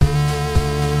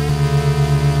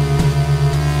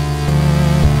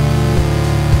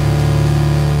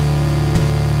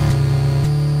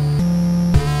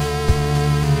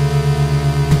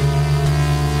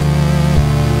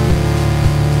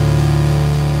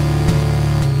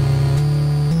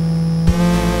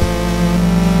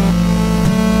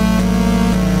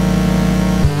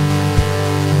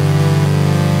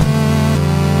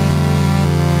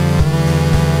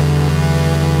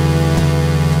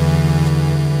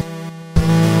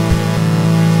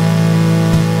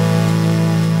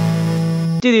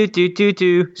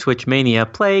Switch Mania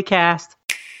Playcast.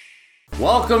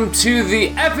 Welcome to the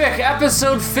epic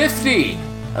episode 50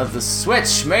 of the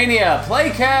Switch Mania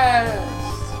Playcast.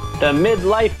 The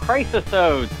midlife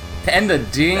crisis-ode. And the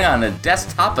ding on a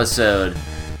desktop-isode.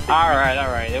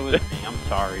 Alright, it was me, I'm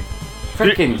sorry.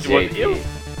 Frickin' JP.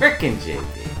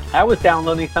 I was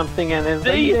downloading something and then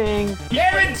ding.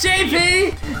 Damn it,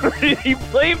 JP! He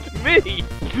blamed me.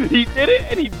 He did it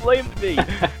and he blamed me.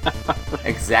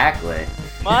 Exactly.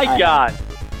 My God.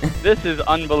 This is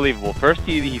unbelievable. First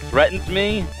he threatens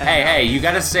me. Hey, you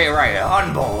gotta say it right.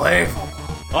 Unbelievable.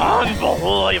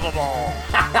 Unbelievable.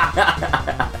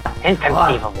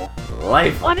 Inconceivable.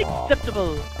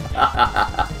 Unacceptable.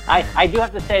 I do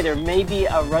have to say there may be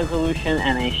a resolution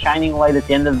and a shining light at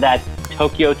the end of that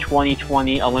Tokyo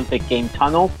 2020 Olympic game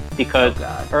tunnel, because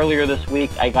earlier this week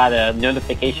I got a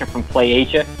notification from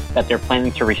PlayAsia that they're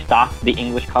planning to restock the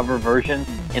English cover version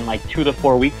in like 2 to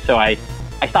 4 weeks. So I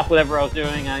stopped whatever I was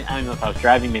doing. I don't know if I was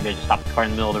driving, maybe I just stopped the car in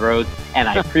the middle of the road, and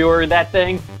I pre-ordered that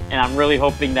thing, and I'm really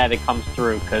hoping that it comes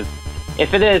through, because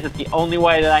if it is, it's the only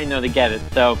way that I know to get it.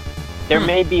 So there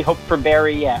may be hope for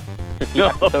Barry yet.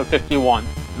 Episode 51.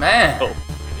 Man. Oh,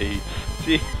 jeez.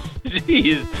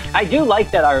 I do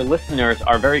like that our listeners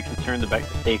are very concerned about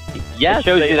your safety. Yes, it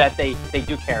shows you that they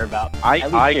do care about. I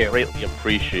greatly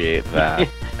appreciate that.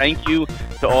 Thank you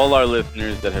to all our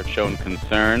listeners that have shown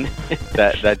concern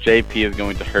that JP is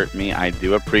going to hurt me. I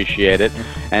do appreciate it.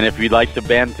 And if we'd like to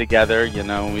band together,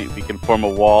 we can form a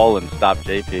wall and stop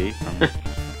JP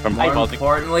from More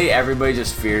importantly, everybody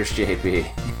just fears JP.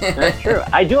 That's true.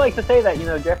 I do like to say that,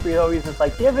 Jeffrey always is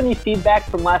like, do you have any feedback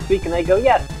from last week? And they go,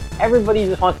 yes. Everybody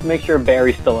just wants to make sure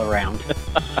Barry's still around.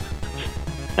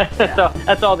 So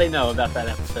that's all they know about that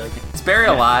episode. Is Barry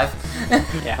alive?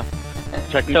 Yeah.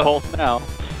 Checking pulse now.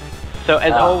 So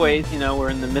as always, we're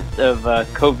in the midst of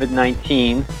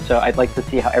COVID-19. So I'd like to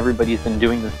see how everybody's been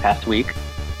doing this past week.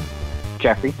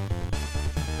 Jeffrey?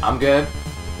 I'm good.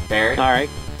 Barry? All right.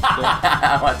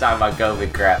 I want to talk about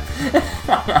COVID crap.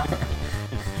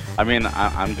 I mean,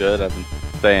 I'm good. I've been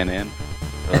staying in.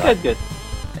 Good.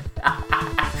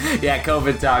 Yeah,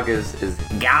 COVID talk is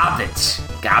garbage.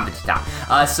 Garbage talk.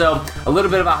 So, a little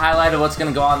bit of a highlight of what's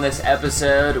going to go on this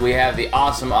episode. We have the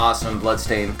awesome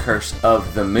Bloodstained Curse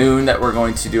of the Moon that we're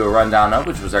going to do a rundown of,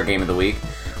 which was our game of the week.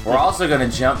 We're also going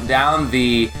to jump down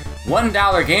the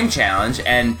 $1 game challenge,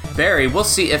 and Barry, we'll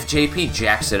see if JP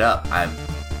jacks it up.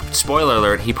 Spoiler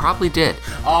alert, he probably did.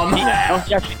 He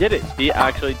actually did it. He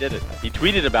actually did it. He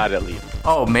tweeted about it at least.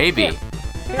 Oh, maybe.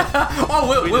 Yeah.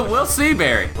 We'll see,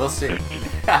 Barry. We'll see.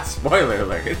 Spoiler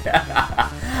alert.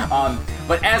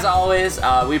 But as always,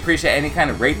 we appreciate any kind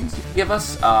of ratings you can give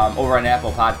us over on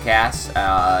Apple Podcasts.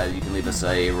 You can leave us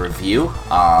a review.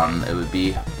 It would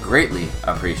be greatly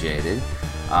appreciated.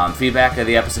 Feedback of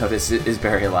the episode is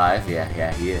Barry alive?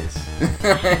 Yeah, he is.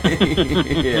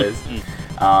 He is.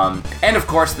 And of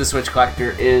course, the Switch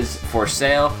Collector is for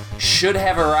sale. Should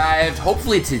have arrived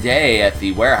hopefully today at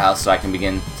the warehouse, so I can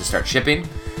begin to start shipping.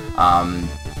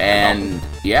 And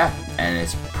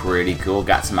it's pretty cool.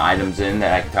 Got some items in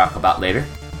that I can talk about later.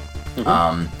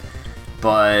 Mm-hmm.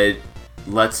 But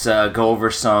let's go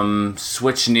over some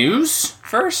Switch news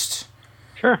first.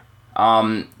 Sure.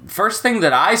 First thing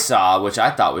that I saw, which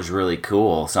I thought was really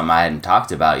cool, something I hadn't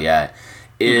talked about yet,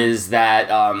 is that,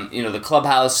 the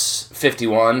Clubhouse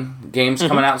 51 game's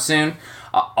coming out soon.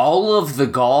 All of the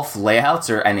golf layouts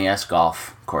are NES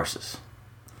golf courses.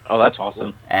 Oh, that's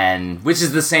awesome. And which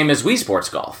is the same as Wii Sports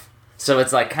Golf. So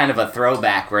it's like kind of a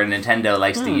throwback where Nintendo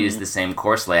likes to use the same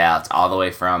course layouts all the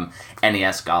way from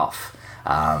NES Golf,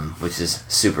 which is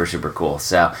super, super cool.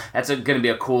 So that's going to be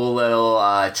a cool little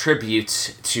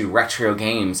tribute to retro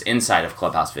games inside of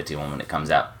Clubhouse 51 when it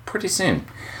comes out pretty soon.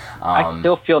 I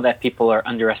still feel that people are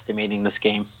underestimating this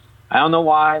game. I don't know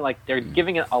why. Like, they're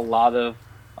giving it a lot of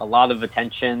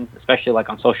attention, especially like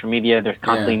on social media. There's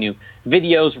constantly new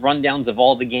videos, rundowns of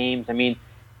all the games. I mean,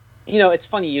 it's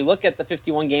funny. You look at the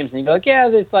 51 games and you go like, yeah,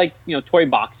 it's like, toy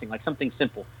boxing, like something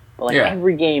simple. But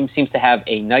every game seems to have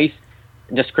a nice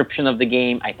description of the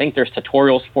game. I think there's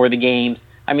tutorials for the games.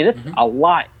 I mean, it's a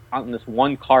lot on this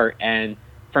one cart. And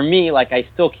for me, like, I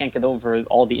still can't get over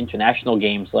all the international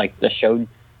games, like the shogi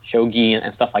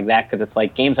and stuff like that, because it's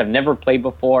like games I've never played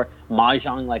before,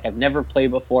 mahjong like I've never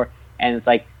played before, and it's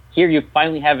like here you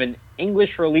finally have an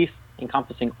English release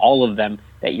encompassing all of them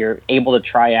that you're able to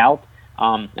try out.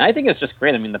 And I think it's just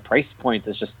great. I mean, the price point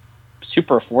is just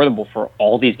super affordable for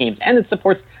all these games, and it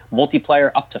supports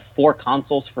multiplayer up to 4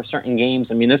 consoles for certain games.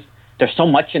 I mean, there's so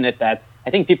much in it that I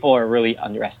think people are really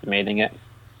underestimating it.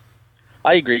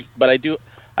 I agree, but I do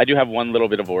have one little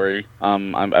bit of worry.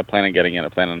 I plan on getting it. I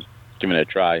plan on giving it a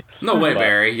try. No way,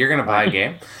 Barry. You're gonna buy a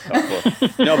game? Of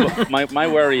course. No, but my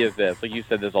worry is this. Like you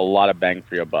said, there's a lot of bang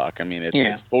for your buck. I mean, it's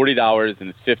 $40 and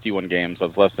it's 51 games, so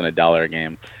it's less than $1 a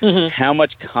game. Mm-hmm. How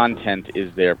much content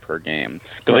is there per game?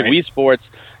 Because like Wii Sports,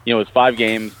 it's 5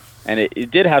 games, and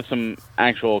it did have some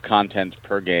actual content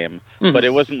per game, but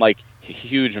it wasn't like a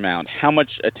huge amount. How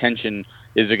much attention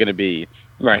is there going to be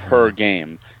per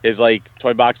game? Is like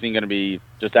Toy Boxing going to be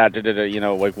just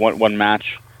like one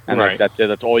match? And that's it.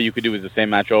 That's all you could do is the same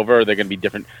match over. Are there going to be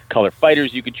different color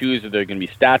fighters you could choose? Are there going to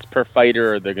be stats per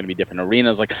fighter? Are there going to be different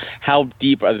arenas? Like, how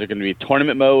deep are there going to be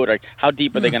tournament mode? Like, how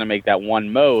deep are they going to make that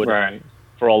one mode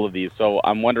for all of these? So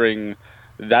I'm wondering,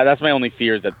 that's my only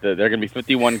fear, is that they're going to be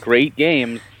 51 great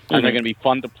games, and they're going to be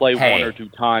fun to play 1 or 2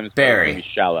 times, but they're going to be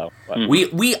shallow. But.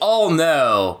 We all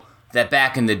know that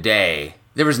back in the day,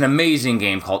 there was an amazing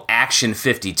game called Action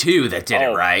 52 that did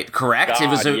it right, correct? God, it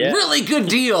was a really good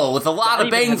deal with a lot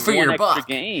of bang for your buck.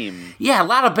 Game. Yeah, a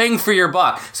lot of bang for your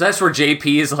buck. So that's where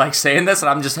JP is like saying this, and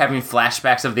I'm just having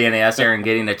flashbacks of the NES era and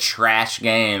getting a trash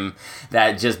game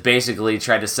that just basically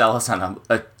tried to sell us on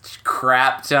a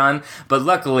crap ton. But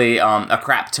luckily, a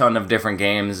crap ton of different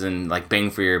games and like bang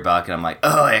for your buck, and I'm like,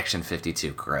 oh, Action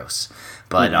 52, gross.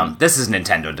 But this is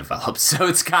Nintendo developed, so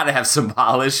it's got to have some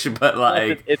polish. But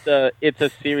like, it's a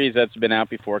series that's been out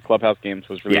before. Clubhouse Games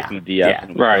was released on the DS,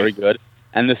 and it was very good.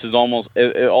 And this is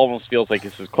it almost feels like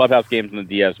this is Clubhouse Games and the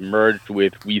DS merged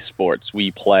with Wii Sports,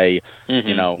 Wii Play,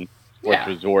 Sports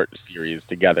Resort series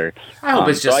together. I hope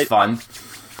it's just fun.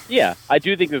 Yeah, I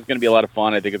do think it's going to be a lot of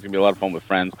fun. I think it's going to be a lot of fun with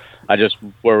friends. I just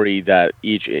worry that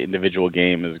each individual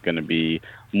game is going to be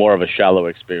more of a shallow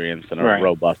experience than a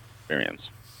robust experience.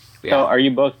 Yeah. So, are you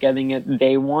both getting it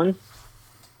day one?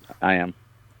 I am.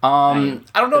 I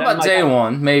don't know about day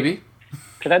one, maybe.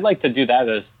 Because I'd like to do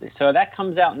that. So that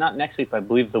comes out not next week, but I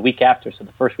believe the week after, so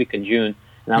the first week of June.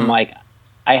 And I'm like,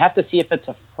 I have to see if it's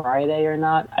a Friday or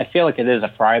not. I feel like it is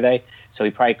a Friday, so we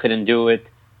probably couldn't do it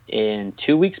in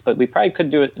 2 weeks, but we probably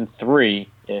could do it in 3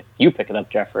 if you pick it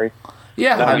up, Jeffrey.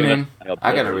 Yeah,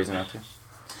 I got a reason not to.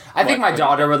 I think my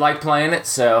daughter would like playing it,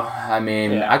 so I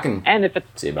can. And if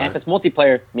it's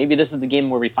multiplayer, maybe this is the game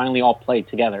where we finally all play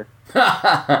together.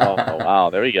 Oh wow!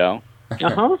 There we go.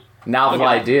 Novel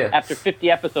idea. After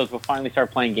 50 episodes, we'll finally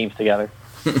start playing games together,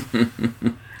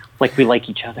 like we like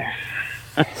each other.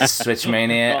 Switch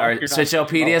Mania or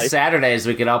Switchopedia Saturdays,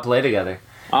 we could all play together.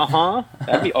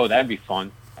 That'd be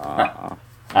fun.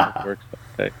 Works.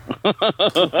 Okay.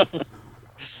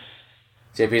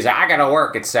 JP's like, I gotta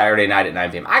work. It's Saturday night at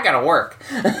 9 p.m. I gotta work.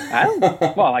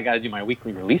 I gotta do my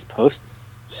weekly release post.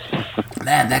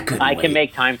 Man, that could I can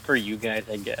make time for you guys,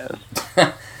 I guess.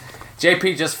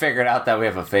 JP just figured out that we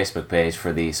have a Facebook page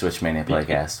for the Switch Mania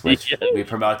Playcast, which we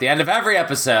promote at the end of every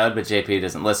episode, but JP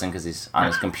doesn't listen because he's on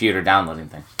his computer downloading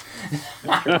things.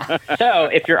 So,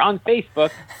 if you're on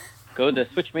Facebook, go to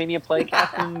Switch Mania Playcast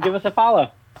and give us a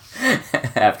follow.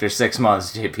 After 6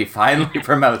 months, JP finally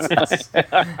promotes us.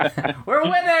 We're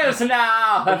winners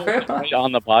now! You're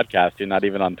on the podcast. You're not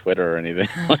even on Twitter or anything.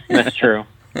 That's true.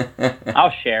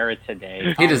 I'll share it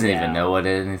today. He doesn't even know what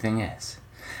anything is.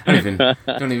 I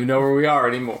don't even know where we are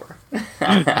anymore.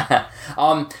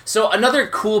 So another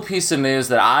cool piece of news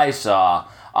that I saw,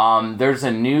 there's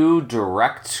a new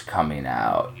Direct coming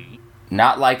out.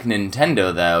 Not like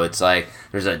Nintendo, though. It's like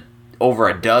there's over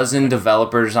a dozen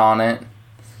developers on it.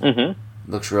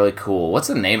 Mm-hmm. Looks really cool. What's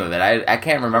the name of it? I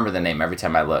can't remember the name every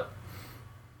time I look.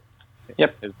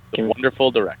 Yep. It's the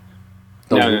Wonderful Direct.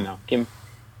 No. Give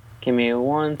me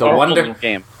one. The Wonder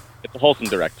game. It's a Wholesome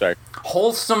Direct, sorry.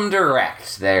 Wholesome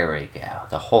Direct. There we go.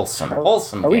 The Wholesome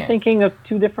game. Are we thinking of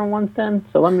 2 different ones then?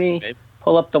 So let me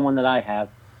pull up the one that I have.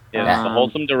 Yeah, the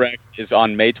Wholesome Direct is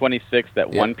on May 26th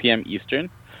at 1 p.m. Eastern.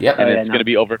 Yep. And it's going to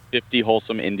be over 50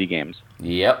 wholesome indie games.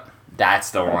 Yep. That's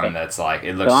the one that's like,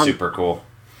 it looks super cool.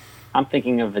 I'm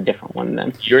thinking of a different one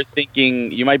then.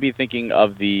 You might be thinking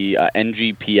of the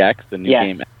NGPX, the new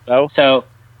game Expo. So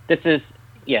this is,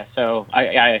 so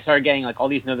I started getting like all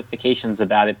these notifications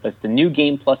about it, but it's the new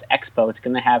Game Plus Expo. It's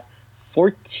going to have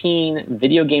 14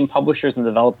 video game publishers and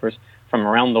developers from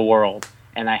around the world.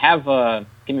 And I have,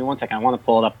 give me 1 second, I want to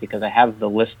pull it up because I have the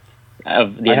list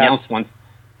of the announced ones.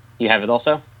 You have it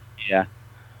also? Yeah.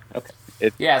 Okay.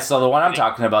 So the one I'm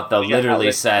talking about, though,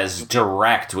 literally says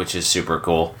Direct, which is super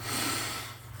cool.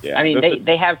 Yeah, I mean,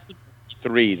 they have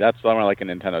 3. That's more like a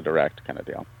Nintendo Direct kind of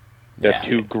deal. There's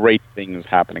 2 great things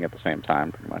happening at the same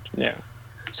time, pretty much. Yeah.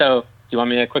 So, do you want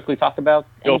me to quickly talk about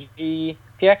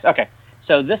NGPX? Okay.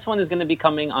 So this one is going to be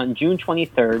coming on June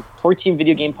 23rd. 14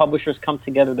 video game publishers come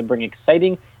together to bring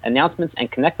exciting announcements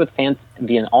and connect with fans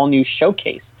via an all-new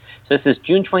showcase. So this is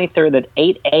June 23rd at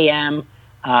 8 a.m.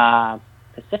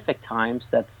 Pacific times.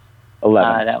 That's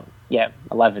 11.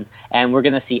 11. And we're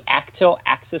going to see Acto,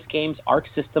 Axis Games, Arc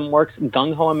System Works,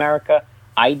 Gung Ho America,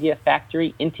 Idea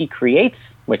Factory, Inti Creates,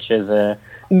 which is a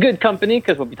good company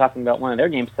because we'll be talking about one of their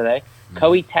games today,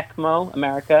 Koei Tecmo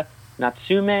America,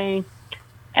 Natsume,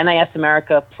 NIS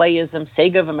America, Playism,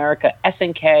 Sega of America,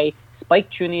 SNK, Spike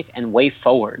Chunif, and Way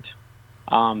Forward.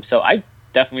 So I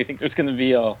definitely think there's going to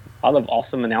be a lot of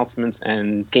awesome announcements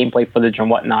and gameplay footage and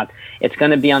whatnot. It's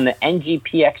going to be on the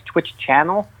NGPX Twitch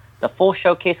channel. The full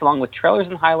showcase, along with trailers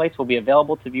and highlights, will be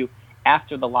available to view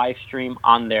after the live stream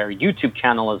on their YouTube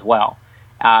channel as well.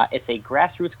 It's a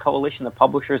grassroots coalition of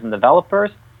publishers and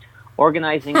developers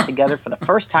organizing together for the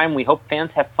first time. We hope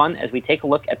fans have fun as we take a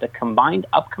look at the combined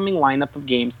upcoming lineup of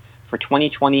games for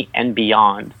 2020 and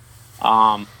beyond.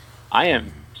 I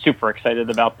am super excited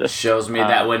about this. Shows me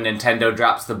that when Nintendo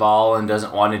drops the ball and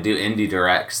doesn't want to do indie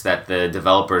directs, that the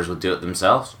developers will do it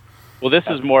themselves. Well, this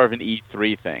is more of an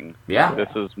E3 thing. Yeah. This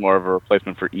is more of a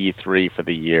replacement for E3 for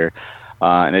the year,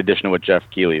 in addition to what Jeff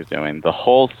Keighley is doing. The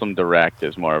Wholesome Direct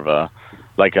is more of a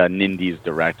Nindies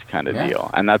Direct kind of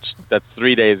deal, and that's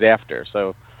 3 days after.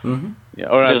 So,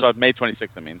 or May 26th.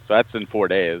 I mean, so that's in 4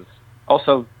 days.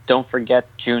 Also, don't forget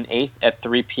June 8th at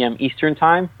 3 p.m. Eastern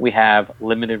Time, we have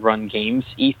Limited Run Games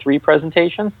E3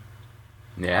 presentation.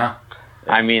 Yeah.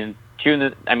 I mean,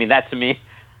 that to me,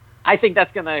 I think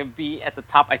that's going to be at the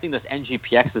top. I think this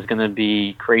NGPX is going to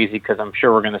be crazy because I'm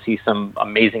sure we're going to see some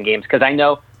amazing games. Because I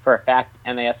know for a fact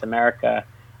NAS America,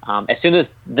 as soon as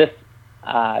this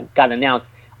got announced,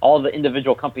 all the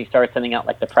individual companies started sending out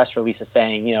like the press releases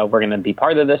saying, we're going to be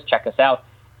part of this, check us out.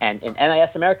 And in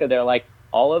NIS America, they're like,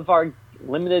 all of our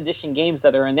limited edition games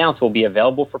that are announced will be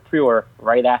available for pre-order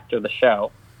right after the show.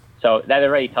 So that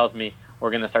already tells me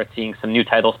we're going to start seeing some new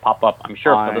titles pop up, I'm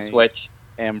sure, for the Switch.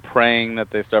 I am praying that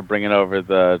they start bringing over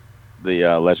the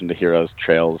Legend of Heroes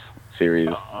Trails series.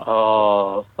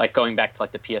 Oh, like going back to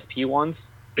like the PSP ones?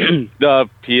 The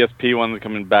PSP ones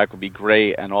coming back would be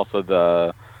great, and also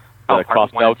the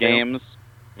Crossbow games.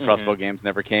 Crossbow games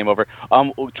never came over.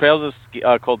 Trails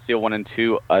of Cold Steel 1 and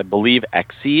 2, I believe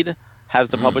Xseed has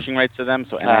the publishing rights to them,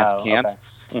 so NIS can't. Okay.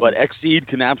 But Xseed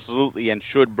can absolutely and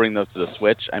should bring those to the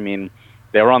Switch. I mean,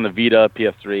 they were on the Vita,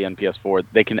 PS3, and PS4.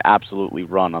 They can absolutely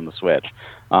run on the Switch.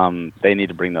 They need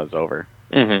to bring those over.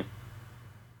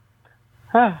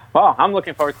 Well, I'm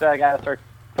looking forward to that. I got to start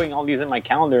putting all these in my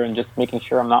calendar and just making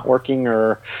sure I'm not working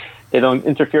or they don't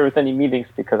interfere with any meetings,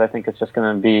 because I think it's just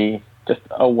going to be just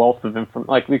a wealth of information.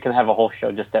 Like, we can have a whole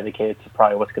show just dedicated to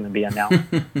probably what's going to be announced.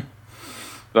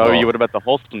 So what about the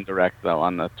Wholesome Direct, though,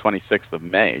 on the 26th of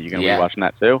May? Are you going to be watching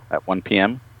that, too, at 1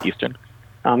 p.m. Eastern?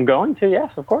 I'm going to,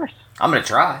 yes, of course. I'm going to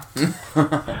try.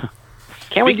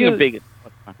 Can we do...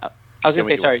 I was going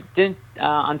to say, sorry,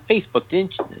 on Facebook,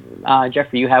 didn't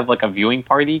Jeffrey, you have like a viewing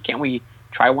party? Can't we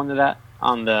try one of that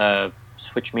on the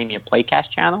Switch Mania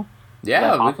Playcast channel?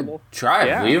 Yeah, we could try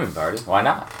a viewing party. Why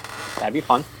not? That'd be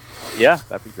fun. Yeah,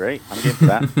 that'd be great. I'm getting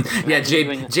that. Yeah,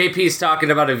 JP's talking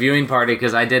about a viewing party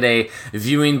because I did a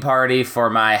viewing party for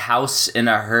my House in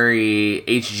a Hurry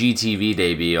HGTV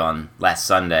debut on last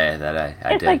Sunday that I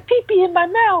did. It's like pee-pee in my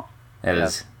mouth. It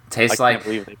was. Tastes like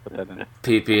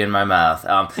pee-pee in my mouth.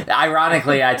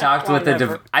 Ironically, I talked with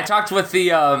the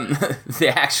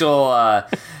actual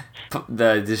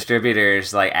the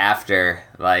distributors like after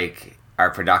like our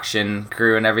production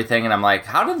crew and everything, and I'm like,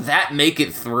 how did that make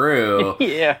it through?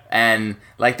 Yeah. And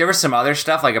like there was some other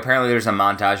stuff, like apparently there's a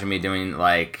montage of me doing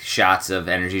like shots of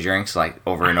energy drinks like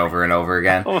over and over and over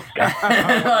again. Oh, God.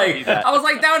 Like I was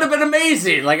like, that would have been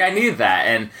amazing. Like I need that.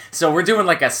 And so we're doing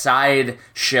like a side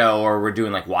show, or we're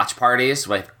doing like watch parties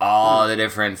with all the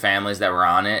different families that were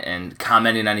on it and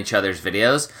commenting on each other's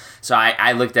videos. So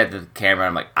I looked at the camera and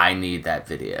I'm like, I need that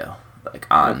video like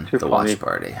on the watch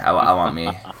party. I want me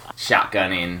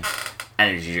shotgunning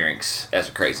energy drinks as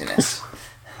a craziness.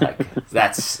 Like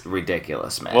that's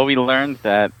ridiculous, man. Well, we learned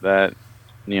that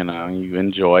you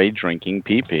enjoy drinking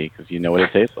pee-pee because you know what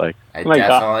it tastes like. It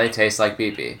definitely tastes like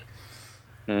pee-pee.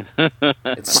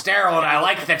 It's sterile and I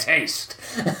like the taste.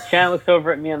 Shannon looks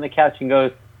over at me on the couch and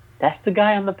goes, "That's the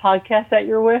guy on the podcast that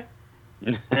you're with?"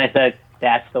 And I said,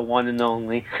 "That's the one and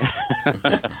only."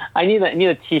 I need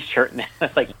a T-shirt now.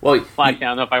 It's like, I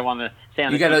don't know if I want to say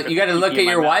on. You gotta look at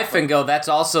your wife and go, "That's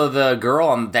also the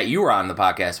girl that you were on the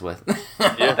podcast with."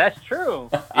 Yeah, that's true.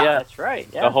 Yeah, that's right.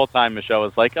 Yeah. The whole time Michelle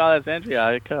was like, "Oh, that's Andrea."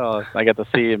 I get to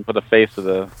see and put a face to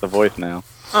the voice now.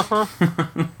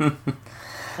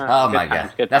 Oh my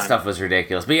god, that stuff was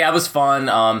ridiculous. But yeah, it was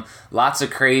fun. Lots of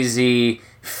crazy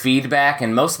feedback,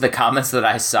 and most of the comments that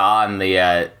I saw on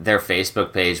their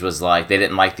Facebook page was like they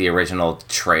didn't like the original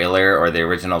trailer or the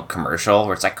original commercial,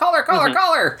 where it's like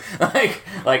color,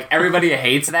 like everybody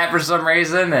hates that for some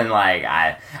reason, and like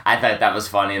I thought that was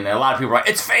funny, and a lot of people were like,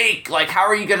 it's fake. Like, how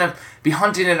are you gonna be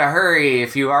hunting in a hurry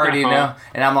if you already know?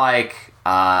 And I'm like,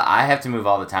 I have to move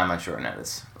all the time on short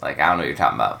notice. Like, I don't know what you're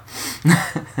talking about.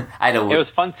 It was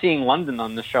fun seeing London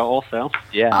on the show also.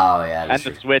 Yeah. Oh, yeah. And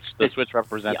the Switch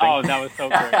representing. Oh, that was so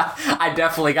great. I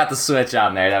definitely got the Switch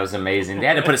on there. That was amazing. They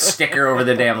had to put a sticker over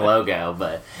the damn logo,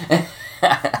 but...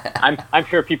 I'm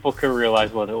sure people could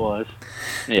realize what it was.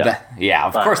 Yeah,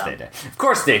 of course they did. Of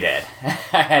course they did.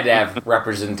 I had to have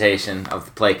representation of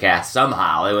the Playcast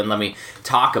somehow. They wouldn't let me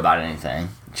talk about anything.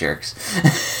 Jerks.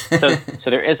 So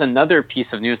there is another piece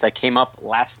of news that came up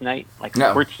last night,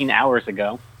 14 hours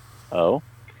ago. Oh?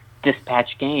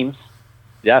 Dispatch Games.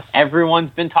 Yes.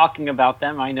 Everyone's been talking about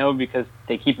them, I know, because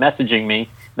they keep messaging me,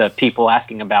 the people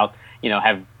asking about,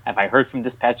 have I heard from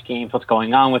Dispatch Games? What's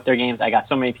going on with their games? I got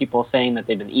so many people saying that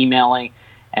they've been emailing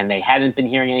and they hadn't been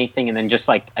hearing anything. And then just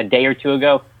like a day or two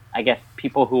ago, I guess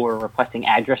people who were requesting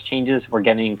address changes were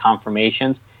getting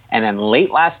confirmations. And then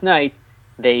late last night,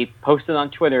 they posted on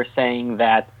Twitter saying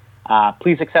that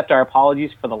please accept our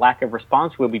apologies for the lack of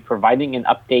response. We'll be providing an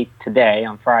update today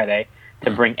on Friday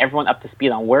to bring everyone up to speed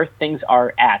on where things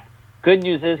are at. Good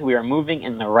news is we are moving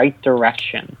in the right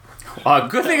direction.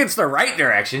 Good thing it's the right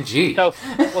direction. Gee. So,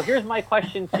 well, here's my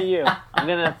question to you. I'm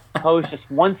going to pose just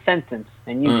one sentence,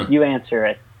 and you answer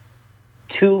it.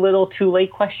 Too little, too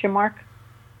late, question mark?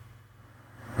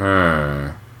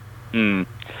 I'm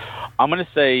going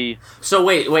to say... So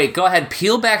wait, go ahead.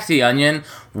 Peel back the onion.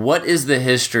 What is the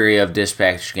history of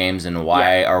Dispatch Games and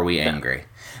why are we angry?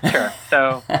 Sure.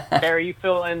 So, Barry, you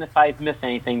fill in if I've missed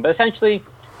anything. But essentially,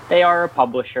 they are a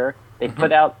publisher. They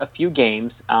put out a few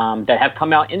games that have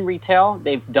come out in retail.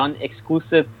 They've done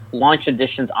exclusive launch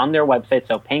editions on their website.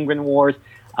 So Penguin Wars,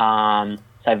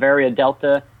 Siberia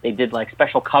Delta, they did like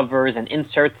special covers and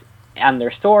inserts on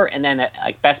their store. And then at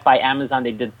like Best Buy, Amazon,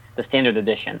 they did the standard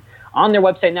edition. On their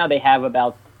website now, they have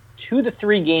about 2 to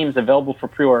 3 games available for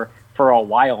pre-order for a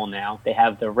while now. They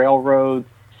have the Railroad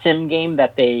Sim game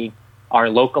that they are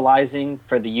localizing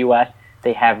for the U.S.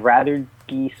 They have Rather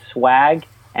Be Swag,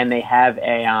 and they have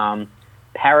a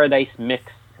Paradise Mix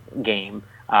game.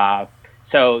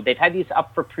 So they've had these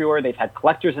up for pre-order. They've had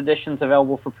collector's editions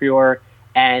available for pre-order,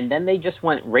 and then they just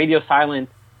went radio silent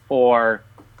for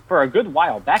a good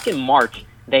while. Back in March,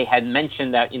 they had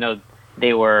mentioned that,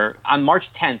 they were, on March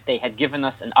 10th, they had given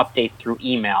us an update through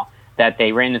email that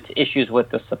they ran into issues with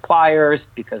the suppliers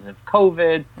because of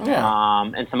COVID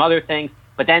and some other things.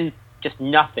 But then just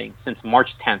nothing since March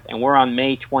 10th. And we're on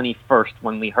May 21st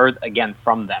when we heard again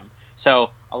from them.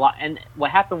 So a lot. And what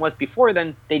happened was before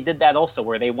then, they did that also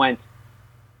where they went,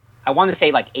 I want to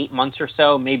say like 8 months or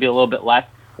so, maybe a little bit less,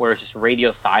 where it's just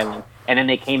radio silent. And then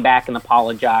they came back and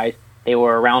apologized. They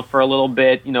were around for a little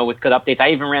bit, with good updates.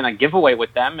 I even ran a giveaway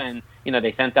with them, and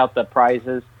they sent out the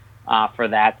prizes for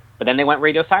that. But then they went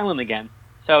radio silent again.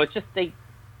 So it's just they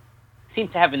seem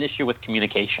to have an issue with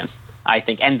communication, I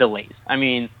think, and delays. I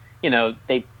mean,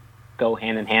 they go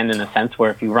hand in hand in a sense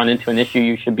where if you run into an issue,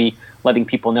 you should be letting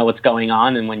people know what's going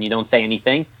on. And when you don't say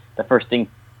anything, the first thing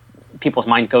people's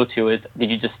mind go to is, did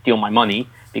you just steal my money?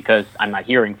 Because I'm not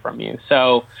hearing from you.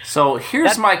 So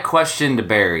here's my question to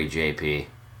Barry, JP.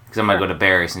 Because I'm going to go to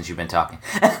Barry since you've been talking.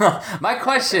 My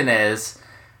question is,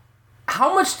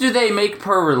 how much do they make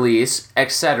per release,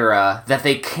 etc., that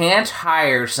they can't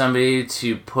hire somebody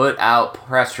to put out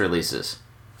press releases?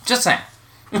 Just saying.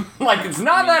 It's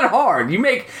not that hard. You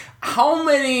make how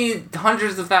many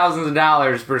hundreds of thousands of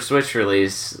dollars per Switch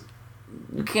release?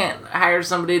 You can't hire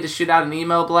somebody to shoot out an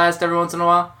email blast every once in a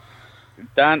while?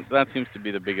 That seems to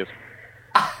be the biggest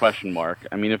question mark.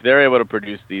 I mean, if they're able to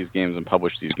produce these games and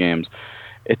publish these games,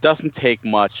 it doesn't take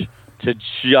much to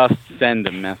just send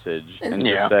a message and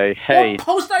just say, hey...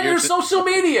 Well, post on your social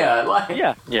media!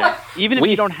 Even if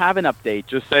you don't have an update,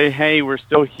 just say, hey, we're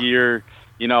still here,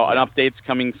 an update's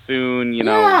coming soon,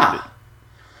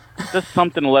 Just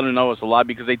something to let them know it's a lot,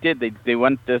 because they did.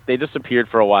 They disappeared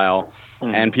for a while,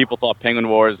 and people thought Penguin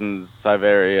Wars and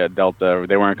Siberia Delta,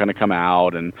 they weren't going to come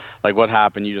out, and what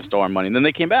happened? You just stole our money. And then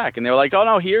they came back, and they were like, oh,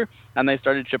 no, here, and they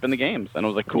started shipping the games, and it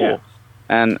was like, cool. Yeah.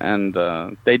 And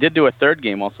they did do a third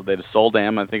game also. They did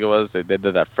Soldam, I think it was. They did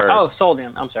that first. Oh,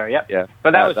 Soldam. I'm sorry. Yep. Yeah.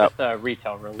 But that was just a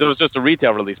retail release. It was just a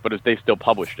retail release, but they still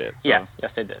published it. So. Yes,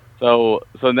 they did. So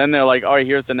then they're like, all right,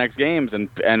 here's the next games.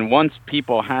 And once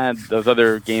people had those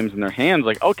other games in their hands,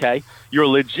 okay, you're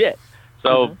legit.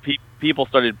 So people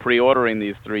started pre-ordering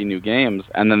these 3 new games,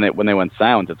 and then when they went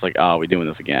silent, it's like, oh, we're doing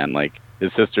this again. Like,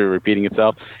 his sister repeating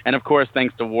itself. And, of course,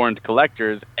 thanks to warned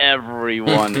collectors,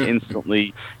 everyone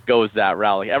instantly goes that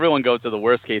route. Like, everyone goes to the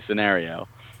worst-case scenario.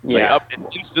 Yeah.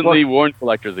 Like, instantly warned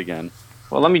collectors again.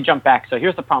 Well, let me jump back. So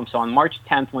here's the problem. So on March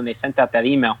 10th, when they sent out that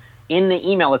email, in the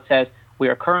email it says, we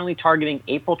are currently targeting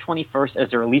April 21st as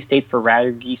the release date for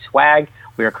Rarity Swag.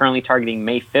 We are currently targeting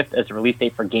May 5th as the release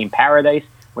date for Game Paradise.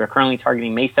 We are currently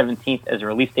targeting May 17th as a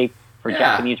release date for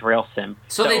Japanese Rail Sim.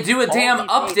 So they do a damn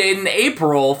update in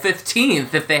April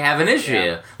 15th if they have an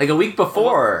issue, like a week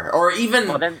before, or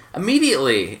even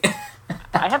immediately.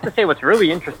 I have to say what's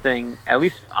really interesting, at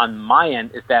least on my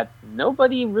end, is that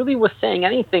nobody really was saying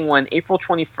anything when April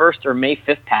 21st or May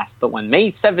 5th passed, but when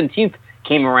May 17th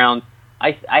came around,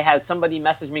 I had somebody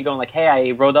message me going like, hey,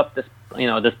 I wrote up this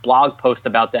blog post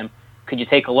about them. Could you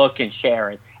take a look and share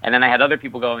it? And then I had other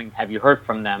people going, have you heard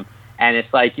from them? And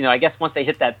it's like, I guess once they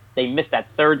missed that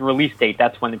third release date,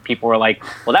 that's when people were like,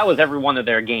 well, that was every one of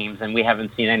their games, and we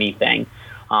haven't seen anything.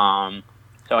 So I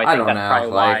think that's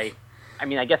probably why. I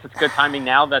mean, I guess it's good timing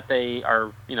now that they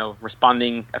are,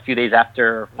 responding a few days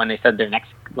after when they said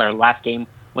their last game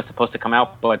was supposed to come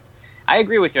out. But I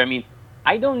agree with you. I mean,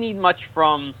 I don't need much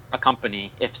from a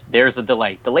company if there's a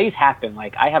delay. Delays happen.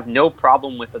 Like, I have no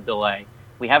problem with a delay.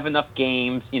 We have enough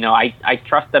games. I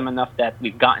trust them enough that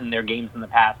we've gotten their games in the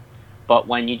past. But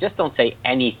when you just don't say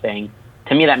anything,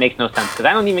 to me that makes no sense. Because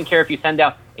I don't even care if you send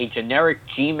out a generic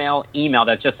Gmail email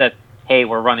that just says, hey,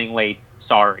 we're running late,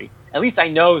 sorry. At least I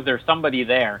know there's somebody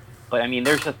there. But, I mean,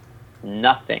 there's just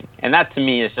nothing. And that, to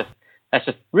me, that's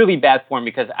just really bad form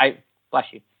because bless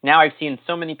you. Now I've seen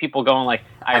so many people going like...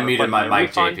 I muted my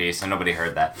mic, JP, so nobody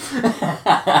heard that.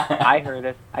 I heard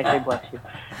it. I say bless you.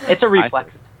 It's a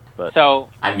reflex. So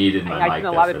I muted my mic. I've seen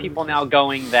a lot of people now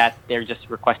going that they're just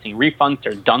requesting refunds.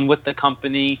 They're done with the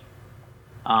company.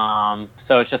 So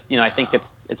it's just, I think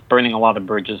it's burning a lot of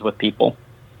bridges with people.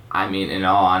 I mean, in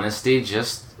all honesty,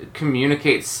 just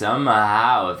communicate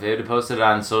somehow. If they had posted it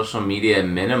on social media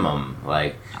minimum,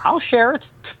 like... I'll share it.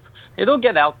 It'll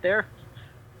get out there.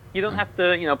 You don't have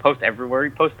to, post everywhere.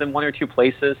 You post in 1 or 2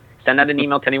 places. Send out an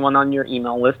email to anyone on your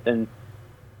email list, and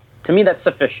to me, that's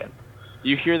sufficient.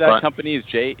 You hear that, companies?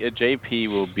 JP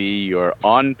will be your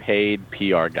unpaid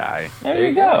PR guy. There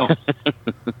you go.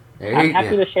 I'm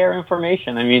happy to share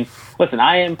information. I mean, listen,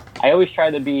 I always try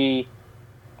to be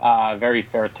very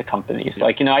fair to companies.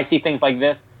 Like, I see things like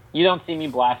this. You don't see me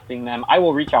blasting them. I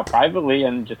will reach out privately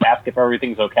and just ask if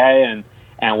everything's okay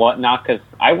and whatnot, because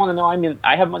I want to know. I mean,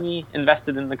 I have money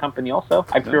invested in the company also.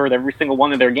 I pre-ordered every single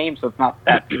one of their games, so it's not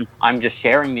that I'm just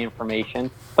sharing the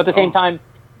information. But at the same time,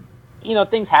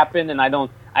 things happen, and I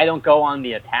don't go on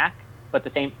the attack. But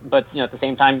at the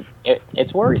same time,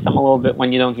 it's worrisome a little bit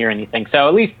when you don't hear anything. So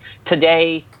at least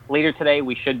later today,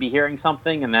 we should be hearing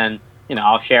something, and then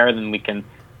I'll share it, and we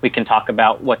can talk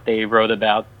about what they wrote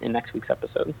about in next week's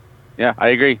episode. Yeah, I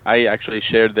agree. I actually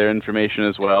shared their information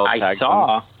as well. I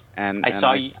saw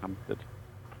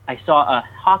a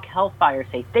Hawk Hellfire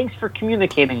say, "Thanks for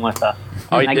communicating with us."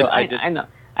 Oh, I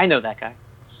know that guy.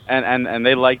 And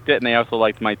they liked it, and they also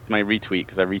liked my retweet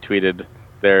because I retweeted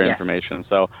their information.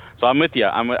 So I'm with you.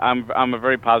 I'm a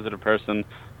very positive person.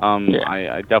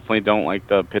 I definitely don't like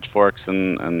the pitchforks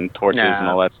and torches and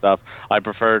all that stuff. I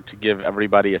prefer to give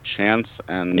everybody a chance.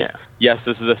 And yes,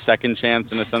 this is a second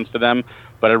chance in a sense to them,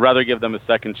 but I'd rather give them a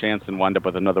second chance and wind up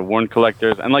with another Warren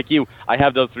Collectors. And like you, I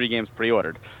have those 3 games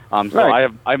pre-ordered.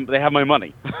 They have my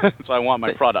money, so I want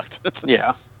my product.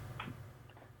 Yeah.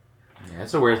 Yeah,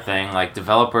 it's a weird thing. Like,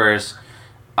 developers,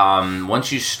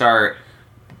 once you start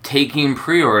taking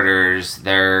pre-orders,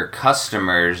 they're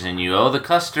customers, and you owe the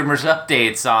customers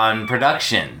updates on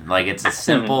production. Like, it's a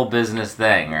simple business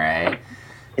thing, right?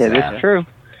 Yeah, that's true.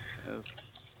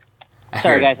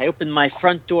 Sorry, guys, I opened my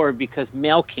front door because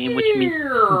mail came, which means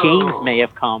games may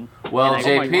have come. Well,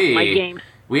 JP... my games.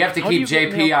 We have to keep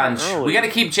JP on. We got to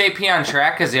keep JP on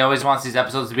track because he always wants these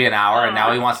episodes to be an hour, and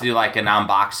now he wants to do like an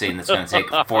unboxing that's going to take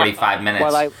 45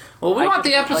 minutes. Well, we want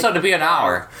the episode to be an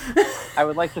hour. I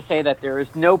would like to say that there is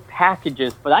no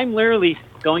packages, but I'm literally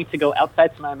going to go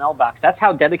outside to my mailbox. That's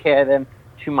how dedicated I am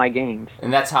to my games.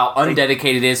 And that's how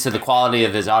undedicated it is to the quality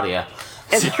of his audio.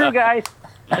 It's true, guys.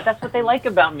 But that's what they like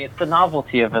about me. It's the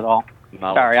novelty of it all.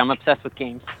 Sorry, I'm obsessed with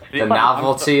games. The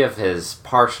novelty of his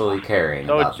partially caring.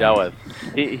 So jealous.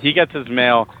 He gets his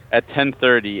mail at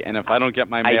 10:30, and if I don't get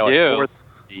my mail at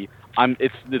 4:30,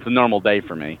 it's a normal day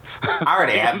for me.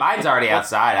 Mine's already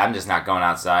outside. I'm just not going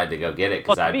outside to go get it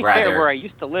because I'd rather. Fair, where I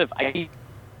used to live, I eat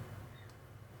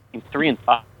 3 and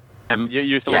 5.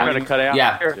 You're still going to cut out.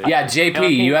 Yeah.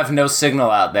 JP, you have no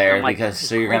signal out there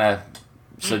so you're gonna.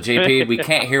 So JP, we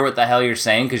can't hear what the hell you're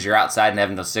saying because you're outside and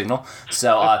have no signal.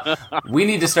 So we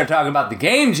need to start talking about the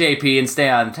game, JP, and stay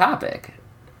on topic.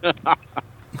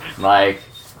 Like,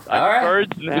 all right.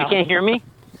 Birds now. You can't hear me?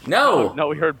 No. No,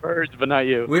 we heard birds, but not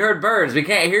you. We heard birds. We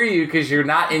can't hear you because you're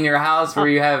not in your house where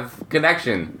you have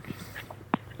connection.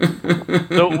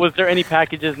 So, was there any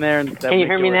packages in there? Can you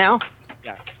hear me now?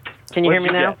 Yeah. Can you hear me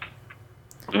now?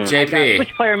 JP.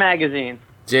 Switch Player Magazine.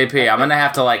 JP, I'm going to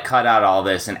have to, like, cut out all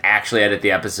this and actually edit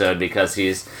the episode because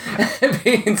he's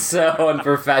being so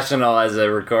unprofessional as a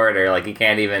recorder. Like, he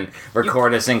can't even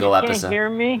record a single episode. Can't hear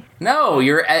me? No,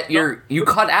 you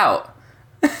cut out.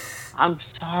 I'm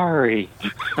sorry.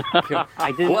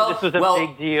 I didn't know this was a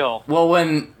big deal.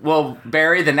 Well,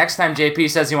 Barry, the next time JP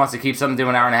says he wants to keep something to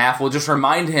an hour and a half, we'll just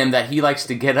remind him that he likes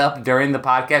to get up during the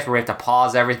podcast where we have to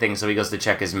pause everything so he goes to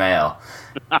check his mail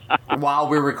while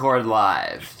we record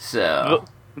live. So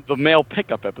the mail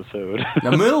pickup episode.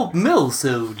 The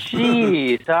mill-sode.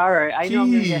 Jeez, all right. I know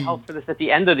I'm going to get help for this at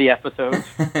the end of the episode.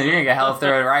 You're going to get help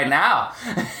through it right now.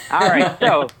 All right,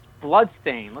 so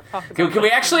Bloodstain. Let's talk about. Can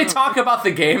we actually talk about the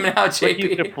game now, JP?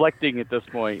 He's deflecting at this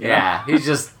point. Yeah, he's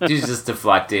just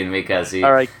deflecting because he.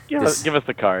 All right, give us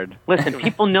the card. Listen,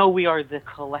 people know we are the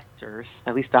collectors.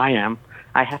 At least I am.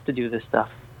 I have to do this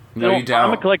stuff. No, you don't.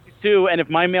 I'm a collector too, and if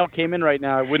my mail came in right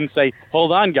now, I wouldn't say,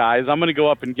 "Hold on, guys, I'm going to go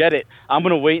up and get it." I'm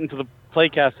going to wait until the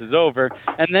playcast is over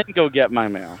and then go get my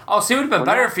mail. Oh, see, it would have been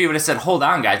better if he would have said, "Hold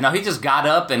on, guys." No, he just got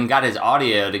up and got his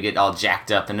audio to get all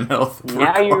jacked up in the middle of the Now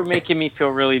recording. you're making me feel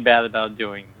really bad about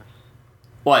doing this.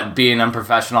 What, being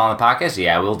unprofessional on the podcast?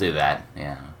 Yeah, we'll do that.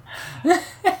 Yeah.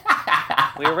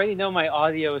 We already know my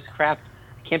audio is crap.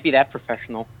 I can't be that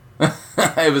professional.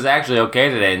 It was actually okay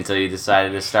today until you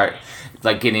decided to start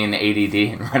like getting an ADD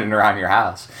and running around your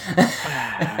house.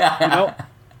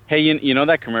 Hey, you know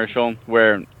that commercial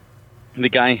where the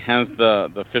guy has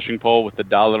the fishing pole with the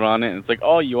dollar on it, and it's like,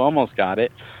 oh, you almost got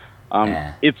it.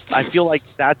 Yeah. I feel like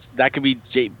that could be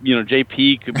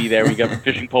JP could be there. We got a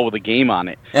fishing pole with a game on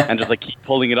it, and just like keep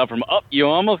pulling it up from up. You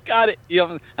almost got it.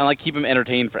 And like keep him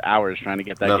entertained for hours trying to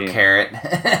get that Little game. carrot.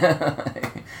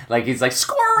 Like he's like,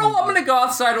 squirrel, I'm gonna go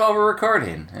outside while we're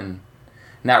recording, and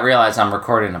not realize I'm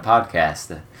recording a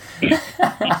podcast.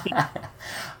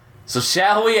 So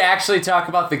shall we actually talk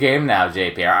about the game now,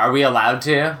 JP? Are we allowed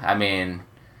to? I mean,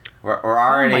 we're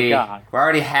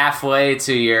already halfway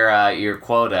to your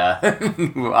quota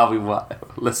while we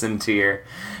listen to your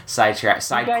side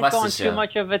quest You guys go on show. too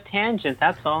much of a tangent,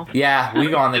 that's all. Yeah, we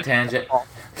go on the tangent.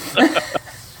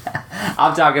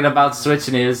 I'm talking about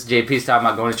Switch news. JP's talking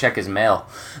about going to check his mail.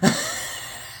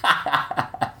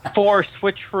 For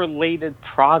Switch-related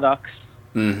products.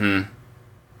 Mm-hmm.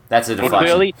 That's a Well, deflection.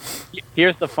 clearly,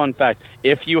 here's the fun fact.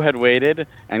 If you had waited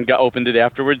and opened it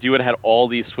afterwards, you would have had all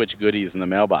these Switch goodies in the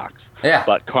mailbox. Yeah.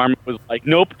 But Carmen was like,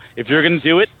 nope, if you're going to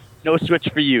do it, no Switch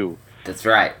for you. That's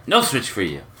right. No Switch for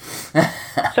you.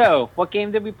 So, what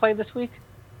game did we play this week?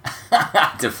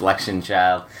 Deflection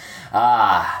child.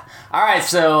 Alright,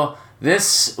 so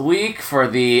this week for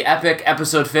the epic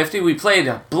episode 50, we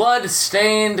played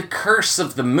Bloodstained Curse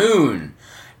of the Moon.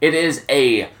 It is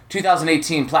a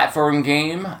 2018 platform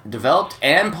game developed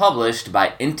and published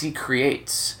by Inti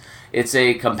Creates. It's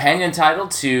a companion title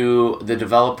to the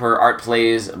developer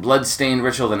Artplay's Bloodstained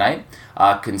Ritual of the Night,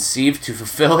 conceived to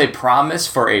fulfill a promise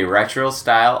for a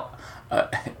retro-style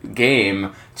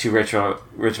game to Ritual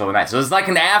of the Night. So it's like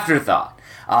an afterthought.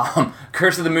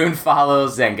 Curse of the Moon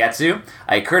follows Zangetsu,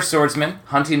 a cursed swordsman,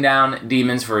 hunting down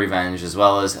demons for revenge, as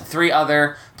well as 3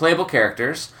 other playable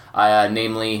characters,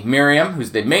 namely Miriam,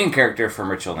 who's the main character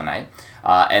from Ritual of the Night,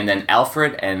 and then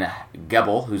Alfred and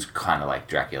Gebel, who's kind of like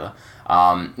Dracula.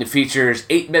 It features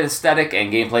 8-bit aesthetic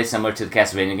and gameplay similar to the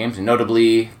Castlevania games,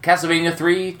 notably Castlevania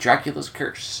 3, Dracula's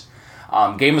Curse.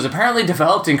 Game was apparently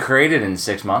developed and created in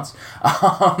 6 months,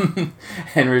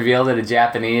 and revealed at a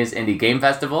Japanese indie game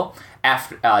festival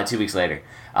after 2 weeks later,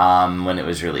 when it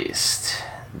was released.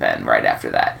 Then, right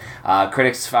after that,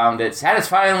 critics found it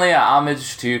satisfyingly an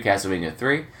homage to Castlevania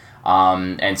 3,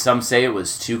 and some say it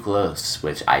was too close,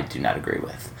 which I do not agree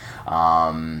with.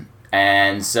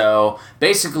 And so,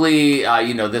 basically,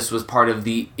 this was part of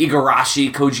the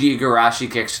Koji Igarashi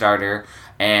Kickstarter,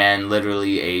 and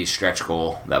literally a stretch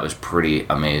goal that was pretty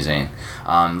amazing.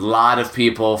 A lot of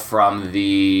people from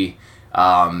the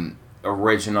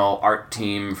original art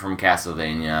team from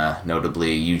Castlevania,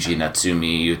 notably Yuji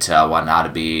Natsumi, Yuta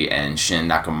Watanabe, and Shin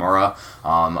Nakamura.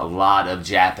 A lot of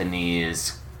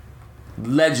Japanese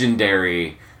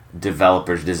legendary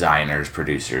developers, designers,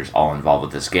 producers, all involved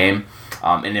with this game.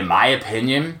 And in my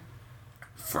opinion,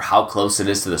 for how close it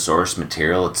is to the source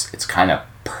material, it's kind of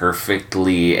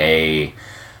perfectly a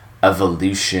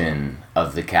evolution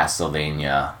of the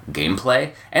Castlevania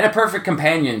gameplay, and a perfect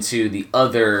companion to the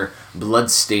other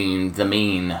Bloodstained, the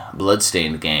main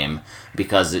Bloodstained game,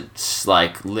 because it's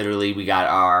like literally we got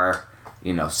our,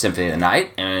 Symphony of the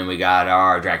Night, and we got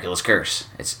our Dracula's Curse.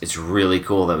 It's really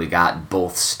cool that we got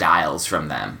both styles from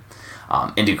them.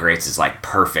 Indie Greats is like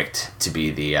perfect to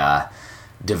be the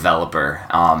developer.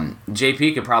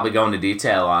 JP could probably go into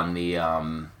detail on the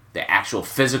actual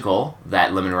physical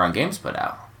that Limited Run Games put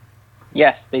out.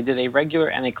 Yes, they did a regular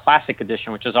and a classic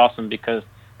edition, which is awesome because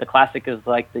the classic is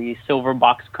like the silver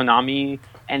box Konami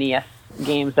NES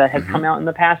games that had come out in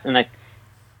the past, and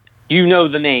you know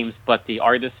the names, but the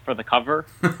artist for the cover.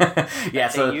 Yeah,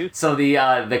 so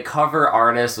the cover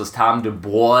artist was Tom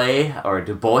Dubois or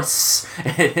Dubois,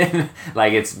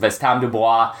 like it's Tom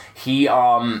Dubois. He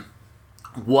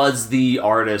was the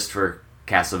artist for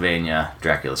Castlevania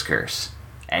Dracula's Curse.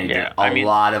 And he did a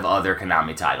lot of other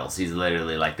Konami titles. He's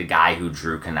literally like the guy who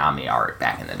drew Konami art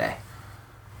back in the day.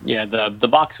 Yeah, the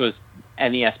box was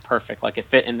NES perfect. Like it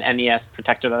fit in the NES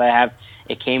protector that I have.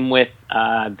 It came with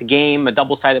the game, a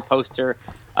double-sided poster,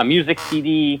 a music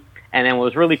CD, and then what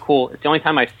was really cool, it's the only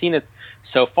time I've seen it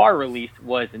so far released,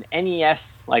 was an NES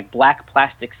like black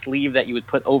plastic sleeve that you would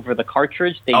put over the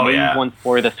cartridge. They made one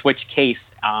for the Switch case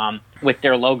with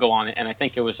their logo on it, and I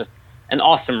think it was just an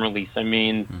awesome release. I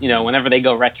mean, whenever they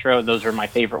go retro, those are my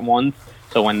favorite ones.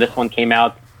 So when this one came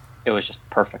out, it was just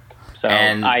perfect. So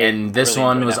and this really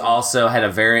one was also had a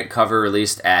variant cover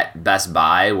released at Best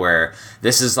Buy, where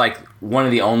this is like one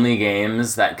of the only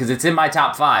games that, because it's in my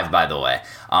top 5, by the way.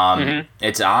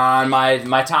 It's on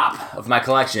my top of my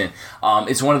collection.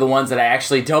 It's one of the ones that I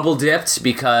actually double dipped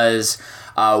because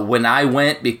when I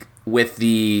went with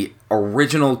the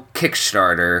original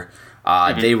Kickstarter,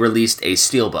 they released a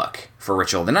steelbook for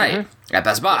Ritual of the Night at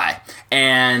Best Buy,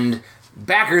 and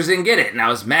backers didn't get it, and I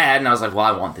was mad, and I was like, well,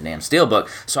 I want the damn steelbook.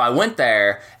 So I went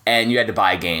there, and you had to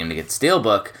buy a game to get the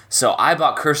steelbook, so I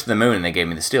bought Curse of the Moon, and they gave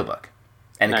me the steelbook.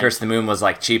 And the Curse of the Moon was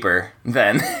like cheaper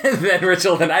than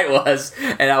Ritual of the Night was,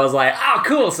 and I was like, oh,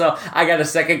 cool. So I got a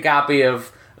second copy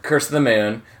of Curse of the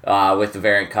Moon with the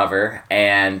variant cover,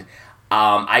 and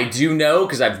I do know,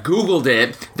 because I've Googled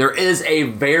it, there is a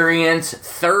variant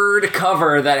third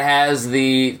cover that has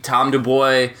the Tom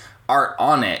Dubois art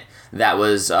on it that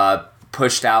was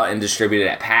pushed out and distributed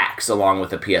at PAX along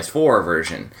with the PS4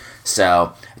 version.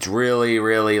 So it's really,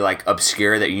 really like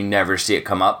obscure that you never see it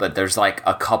come up, but there's like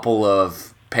a couple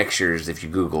of pictures if you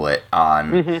Google it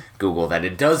on Google that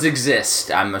it does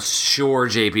exist. I'm sure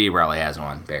JP probably has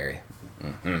one, Barry.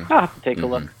 I'll have to take a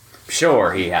look.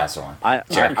 Sure, he has one.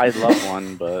 I'd love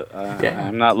one, but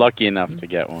I'm not lucky enough to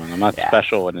get one. I'm not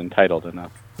special and entitled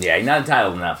enough. Yeah, you're not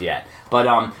entitled enough yet. But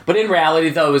in reality,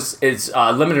 though, it's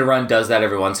Limited Run does that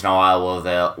every once in a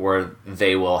while, where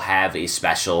they will have a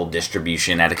special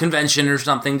distribution at a convention or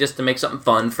something, just to make something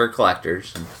fun for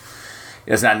collectors. And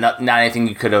it's not anything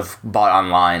you could have bought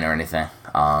online or anything.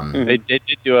 They did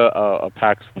do a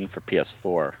PAX one for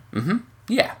PS4.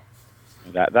 Yeah.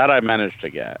 That I managed to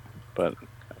get, but.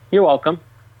 You're welcome.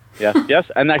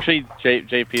 Yes, and actually,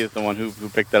 JP is the one who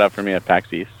picked it up for me at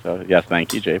PAX East. So yes,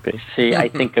 thank you, JP. See, I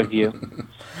think of you.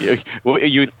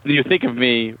 You think of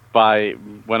me by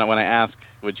when I ask,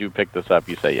 would you pick this up?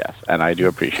 You say yes, and I do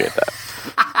appreciate that.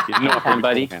 You know,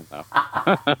 buddy.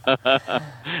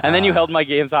 And then you held my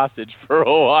games hostage for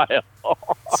a while.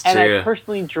 And I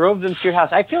personally drove them to your house.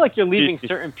 I feel like you're leaving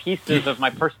certain pieces of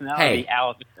my personality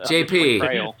out.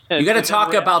 JP, you got to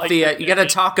talk about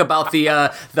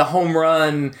the home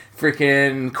run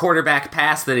freaking quarterback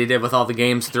pass that he did with all the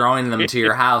games throwing them to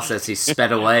your house as he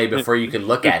sped away before you could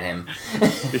look at him.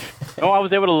 No, I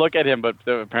was able to look at him, but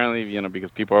apparently,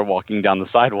 because people are walking down the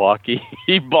sidewalk,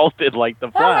 he bolted like the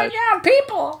Flash. Oh my God,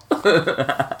 people!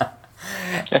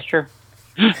 That's true.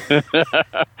 I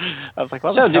was like,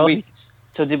 well,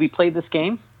 did we play this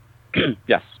game?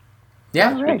 Yes.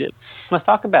 Yeah, right. We did. Let's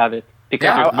talk about it.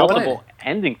 Because there's multiple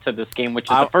endings to this game, which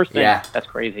is the first thing. Yeah. That's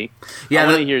crazy. I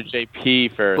want to hear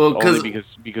JP first, only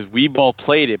because we both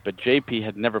played it, but JP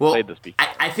had never played this before.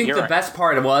 I think the best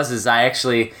part is I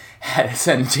actually had to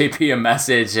send JP a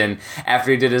message, and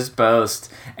after he did his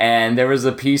post, and there was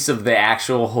a piece of the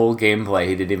actual whole gameplay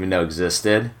he didn't even know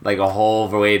existed, like a whole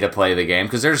way to play the game,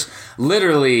 because there's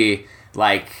literally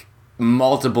like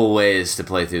multiple ways to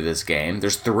play through this game.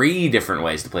 There's 3 different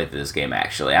ways to play through this game,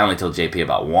 actually. I only told JP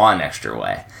about 1 extra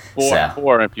way.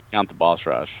 4 if you count the boss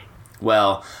rush.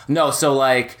 Well, no, so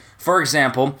like, for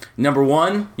example, number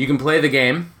 1, you can play the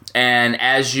game, and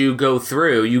as you go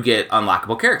through, you get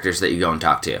unlockable characters that you go and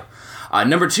talk to.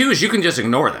 Number 2 is you can just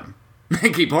ignore them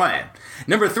and keep playing.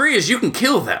 Number 3 is you can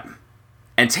kill them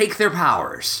and take their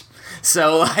powers.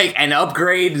 So, like, and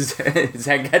upgrade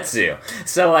Zangetsu.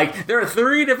 So, like, there are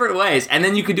 3 different ways. And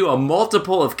then you could do a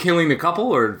multiple of killing a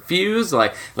couple or fuse.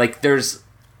 Like there's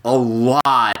a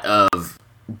lot of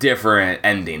different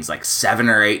endings, like 7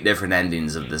 or 8 different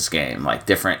endings of this game, like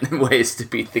different ways to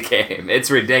beat the game. It's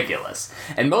ridiculous.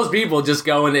 And most people just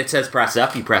go and it says press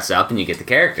up, you press up, and you get the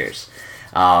characters.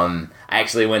 I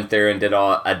actually went through and did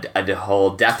a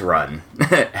whole death run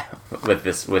with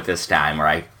this time where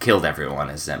I killed everyone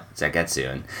as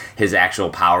Zangetsu, and his actual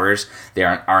powers, they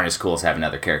aren't as cool as having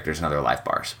other characters and other life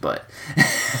bars, but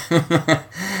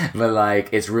but like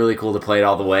it's really cool to play it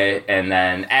all the way. And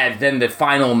then the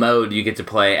final mode you get to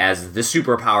play as the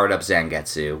super powered up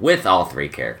Zangetsu with all 3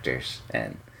 characters,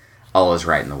 and all is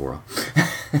right in the world.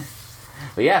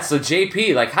 But yeah, so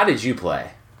JP, like, how did you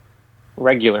play?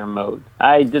 Regular mode.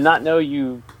 I did not know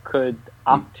you could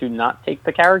opt to not take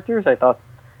the characters. I thought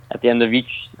at the end of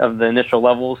each of the initial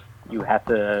levels you had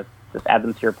to just add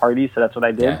them to your party, so that's what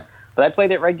I did. Yeah. But I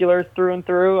played it regular through and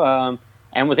through,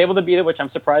 and was able to beat it, which I'm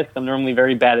surprised because I'm normally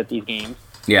very bad at these games.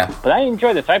 Yeah. But I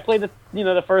enjoyed it. So I played it,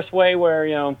 the first way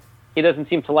where, he doesn't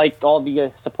seem to like all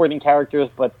the supporting characters,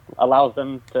 but allows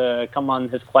them to come on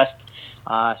his quest.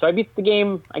 So I beat the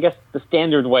game, I guess, the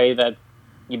standard way that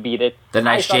you beat it. The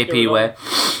nice JP way.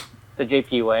 The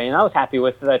JP way, and I was happy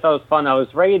with it. I thought it was fun. I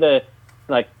was ready to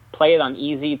play it on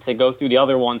easy to go through the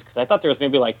other ones because I thought there was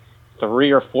maybe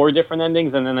 3 or 4 different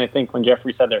endings, and then I think when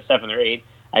Jeffrey said there's 7 or 8,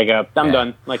 I go, I'm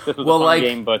done. This was a fun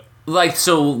game, but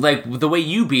the way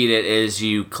you beat it is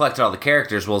you collected all the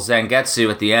characters. Well, Zangetsu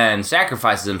at the end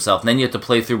sacrifices himself, and then you have to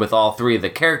play through with all 3 of the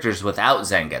characters without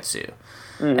Zangetsu.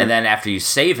 Mm-hmm. And then after you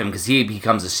save him, because he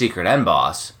becomes a secret end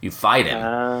boss, you fight him.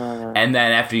 And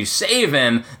then after you save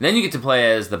him, then you get to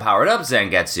play as the powered up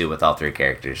Zangetsu with all 3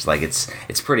 characters.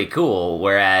 It's pretty cool.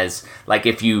 Whereas,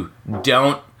 if you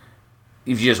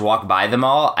just walk by them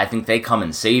all, I think they come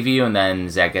and save you, and then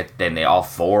they all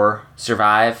 4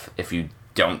 survive if you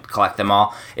don't collect them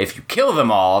all. If you kill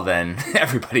them all, then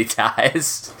everybody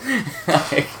dies.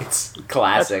 It's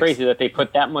classic. That's crazy that they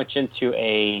put that much into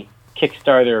a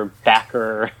Kickstarter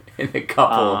backer in a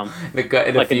couple, in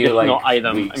a few additional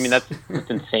item. Weeks. I mean, that's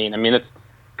insane. I mean, it's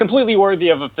completely worthy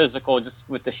of a physical, just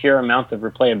with the sheer amount of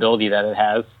replayability that it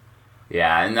has.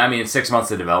 Yeah, and I mean, it's 6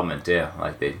 months of development too.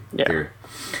 They threw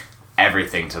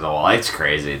everything to the wall. It's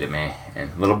crazy to me.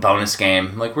 And little bonus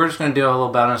game. We're just gonna do a little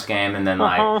bonus game, and then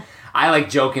I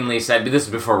jokingly said, but this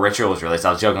was before Ritual was released,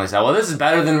 I was jokingly said, well, this is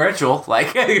better than Ritual.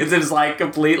 Because it's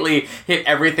completely hit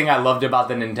everything I loved about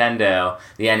the Nintendo,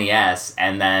 the NES,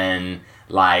 and then,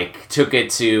 took it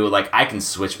to, I can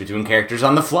switch between characters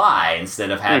on the fly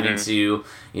instead of having to,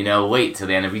 wait till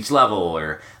the end of each level,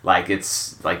 or,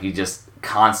 it's, you just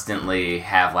constantly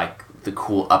have, the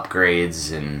cool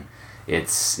upgrades, and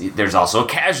there's also a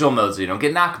casual mode, so you don't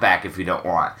get knockback if you don't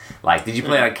want. Did you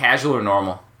play on casual or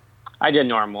normal? I did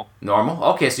normal. Normal?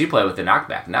 Okay, so you play with the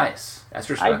knockback. Nice. That's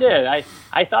respectful. I did.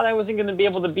 I thought I wasn't going to be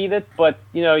able to beat it, but,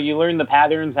 you learn the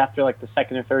patterns after, the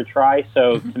second or third try.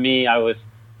 So, to me, I was...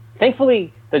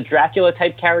 Thankfully, the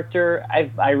Dracula-type character,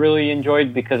 I really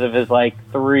enjoyed because of his,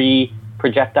 3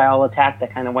 projectile attack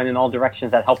that kind of went in all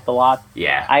directions. That helped a lot.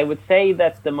 Yeah. I would say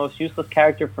that the most useless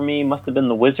character for me must have been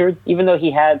the Wizard. Even though he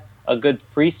had a good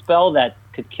free spell that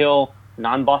could kill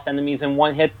non-boss enemies in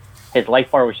one hit, his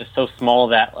life bar was just so small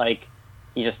that,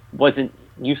 he just wasn't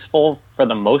useful for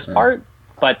the most part,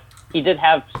 but he did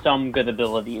have some good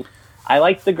abilities. I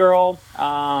liked the girl.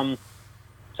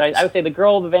 So I would say the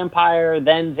girl, the vampire,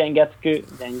 then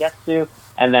Zangetsu,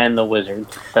 and then the wizard.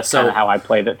 That's kind of how I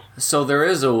played it. So there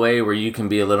is a way where you can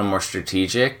be a little more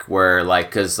strategic, where,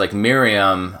 because,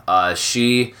 Miriam,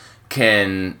 she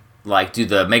can... do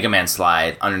the Mega Man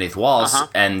slide underneath walls,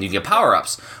 and you get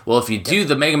power-ups. Well, if you do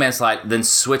the Mega Man slide, then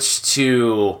switch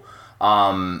to...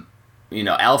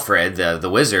 Alfred, the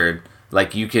wizard,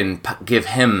 you can give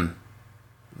him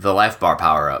the life bar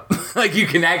power up. You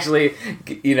can actually,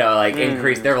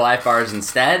 increase their life bars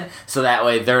instead, so that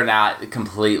way they're not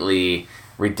completely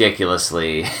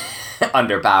ridiculously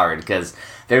underpowered. Because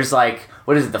there's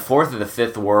what is it, the 4th or the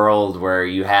 5th world where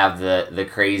you have the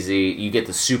crazy, you get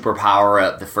the super power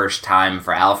up the first time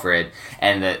for Alfred,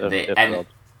 and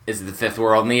is the 5th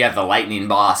world, and then you have the lightning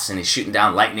boss, and he's shooting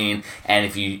down lightning, and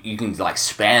if you can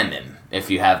spam him if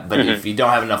you have, but if you don't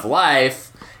have enough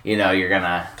life, you're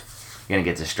gonna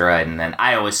get destroyed. And then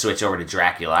I always switch over to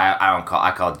Dracula. I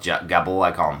call Gabul,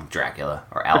 I call him Dracula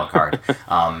or Alucard.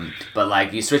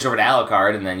 But you switch over to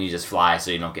Alucard, and then you just fly,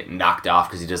 so you don't get knocked off,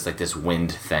 because he does this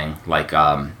wind thing,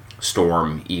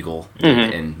 Storm Eagle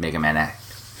in Mega Man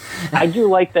X. I do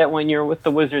like that when you're with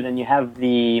the wizard and you have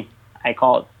I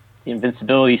call it the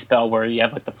invincibility spell, where you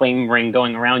have the flame ring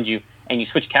going around you. and you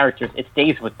switch characters, it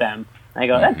stays with them. And I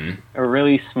go, that's a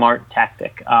really smart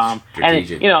tactic. And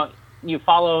you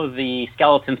follow the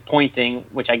skeletons pointing,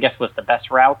 which I guess was the best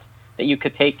route that you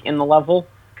could take in the level,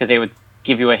 because they would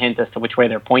give you a hint as to which way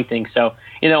they're pointing. So,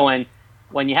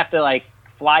 when you have to like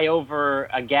fly over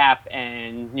a gap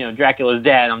and, Dracula's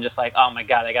dead, I'm just like, oh my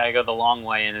God, I gotta go the long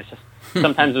way. And it's just,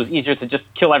 sometimes it was easier to just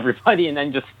kill everybody and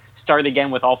then just start again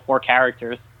with all 4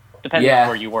 characters, depending on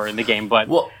where you were in the game. But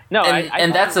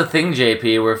and that's the thing,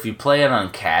 JP, where if you play it on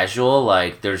casual,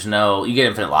 like you get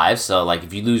infinite lives. So like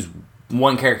if you lose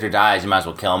one character dies, you might as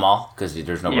well kill them all because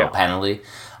there's no real penalty.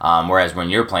 Whereas when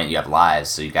you're playing, you have lives,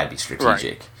 so you got to be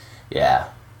strategic. Right. Yeah.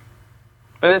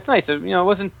 But it's nice. It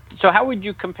wasn't. So how would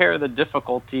you compare the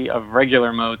difficulty of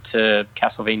regular mode to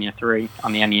Castlevania 3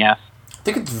 on the NES? I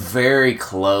think it's very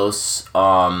close.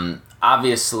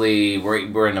 Obviously,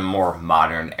 we're in a more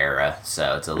modern era,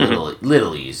 so it's a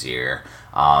little easier.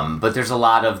 But there's a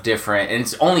lot of different, and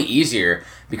it's only easier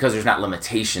because there's not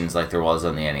limitations like there was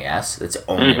on the NES. That's the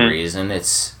only reason.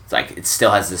 It's like it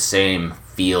still has the same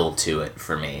feel to it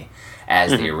for me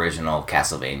as the original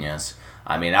Castlevanias.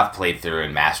 I mean, I've played through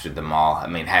and mastered them all. I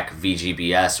mean, heck,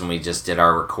 VGBS, when we just did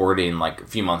our recording like a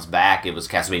few months back, it was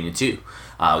Castlevania 2.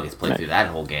 We get to play through that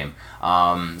whole game.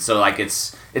 So, like,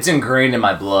 it's ingrained in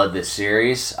my blood, this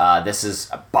series. This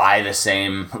is by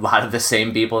a lot of the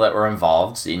same people that were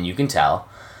involved, and you can tell.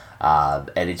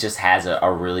 And it just has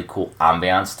a really cool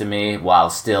ambiance to me,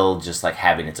 while still just, like,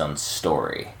 having its own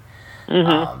story.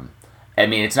 I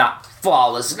mean, it's not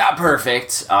flawless, not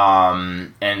perfect,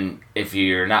 and if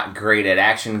you're not great at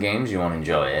action games, you won't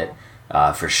enjoy it,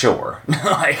 for sure.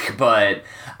 But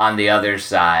on the other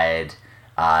side,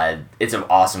 it's an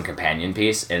awesome companion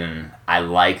piece, and I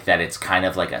like that it's kind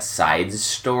of like a side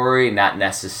story, not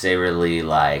necessarily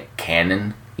like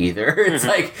canon either. It's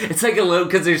like a little,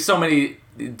 because there's so many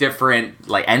different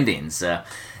like endings.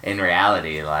 In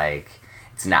reality, like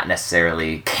it's not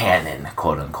necessarily canon,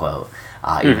 quote unquote.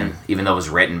 Even though it was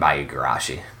written by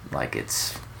Igarashi, like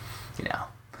it's,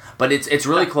 but it's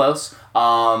really close.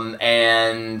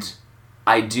 And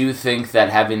I do think that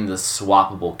having the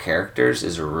swappable characters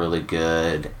is a really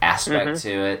good aspect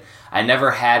to it. I never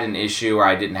had an issue where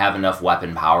I didn't have enough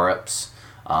weapon power-ups.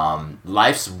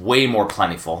 Life's way more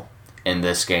plentiful in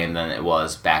this game than it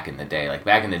was back in the day. Like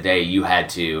back in the day, you had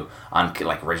to, on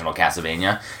like original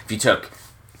Castlevania, if you took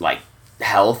like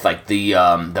health, like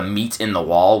the meat in the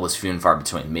wall was few and far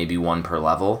between, maybe 1 per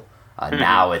level.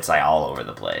 Now it's like all over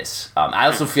the place. I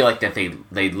also feel like that they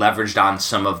leveraged on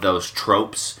some of those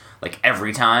tropes like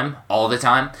every time, all the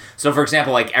time. So for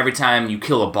example, like every time you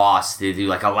kill a boss, they do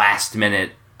like a last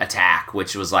minute attack,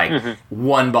 which was like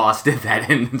one boss did that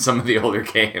in some of the older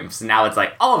games. Now it's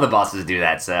like all of the bosses do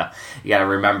that, so you got to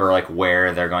remember like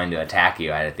where they're going to attack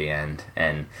you at the end,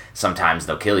 and sometimes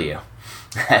they'll kill you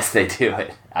as they do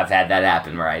it. I've had that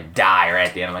happen where I die right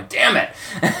at the end. I'm like, damn it.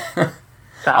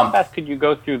 So how fast could you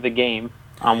go through the game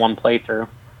on one playthrough?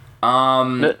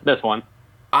 This one.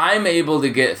 I'm able to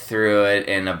get through it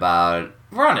in about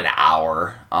around an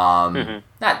hour.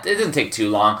 It doesn't take too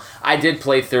long. I did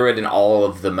play through it in all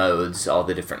of the modes, all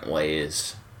the different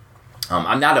ways.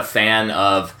 I'm not a fan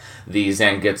of the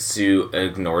Zangetsu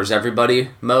ignores everybody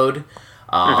mode.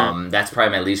 That's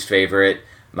probably my least favorite.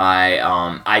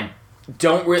 I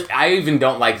even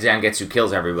don't like Zangetsu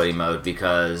kills everybody mode,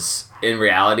 because in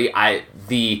reality,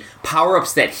 the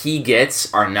power-ups that he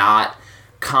gets are not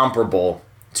comparable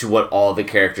to what all the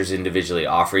characters individually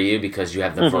offer you, because you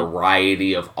have the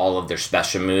variety of all of their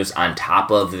special moves on top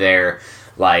of their,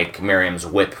 like, Miriam's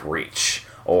whip reach.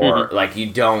 Or, like, you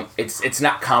don't... It's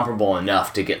not comparable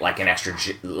enough to get, like, an extra,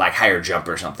 like, higher jump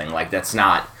or something. Like, that's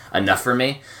not enough for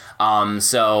me.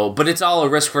 But it's all a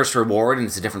risk versus reward, and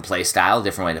it's a different play style,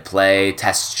 different way to play,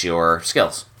 tests your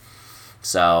skills.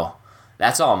 So,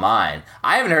 that's all mine.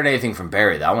 I haven't heard anything from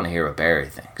Barry, though. I want to hear what Barry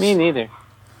thinks. Me neither.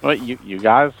 Well, you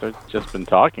guys have just been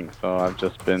talking, so I've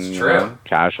just been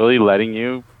casually letting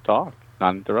you talk,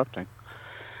 not interrupting.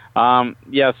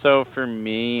 So for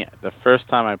me, the first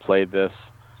time I played this,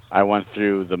 I went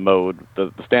through the mode,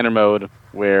 the standard mode,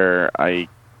 where I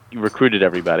recruited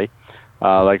everybody,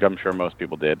 like I'm sure most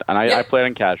people did. And I played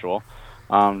on casual,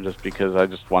 just because I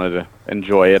just wanted to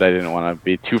enjoy it. I didn't want to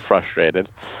be too frustrated.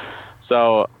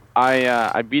 So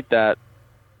I beat that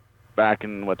back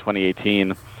in,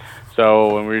 2018.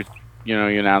 So when you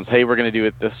announced, hey, we're going to do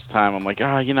it this time, I'm like,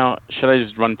 should I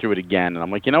just run through it again? And I'm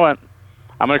like, you know what?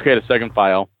 I'm going to create a second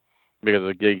file, because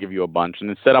it's going to give you a bunch. And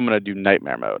instead, I'm going to do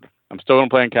Nightmare mode. I'm still going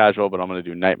to play in casual, but I'm going to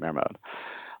do Nightmare mode.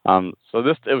 So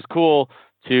it was cool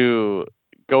to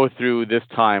go through this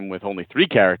time with only 3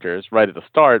 characters right at the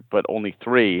start, but only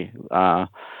 3.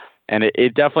 and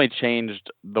it definitely changed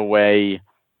the way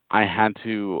I had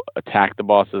to attack the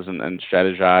bosses and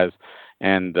strategize.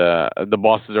 And the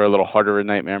bosses are a little harder in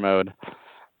Nightmare mode,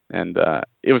 and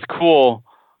it was cool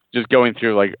just going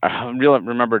through. Like, I really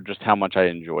remember just how much I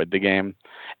enjoyed the game,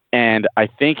 and I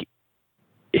think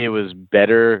it was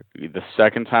better the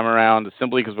second time around,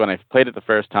 simply because when I played it the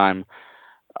first time,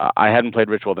 I hadn't played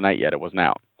Ritual of the Night yet; it wasn't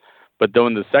out. But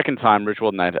then the second time, Ritual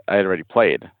of the Night, I had already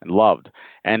played and loved,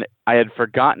 and I had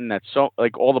forgotten that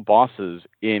all the bosses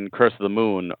in Curse of the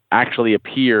Moon actually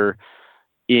appear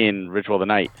in Ritual of the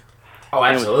Night. Oh,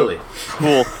 absolutely! It was so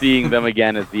cool seeing them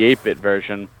again as the 8-bit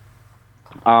version.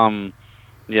 And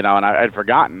I'd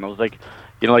forgotten. I was like,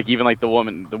 like even like the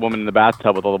woman in the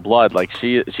bathtub with all the blood. Like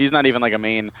she's not even like a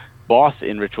main boss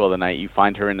in Ritual of the Night. You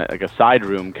find her in like a side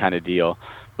room kind of deal.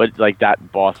 But like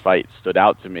that boss fight stood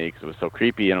out to me because it was so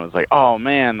creepy, and it was like, oh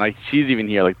man, like she's even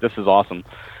here. Like this is awesome.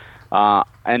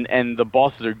 And the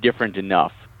bosses are different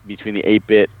enough between the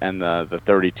 8-bit and the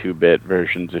 32-bit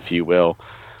versions, if you will.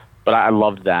 But I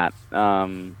loved that.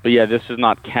 But yeah, this is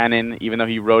not canon, even though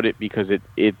he wrote it because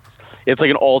it's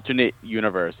like an alternate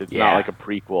universe. It's not like a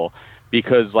prequel,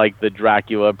 because like the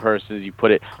Dracula person, you put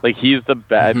it like he's the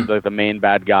bad, like the main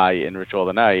bad guy in Ritual of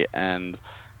the Night, and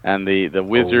the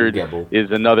wizard is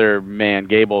another man,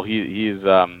 Gable. He's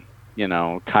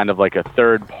kind of like a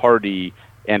third party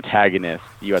antagonist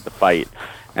you have to fight,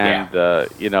 and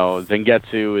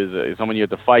Zangetsu is someone you have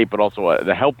to fight, but also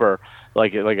the helper.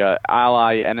 Like a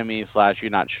ally, enemy / you're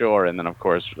not sure, and then of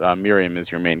course Miriam is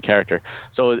your main character.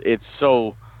 So it's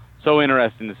so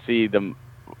interesting to see them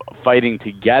fighting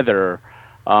together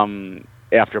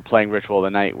after playing Ritual of the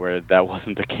Night, where that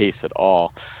wasn't the case at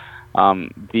all. I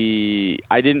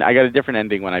got a different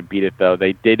ending when I beat it though.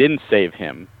 They didn't save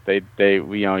him. He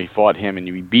fought him and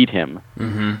you beat him.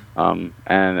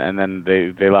 And then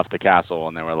they left the castle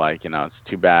and they were like, it's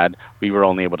too bad. We were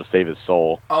only able to save his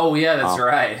soul. Oh yeah, that's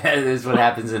right. That is what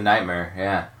happens in Nightmare.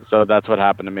 Yeah. So that's what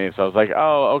happened to me. So I was like,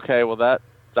 oh, okay, well that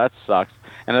sucks.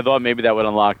 And I thought maybe that would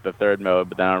unlock the third mode,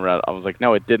 but then I was like,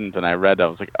 no, it didn't. And I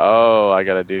was like, oh, I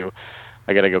gotta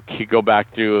go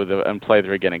back through and play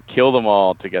through again and kill them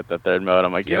all to get the third mode.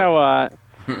 I'm like, you know what?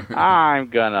 I'm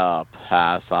gonna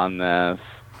pass on this.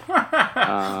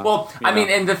 I mean,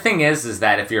 and the thing is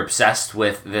that if you're obsessed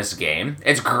with this game,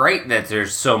 it's great that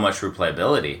there's so much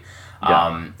replayability.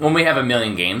 When we have a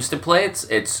million games to play,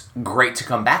 it's great to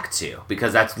come back to,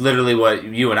 because that's literally what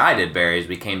you and I did, Barry, is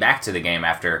we came back to the game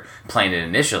after playing it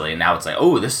initially, and now it's like,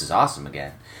 oh, this is awesome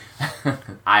again.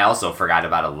 I also forgot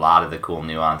about a lot of the cool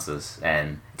nuances,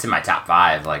 and it's in my top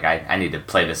 5. Like, I need to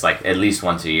play this like at least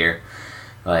once a year.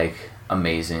 Like,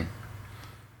 amazing.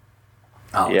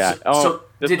 Oh, yeah. So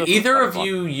did either of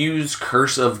you use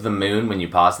Curse of the Moon when you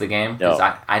paused the game? Because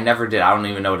I never did. I don't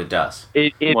even know what it does.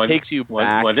 It takes you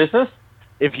back. What is this?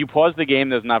 If you pause the game,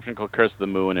 there's an option called Curse of the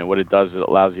Moon, and what it does is it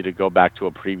allows you to go back to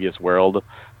a previous world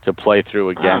to play through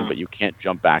again, but you can't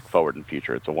jump back forward and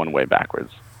future. It's a one-way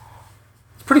backwards.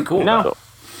 It's pretty cool. No. So,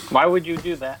 why would you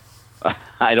do that?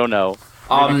 I don't know.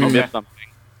 Maybe you missed something.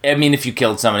 I mean, if you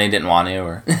killed somebody and didn't want to,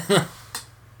 or...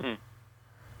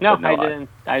 No, I didn't.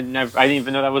 I didn't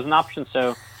even know that was an option.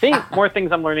 So, see, more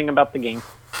things I'm learning about the game.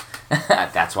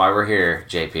 That's why we're here,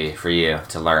 JP, for you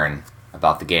to learn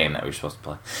about the game that we're supposed to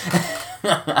play.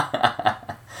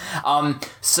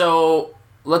 So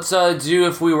let's do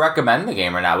if we recommend the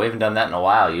game or not. We haven't done that in a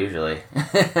while, usually.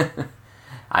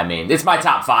 I mean, it's my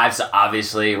top 5, so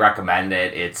obviously recommend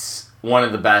it. It's one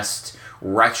of the best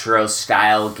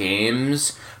retro-style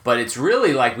games. But it's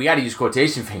really like, we got to use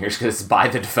quotation fingers because it's by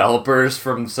the developers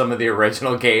from some of the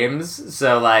original games.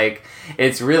 So like,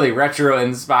 it's really retro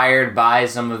inspired by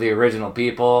some of the original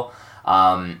people.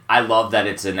 I love that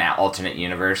it's an alternate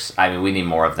universe. I mean, we need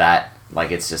more of that.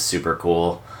 Like, it's just super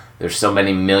cool. There's so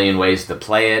many million ways to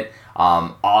play it.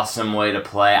 Awesome way to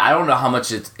play. I don't know how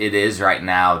much it is right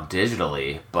now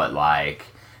digitally, but like,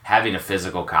 having a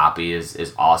physical copy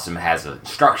is awesome. It has an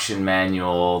instruction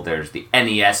manual. There's the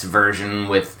NES version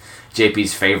with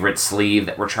JP's favorite sleeve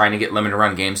that we're trying to get limited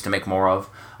run games to make more of.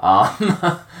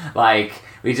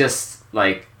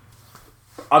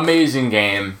 Amazing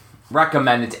game.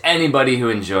 Recommend it to anybody who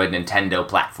enjoyed Nintendo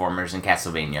platformers and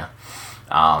Castlevania.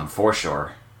 For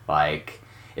sure. Like,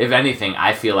 if anything,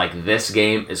 I feel like this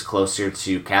game is closer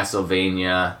to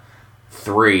Castlevania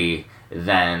 3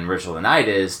 than Ritual of the Night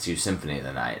is to Symphony of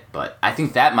the Night. But I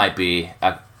think that might be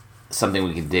something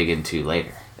we can dig into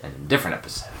later in a different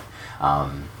episode.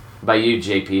 By you,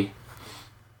 JP?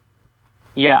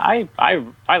 Yeah, I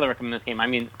highly recommend this game. I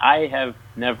mean, I have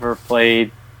never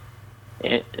played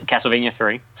Castlevania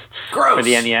 3 Gross. for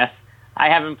the NES. I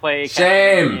haven't played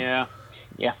Shame. Castlevania.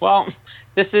 Yeah, well,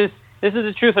 this is this is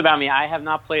the truth about me. I have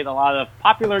not played a lot of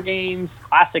popular games,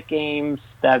 classic games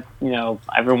that,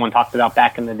 everyone talked about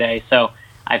back in the day. So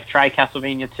I've tried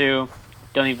Castlevania 2.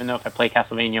 Don't even know if I played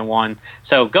Castlevania 1.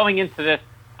 So going into this,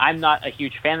 I'm not a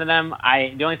huge fan of them.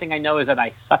 The only thing I know is that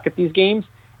I suck at these games.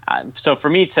 So for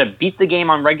me to beat the game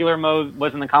on regular mode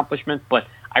was an accomplishment, but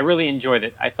I really enjoyed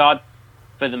it. I thought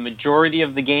for the majority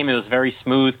of the game, it was very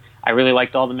smooth. I really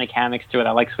liked all the mechanics to it.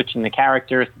 I like switching the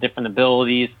characters, the different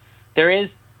abilities. There is,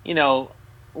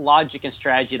 logic and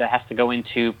strategy that has to go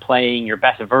into playing your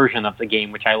best version of the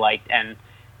game, which I liked, and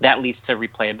that leads to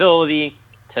replayability,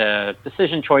 to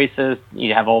decision choices.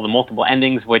 You have all the multiple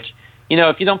endings, which,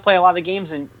 if you don't play a lot of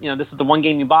games and, this is the one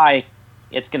game you buy,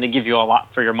 it's going to give you a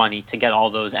lot for your money to get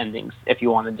all those endings if you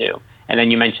want to do. And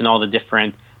then you mentioned all the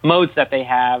different modes that they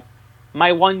have.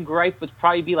 My one gripe would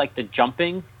probably be like the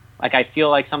jumping. Like I feel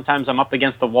like sometimes I'm up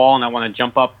against the wall and I want to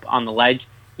jump up on the ledge.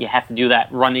 You have to do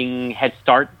that running head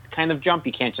start kind of jump.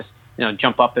 You can't just,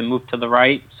 jump up and move to the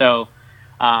right. So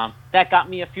that got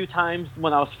me a few times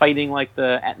when I was fighting like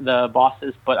the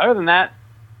bosses. But other than that,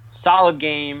 solid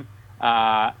game.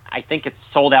 I think it's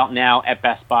sold out now at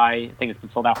Best Buy. I think it's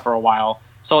been sold out for a while.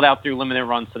 Sold out through limited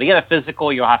runs. So to get a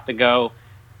physical, you'll have to go,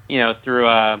 through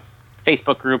a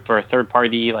Facebook group or a third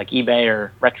party like eBay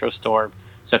or Retro Store.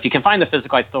 So if you can find the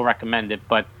physical, I'd still recommend it.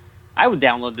 But I would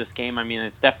download this game. I mean,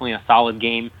 it's definitely a solid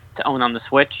game to own on the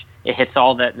Switch. It hits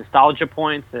all the nostalgia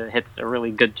points. It hits a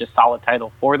really good, just solid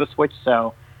title for the Switch.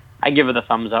 So I give it a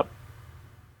thumbs up.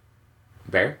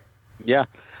 Bear? Yeah,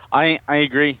 I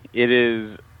agree. It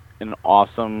is an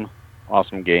awesome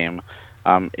game.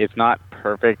 It's not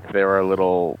perfect. There are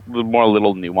little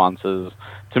nuances.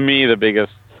 To me,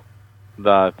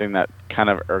 the thing that kind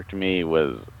of irked me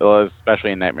was,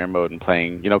 especially in Nightmare mode and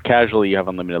playing, casually, you have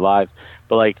unlimited lives,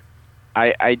 but like,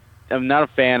 I am not a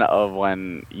fan of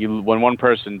when one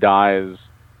person dies,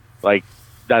 like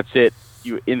that's it.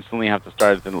 You instantly have to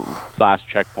start at the last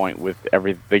checkpoint with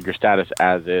everything, your status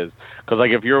as is. Because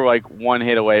like if you're like one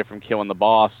hit away from killing the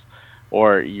boss,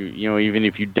 or even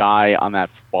if you die on that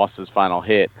boss's final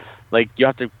hit, like you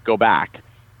have to go back.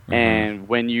 Mm-hmm. And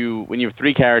when you have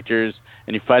three characters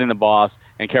and you're fighting the boss,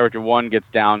 and character 1 gets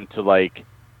down to like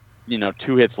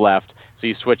 2 hits left, so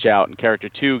you switch out, and character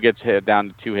 2 gets hit down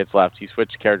to 2 hits left, so you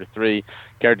switch to character 3.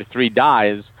 Character 3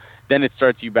 dies, then it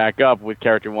starts you back up with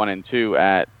character 1 and 2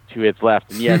 at 2 hits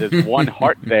left, and yeah, there's one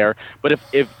heart there, but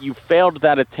if you failed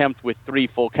that attempt with 3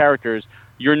 full characters,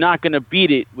 you're not going to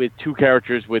beat it with 2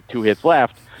 characters with 2 hits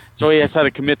left. So he has to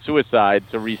commit suicide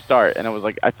to restart, and it was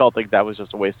like I felt like that was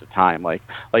just a waste of time. Like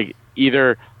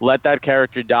either let that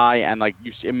character die and like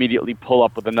you immediately pull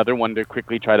up with another one to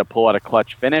quickly try to pull out a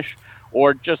clutch finish,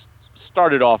 or just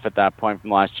start it off at that point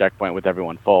from the last checkpoint with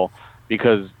everyone full.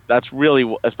 Because that's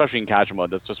really, especially in casual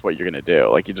mode, that's just what you're going to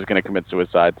do. Like, you're just going to commit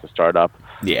suicide to start up,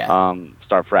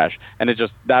 start fresh. And it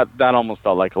just, that almost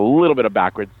felt like a little bit of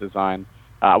backwards design.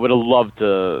 I would have loved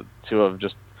to have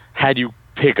just had you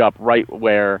pick up right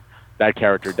where that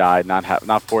character died,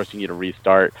 not forcing you to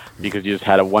restart because you just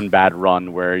had one bad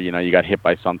run where, you got hit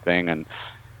by something and,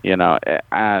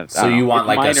 So you want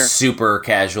like minor, a super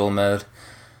casual mode?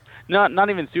 Not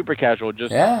even super casual,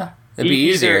 just... Yeah, it'd be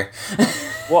easier.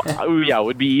 Well, yeah, it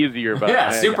would be easier,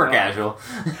 but super casual.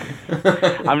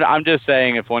 I'm just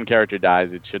saying, if one character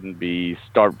dies, it shouldn't be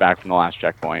start back from the last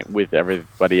checkpoint with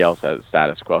everybody else as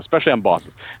status quo, especially on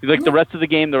bosses. Like the rest of the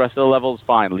game, the rest of the levels,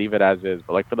 fine, leave it as is.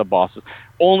 But like for the bosses,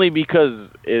 only because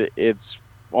it's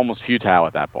almost futile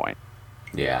at that point.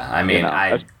 Yeah, I mean,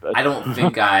 I don't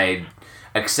think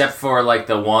except for like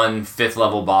the one 5th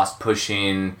level boss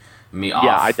pushing me off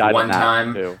I died one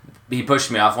time. Too. He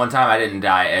pushed me off one time. I didn't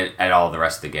die at all the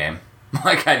rest of the game.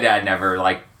 Like I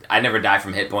never die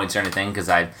from hit points or anything because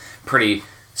I'm pretty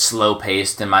slow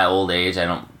paced in my old age. I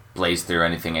don't blaze through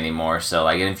anything anymore. So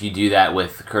like, and if you do that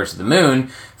with Curse of the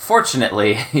Moon,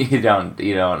 fortunately you don't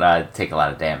take a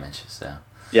lot of damage. So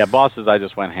yeah, bosses I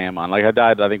just went ham on. Like I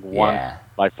died I think once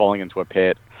by falling into a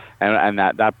pit. And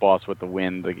that boss with the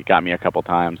wind, like, it got me a couple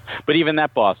times. But even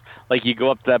that boss, like, you go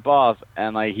up to that boss,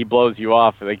 and, like, he blows you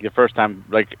off. Like, the first time,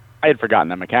 like, I had forgotten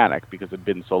that mechanic because it had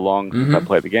been so long since I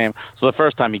played the game. So the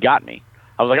first time he got me,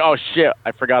 I was like, oh, shit,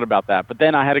 I forgot about that. But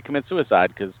then I had to commit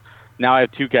suicide because now I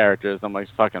have 2 characters. I'm like,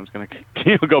 fuck, I'm just going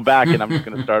to go back, and I'm just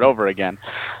going to start over again.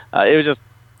 It was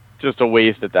just a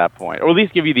waste at that point. Or at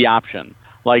least give you the option.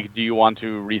 Like, do you want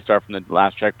to restart from the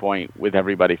last checkpoint with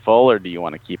everybody full, or do you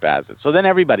want to keep as it? So then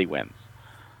everybody wins.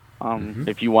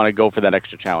 If you want to go for that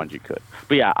extra challenge, you could.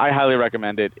 But yeah, I highly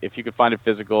recommend it. If you could find it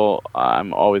physical,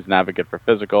 I'm always an advocate for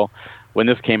physical. When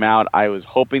this came out, I was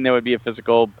hoping there would be a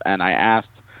physical, and I asked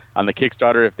on the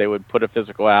Kickstarter if they would put a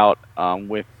physical out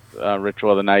with Ritual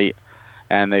of the Night.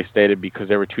 and they stated because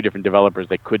there were two different developers,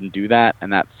 they couldn't do that,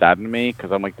 and that saddened me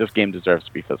because I'm like, this game deserves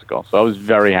to be physical. So I was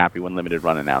very happy when Limited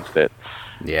Run announced it.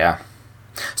 Yeah.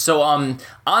 So, on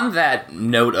that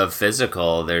note of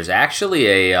physical, there's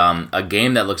actually a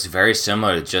game that looks very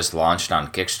similar that just launched on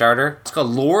Kickstarter. It's called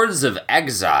Lords of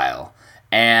Exile,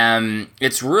 and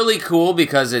it's really cool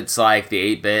because it's like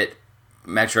the 8-bit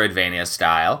Metroidvania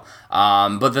style.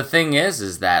 But the thing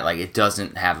is that like it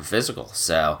doesn't have a physical.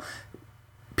 So,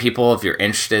 people, if you're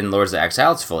interested in Lords of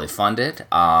Exile, it's fully funded.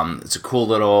 It's a cool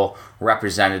little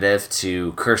representative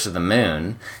to Curse of the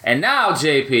Moon. And now,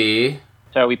 JP.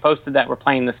 So we posted that we're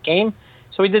playing this game.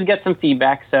 So we did get some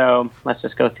feedback, so let's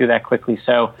just go through that quickly.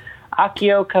 So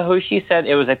Akio Kahoshi said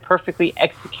it was a perfectly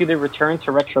executed return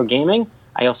to retro gaming.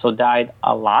 I also died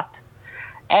a lot.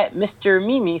 At Mr.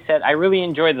 Mimi said, I really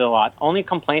enjoyed it a lot. Only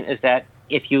complaint is that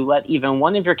if you let even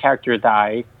one of your characters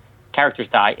die,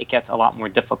 it gets a lot more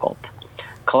difficult.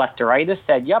 Collectoritis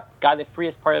said, yep, got it free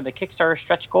as part of the Kickstarter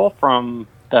stretch goal from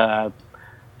the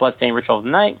Bloodstained Ritual of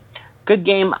the Night. Good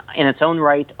game in its own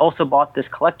right. Also bought this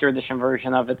collector edition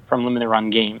version of it from Limited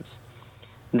Run Games.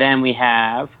 Then we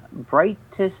have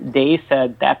Brightest Day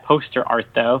said that poster art,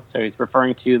 though. So he's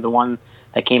referring to the one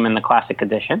that came in the classic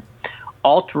edition.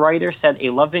 Alt Writer said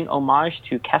a loving homage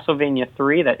to Castlevania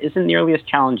 3 that isn't nearly as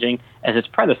challenging as its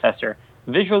predecessor.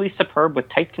 Visually superb with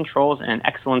tight controls and an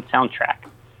excellent soundtrack.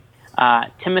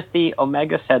 Timothy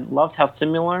Omega said, loved how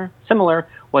similar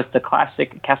was the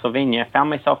classic Castlevania. Found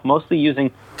myself mostly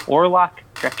using Orlok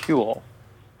Dracul.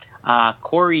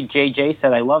 Corey JJ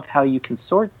said, I love how you can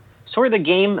sort the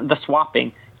game, the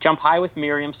swapping. Jump high with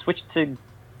Miriam, switch to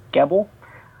Gebel,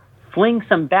 fling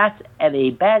some bats at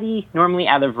a baddie normally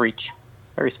out of reach.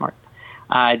 Very smart.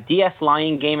 DS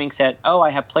Lion Gaming said, oh, I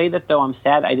have played it, though I'm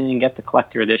sad I didn't get the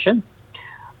collector edition.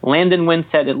 Landon Wynn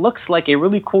said, it looks like a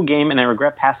really cool game, and I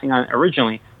regret passing on it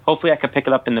originally. Hopefully I could pick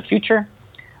it up in the future.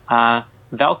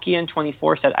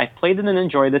 Valkian24 said, I played it and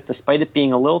enjoyed it, despite it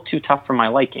being a little too tough for my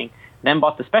liking. Then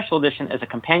bought the special edition as a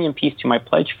companion piece to my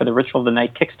pledge for the Ritual of the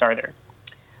Night Kickstarter.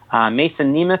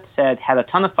 Mason Nemeth said, had a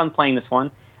ton of fun playing this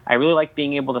one. I really like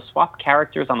being able to swap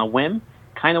characters on a whim.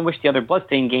 Kind of wish the other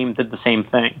Bloodstained game did the same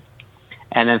thing.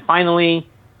 And then finally,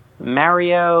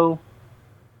 Mario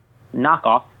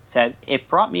Knockoff said, it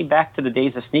brought me back to the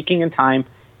days of sneaking in time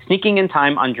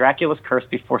on Dracula's Curse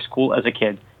before school as a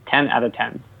kid. 10 out of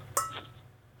 10.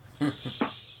 A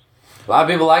lot of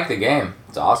people like the game.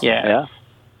 It's awesome. Yeah.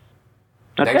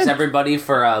 Thanks everybody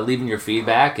for leaving your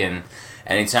feedback, and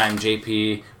anytime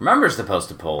JP remembers to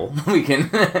post a poll, we'll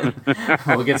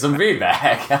get some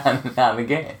feedback on the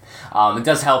game. It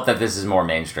does help that this is more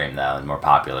mainstream though and more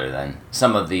popular than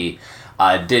some of the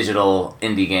digital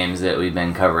indie games that we've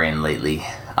been covering lately.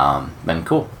 Been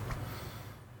cool.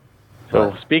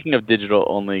 So speaking of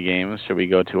digital-only games, should we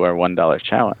go to our $1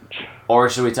 challenge? Or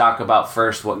should we talk about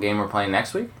first what game we're playing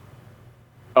next week?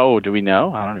 Oh, do we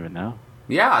know? I don't even know.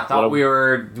 Yeah, I thought we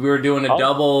were doing a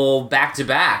double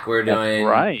back-to-back. We're doing...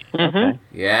 That's right. Mm-hmm. Okay.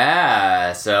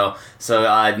 Yeah, so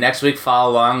next week,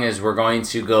 follow along as we're going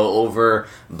to go over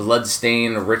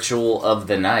Bloodstained Ritual of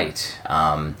the Night.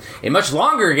 A much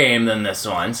longer game than this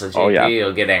one, so JP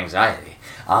will get anxiety.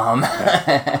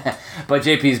 But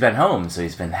JP's been home, so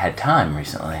he's had time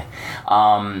recently.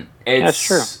 It's That's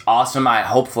true. Awesome.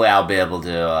 Hopefully I'll be able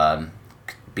to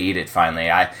beat it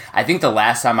finally. I think the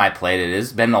last time I played it,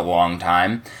 it's been a long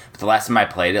time, but the last time I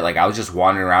played it, like I was just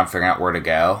wandering around figuring out where to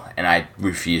go, and I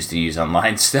refused to use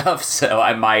online stuff, so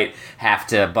I might have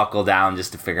to buckle down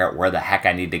just to figure out where the heck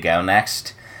I need to go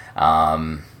next.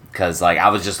 Because like I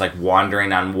was just like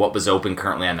wandering on what was open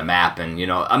currently on the map, and you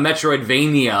know, a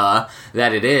Metroidvania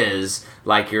that it is,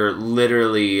 like you're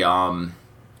literally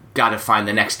got to find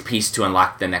the next piece to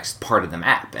unlock the next part of the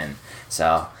map, and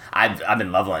so I've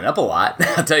been leveling up a lot.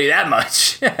 I'll tell you that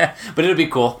much. But it'll be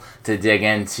cool to dig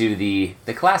into the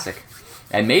classic,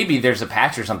 and maybe there's a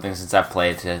patch or something since I've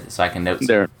played so I can note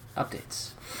some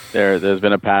updates. There's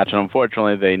been a patch, and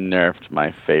unfortunately, they nerfed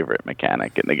my favorite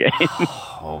mechanic in the game.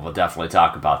 Oh, we'll definitely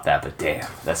talk about that, but damn,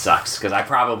 that sucks, because I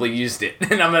probably used it,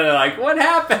 and I'm gonna like, what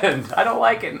happened? I don't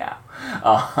like it now.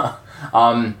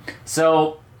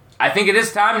 So, I think it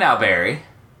is time now, Barry.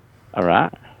 All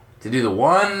right. To do the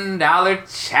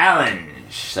 $1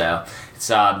 challenge. So,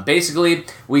 it's basically,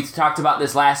 we talked about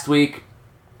this last week.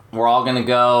 We're all going to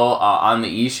go on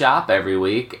the eShop every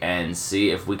week and see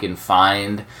if we can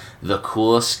find the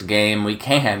coolest game we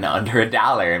can under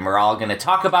 $1. And we're all going to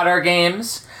talk about our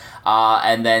games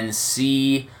and then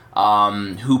see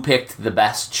who picked the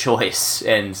best choice.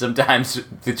 And sometimes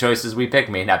the choices we pick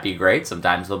may not be great.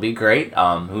 Sometimes they'll be great.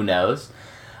 Who knows?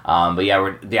 But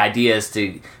yeah, the idea is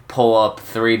to pull up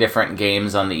 3 different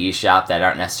games on the eShop that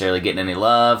aren't necessarily getting any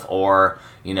love, or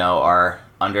are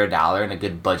under $1 and a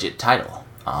good budget title.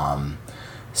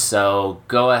 So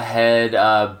go ahead,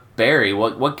 Barry.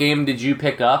 What game did you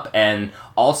pick up, and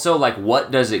also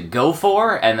what does it go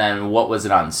for, and then what was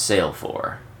it on sale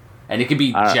for? And it could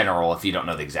be general if you don't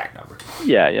know the exact number.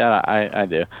 Yeah, I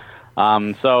do.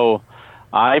 So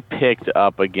I picked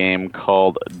up a game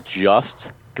called Just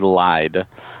Glide.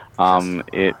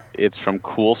 It's from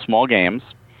Cool Small Games.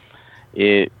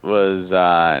 It was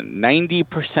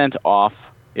 90% off.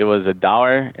 It was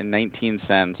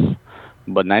 $1.19,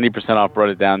 but 90% off brought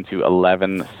it down to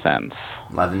 11 cents.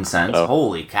 11 cents? So,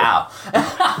 holy cow.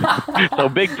 So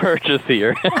big purchase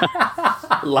here.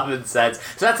 11 cents.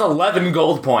 So that's 11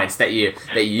 gold points that you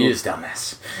used on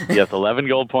this. Yes, 11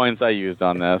 gold points I used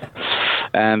on this.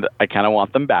 And I kind of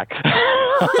want them back.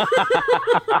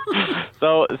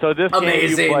 So this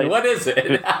amazing. Game you play, what is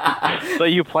it? So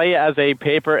you play as a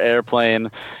paper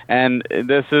airplane, and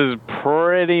this is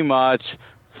pretty much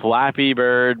Flappy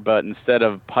Bird, but instead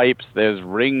of pipes, there's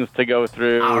rings to go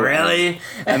through. Oh, really?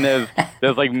 And there's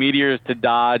meteors to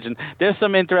dodge, and there's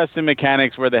some interesting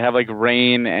mechanics where they have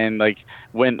rain, and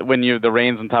when the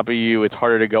rain's on top of you, it's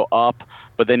harder to go up.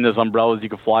 But then there's umbrellas you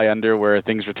can fly under where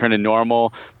things return to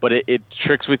normal. But it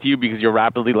tricks with you because you're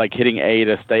rapidly hitting A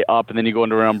to stay up, and then you go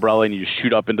under an umbrella and you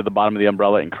shoot up into the bottom of the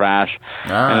umbrella and crash.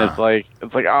 And it's like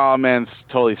oh man, it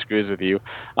totally screws with you.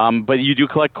 But you do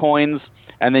collect coins.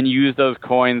 And then you use those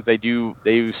coins. They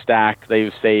stack.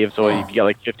 They save. So if you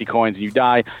get 50 coins and you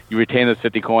die, you retain those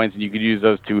 50 coins, and you could use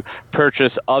those to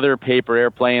purchase other paper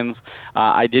airplanes.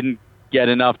 I didn't get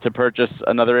enough to purchase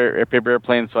another paper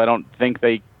airplane, so I don't think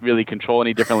they really control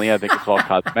any differently. I think it's all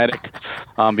cosmetic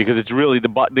because it's really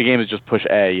the game is just push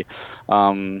A. That's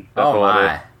all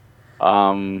my.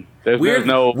 There's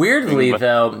no weirdly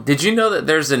though, did you know that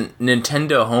there's a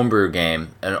Nintendo homebrew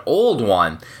game, an old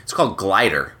one? It's called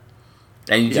Glider.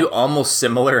 And you do almost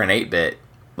similar in 8-bit.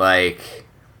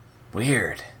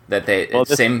 Weird that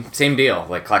same deal.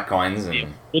 Collect coins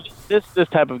and this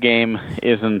type of game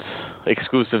isn't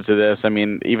exclusive to this. I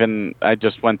mean, even I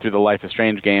just went through the Life is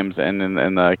Strange games, and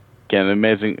in the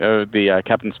the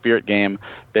Captain Spirit game,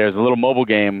 there's a little mobile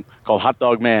game called Hot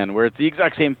Dog Man, where it's the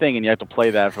exact same thing, and you have to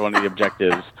play that for one of the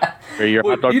objectives.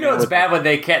 It's bad when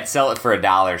they can't sell it for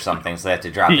 $1 or something, so they have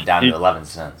to drop it down to 11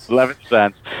 cents. 11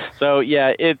 cents. So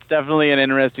yeah, it's definitely an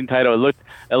interesting title.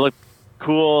 It looked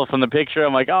cool from the picture.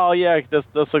 I'm like, oh yeah, this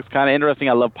looks kind of interesting.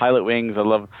 I love Pilot Wings. I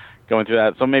love going through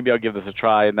that. So maybe I'll give this a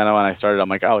try. And then when I started, I'm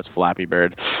like, oh, it's Flappy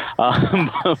Bird.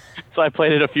 So I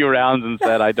played it a few rounds and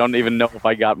said, I don't even know if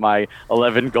I got my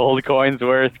 11 gold coins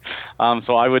worth.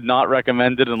 So I would not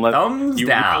recommend it unless you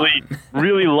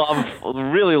really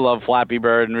love Flappy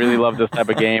Bird and really love this type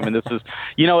of game. And this is,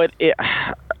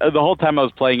 the whole time I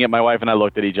was playing it, my wife and I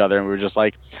looked at each other and we were just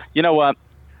like, you know what?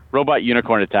 Robot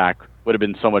Unicorn Attack would have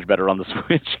been so much better on the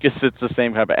Switch because it's the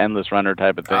same type of endless runner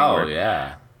type of thing. Oh,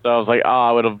 yeah. So I was like,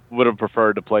 I would have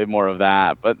preferred to play more of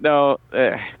that. But no,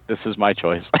 this is my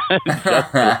choice.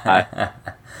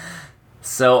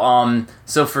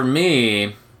 So for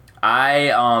me,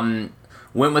 I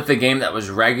went with the game that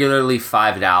was regularly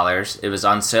 $5. It was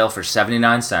on sale for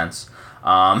 79 cents.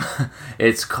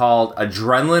 It's called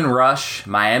Adrenaline Rush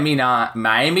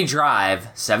Miami Drive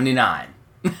 79.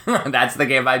 That's the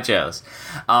game I chose.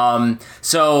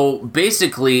 So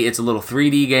basically, it's a little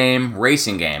 3D game,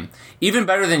 racing game. Even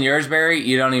better than yours, Barry,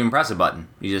 you don't even press a button.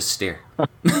 You just steer.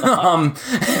 I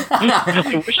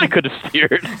wish I could have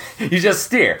steered. You just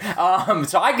steer.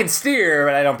 So I can steer,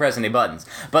 but I don't press any buttons.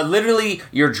 But literally,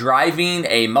 you're driving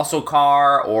a muscle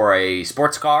car or a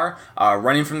sports car,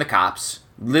 running from the cops.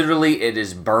 Literally, it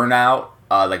is Burnout.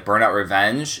 Like Burnout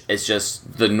Revenge. It's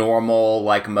just the normal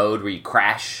mode where you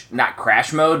crash, not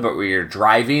crash mode, but where you're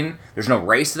driving. There's no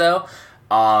race though.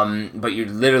 But you're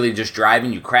literally just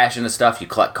driving, you crash into stuff, you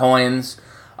collect coins.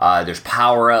 There's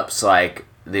power-ups like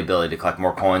the ability to collect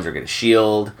more coins or get a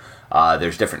shield.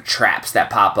 There's different traps that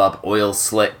pop up, oil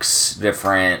slicks,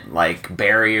 different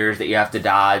barriers that you have to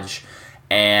dodge.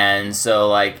 And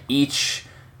so each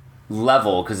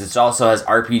level, because it also has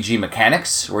RPG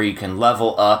mechanics where you can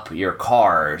level up your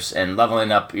cars, and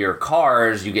leveling up your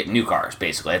cars you get new cars.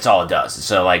 Basically that's all it does.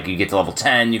 So you get to level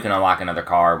 10, you can unlock another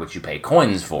car which you pay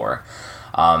coins for.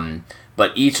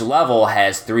 But each level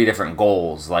has 3 different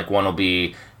goals. One will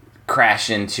be crash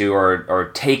into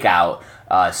or take out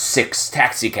 6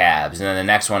 taxi cabs, and then the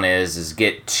next one is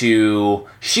get 2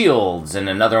 shields, and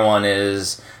another one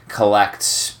is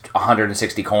collect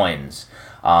 160 coins.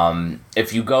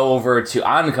 If you go over to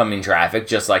oncoming traffic,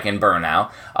 just like in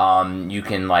Burnout, you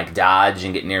can like dodge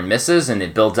and get near misses, and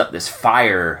it builds up this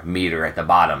fire meter at the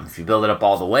bottom. If you build it up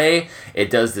all the way, it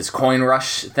does this coin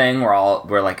rush thing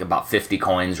where like about 50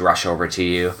 coins rush over to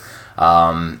you.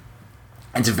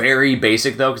 It's very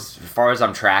basic though, because as far as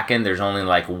I'm tracking, there's only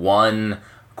like one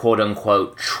quote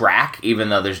unquote track, even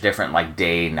though there's different like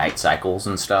day-night cycles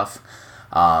and stuff.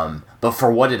 But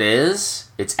for what it is,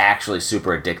 it's actually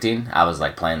super addicting. I was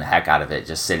like playing the heck out of it,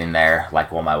 just sitting there.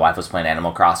 Like while my wife was playing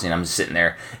Animal Crossing, I'm just sitting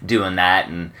there doing that.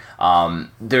 And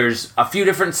there's a few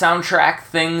different soundtrack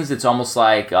things. It's almost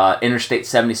like Interstate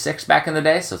 76 back in the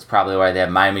day, so it's probably why they have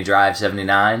Miami Drive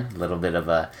 79. A little bit of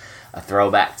a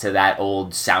throwback to that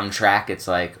old soundtrack. It's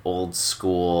like old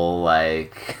school,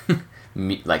 like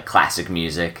like classic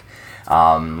music,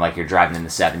 like you're driving in the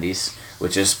 70s,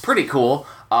 which is pretty cool.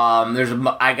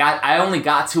 I only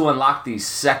got to unlock the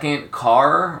second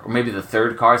car, or maybe the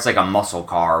third car. It's like a muscle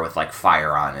car with like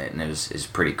fire on it, and it's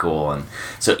pretty cool. And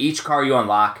so each car you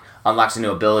unlocks a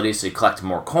new ability, so you collect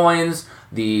more coins.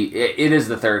 It is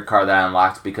the third car that I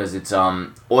unlocked because it's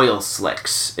oil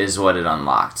slicks is what it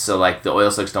unlocked. So like the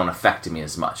oil slicks don't affect me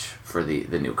as much for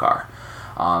the new car.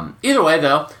 Either way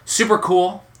though, super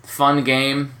cool, fun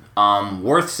game,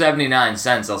 worth 79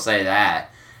 cents. I'll say that.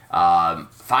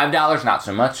 $5, not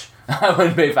so much. I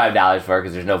wouldn't pay $5 for it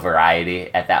because there's no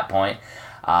variety at that point.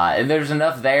 And there's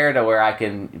enough there to where I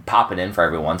can pop it in for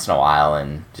every once in a while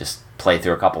and just play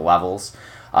through a couple levels.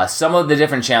 Some of the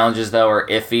different challenges, though, are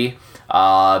iffy.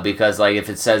 Because, like, if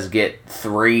it says get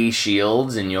 3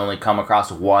 shields and you only come across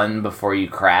 1 before you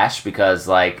crash, because,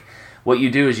 like, what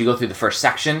you do is you go through the first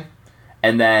section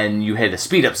and then you hit a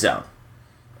speed-up zone.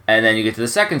 And then you get to the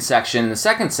second section. The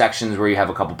second section is where you have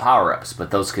a couple power-ups,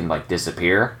 but those can, like,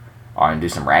 disappear and do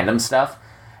some random stuff.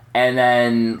 And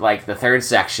then, like, the third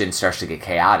section starts to get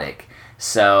chaotic.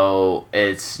 So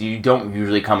you don't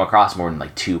usually come across more than,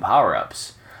 like, 2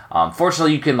 power-ups.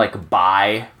 Fortunately, you can, like,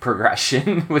 buy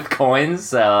progression with coins.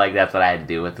 So, like, that's what I had to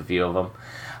do with a few of them.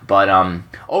 But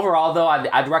overall, though,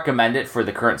 I'd recommend it for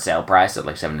the current sale price at,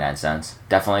 like, 79 cents.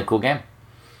 Definitely a cool game.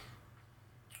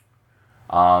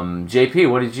 JP,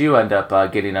 what did you end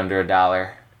up getting under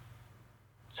 $1?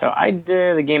 So I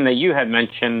did a game that you had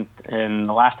mentioned in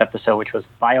the last episode, which was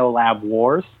Biolab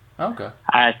Wars. Okay.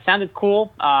 It sounded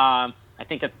cool. I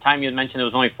think at the time you had mentioned it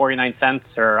was only 49 cents,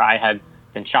 or I had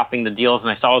been shopping the deals and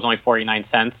I saw it was only 49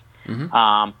 cents.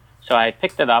 Mm-hmm. So I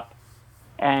picked it up.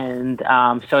 And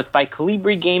so it's by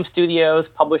Colibri Game Studios,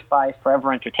 published by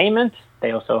Forever Entertainment.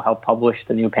 They also help publish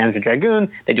the new Panzer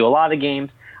Dragoon. They do a lot of games.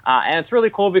 And it's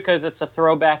really cool because it's a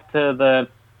throwback to the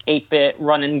 8-bit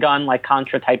run-and-gun, like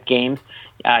Contra-type games.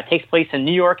 It takes place in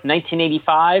New York,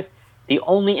 1985. The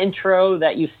only intro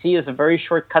that you see is a very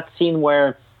short cutscene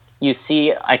where you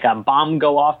see like a bomb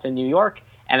go off in New York,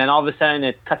 and then all of a sudden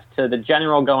it cuts to the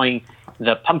general going,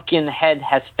 "The pumpkin head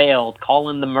has failed. Call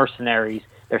in the mercenaries.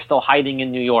 They're still hiding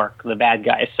in New York, the bad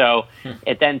guys." So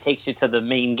it then takes you to the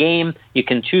main game. You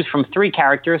can choose from 3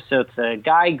 characters, so it's a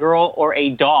guy, girl, or a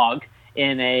dog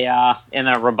in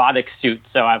a robotic suit.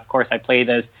 So of course I played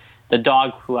as the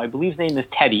dog, who I believe his name is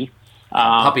Teddy.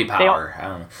 Puppy power. I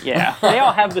don't know. Yeah, they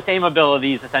all have the same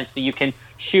abilities. Essentially, you can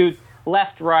shoot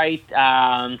left, right,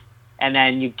 and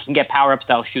then you can get power-ups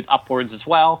that'll shoot upwards as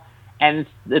well. And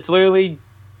it's literally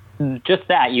just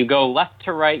that. You go left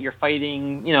to right. You're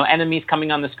fighting, enemies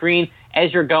coming on the screen.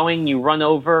 As you're going, you run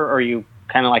over or you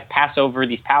kind of like pass over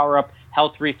these power-up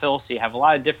health refills. So you have a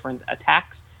lot of different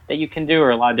attacks that you can do,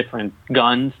 or a lot of different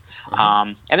guns.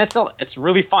 Mm-hmm. And it's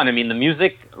really fun. I mean, the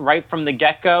music right from the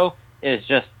get-go is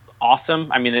just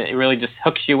awesome. I mean, it really just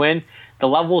hooks you in. The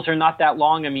levels are not that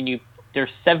long. I mean, there's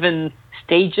 7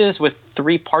 stages with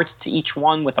 3 parts to each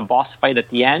one with a boss fight at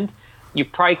the end. You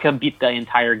probably could beat the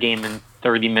entire game in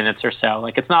 30 minutes or so.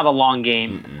 Like, it's not a long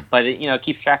game, but it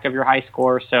keeps track of your high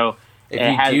score. So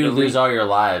if you do lose all your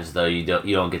lives, though, you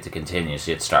don't get to continue.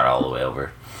 So you have to start all the way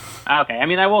over. Okay, I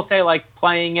mean, I will say, like,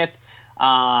 playing it,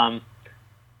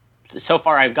 so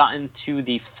far I've gotten to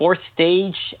the 4th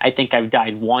stage. I think I've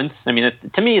died once. I mean,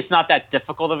 to me, it's not that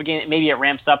difficult of a game. Maybe it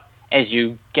ramps up as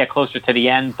you get closer to the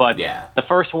end, but yeah. The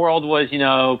first world was,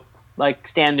 like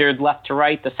standard left to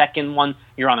right. The second one,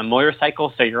 you're on a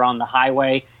motorcycle, so you're on the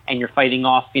highway, and you're fighting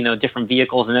off, different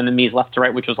vehicles and enemies left to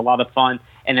right, which was a lot of fun.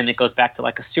 And then it goes back to,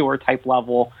 like, a sewer-type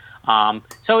level.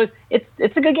 So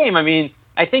it's a good game. I mean,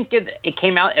 I think it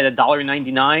came out at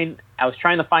 $1.99. I was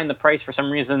trying to find the price. For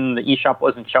some reason, the eShop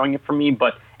wasn't showing it for me.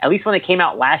 But at least when it came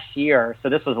out last year, so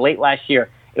this was late last year,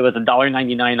 it was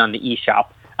 $1.99 on the eShop.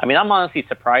 I mean, I'm honestly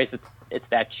surprised it's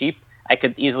that cheap. I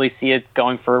could easily see it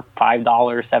going for $5,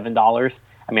 $7.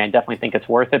 I mean, I definitely think it's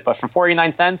worth it. But for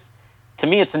 49 cents, to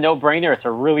me, it's a no-brainer. It's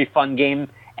a really fun game.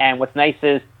 And what's nice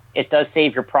is it does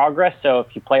save your progress. So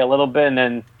if you play a little bit and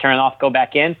then turn it off, go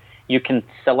back in, you can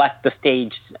select the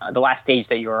last stage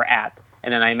that you were at.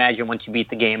 And then I imagine once you beat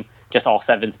the game, just all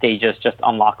 7 stages just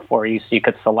unlock for you, so you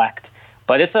could select.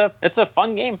 But it's a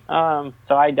fun game, so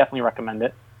I definitely recommend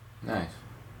it. Nice.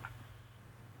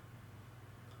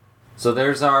 So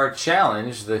there's our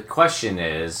challenge. The question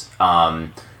is,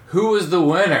 who was the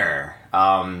winner?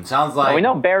 Sounds like we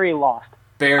know Barry lost.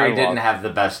 Barry didn't have the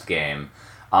best game.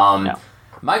 No.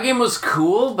 My game was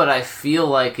cool, but I feel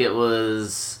like it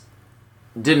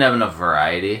didn't have enough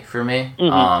variety for me.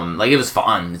 Mm-hmm. Like, it was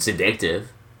fun. It's addictive.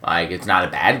 Like, it's not a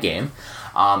bad game.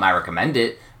 I recommend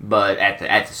it, but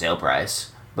at the sale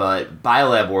price. But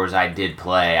Biolab Wars I did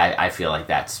play. I feel like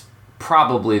that's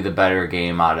probably the better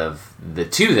game out of the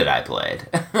 2 that I played.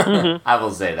 Mm-hmm. I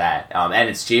will say that. And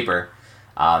it's cheaper.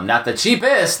 Not the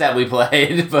cheapest that we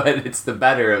played, but it's the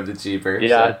better of the cheaper.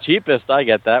 Yeah, so. Cheapest, I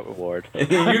get that reward.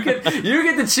 you get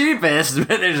the cheapest,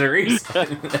 but there's a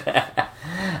reason.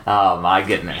 Oh my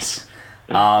goodness.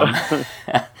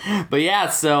 But yeah,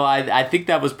 so I think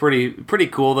that was pretty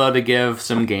cool though, to give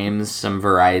some games some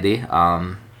variety.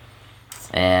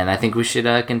 And I think we should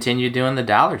continue doing the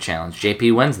dollar challenge.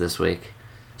 JP wins this week,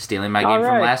 stealing my game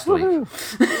from last week.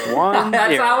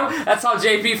 That's how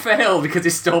JP failed, because he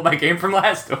stole my game from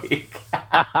last week.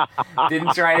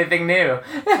 Didn't try anything new.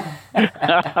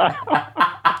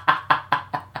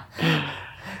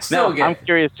 Now, I'm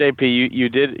curious, JP. You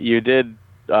did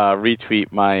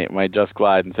retweet my Just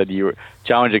Glide and said you were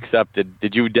challenge accepted.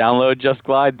 Did you download Just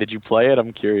Glide? Did you play it?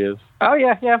 I'm curious. Oh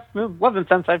yeah. 11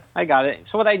 cents. I got it.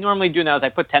 So what I normally do now is I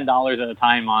put $10 at a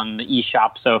time on the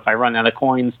eShop. So if I run out of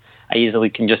coins, I easily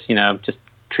can just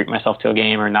treat myself to a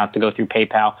game, or not to go through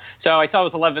PayPal. So I saw it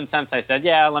was 11 cents. I said,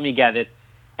 yeah, let me get it.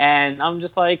 And I'm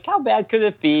just like, how bad could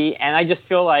it be? And I just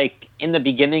feel like in the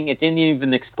beginning, it didn't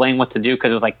even explain what to do, because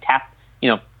it was like tap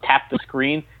the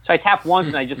screen. So I tap once,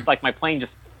 and I just my plane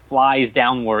just flies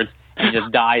downwards and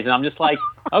just dies. And I'm just like,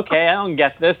 okay, I don't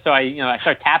get this. So I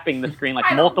start tapping the screen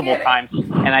multiple times,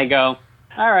 and I go,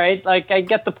 all right, I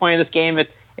get the point of this game.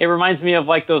 It reminds me of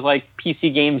those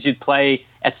PC games you'd play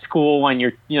at school when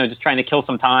you're just trying to kill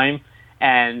some time.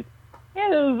 And yeah,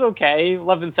 it was okay.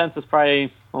 11 cents is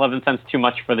probably 11 cents too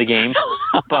much for the game.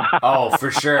 But, oh, for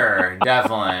sure.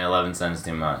 Definitely 11 cents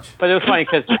too much. But it was funny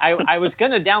because I was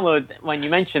going to download when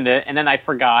you mentioned it, and then I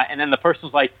forgot. And then the person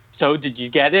was like, so did you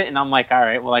get it? And I'm like, all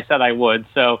right, well, I said I would.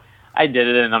 So I did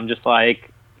it, and I'm just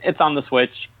like, it's on the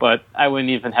Switch, but I wouldn't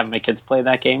even have my kids play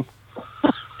that game.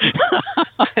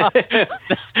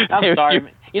 I'm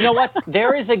sorry. You know what?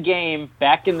 There is a game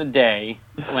back in the day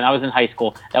when I was in high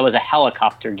school that was a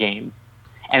helicopter game.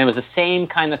 And it was the same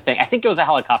kind of thing. I think it was a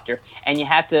helicopter. And you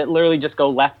had to literally just go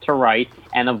left to right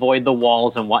and avoid the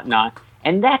walls and whatnot.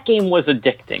 And that game was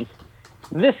addicting.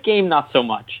 This game, not so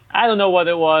much. I don't know what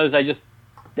it was. It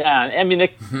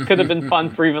could have been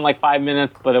fun for even 5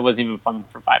 minutes, but it wasn't even fun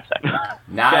for 5 seconds.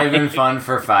 Not even fun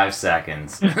for 5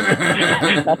 seconds.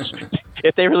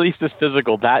 If they release this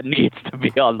physical, that needs to be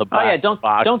on the back. Oh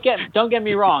yeah, don't get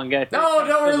me wrong. No,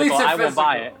 don't release it physical. I will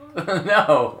buy it.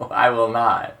 No, I will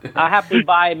not. I'll happily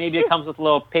buy it. Maybe it comes with a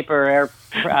little paper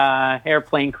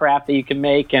airplane craft that you can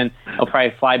make, and it'll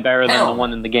probably fly better than the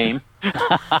one in the game.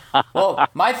 Well,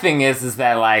 my thing is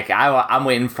that I'm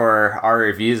waiting for our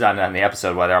reviews on the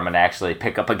episode, whether I'm going to actually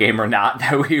pick up a game or not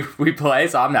that we play.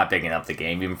 So I'm not picking up the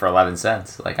game even for 11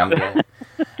 cents. I'm good.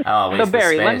 So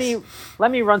Barry,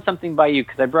 let me run something by you,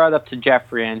 because I brought it up to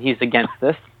Jeffrey and he's against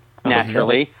this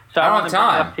naturally. So I don't have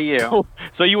time. Up to you.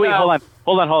 So you wait.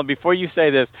 Hold on. Before you say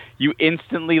this, you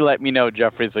instantly let me know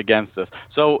Jeffrey's against this.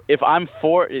 So if I'm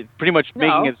for, pretty much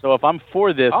making it so if I'm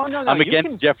for this, I'm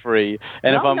against Jeffrey.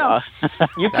 And if I'm,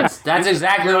 that's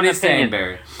exactly what he's saying,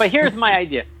 Barry. But here's my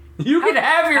idea. You can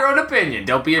have your own opinion.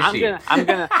 Don't be a sheep. I'm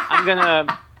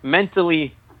gonna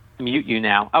mentally mute you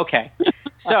now. Okay.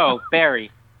 So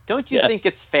Barry, don't you think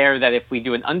it's fair that if we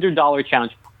do an $100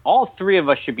 challenge, all 3 of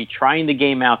us should be trying the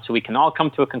game out so we can all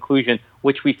come to a conclusion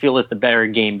which we feel is the better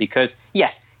game? Because,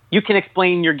 yes, you can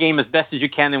explain your game as best as you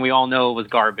can, and we all know it was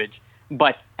garbage.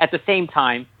 But at the same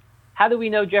time, how do we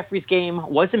know Jeffrey's game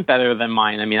wasn't better than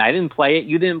mine? I mean, I didn't play it,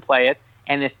 you didn't play it,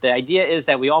 and if the idea is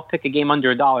that we all pick a game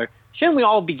under $1, shouldn't we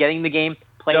all be getting the game,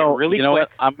 play it really quick?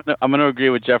 What? I'm gonna agree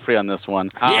with Jeffrey on this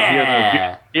one.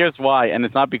 Here's why, and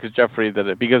it's not because Jeffrey did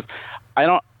it, because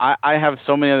I have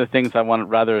so many other things I want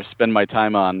rather spend my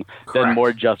time on than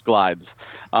more Just Glides.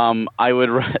 I'm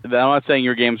not saying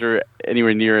your games are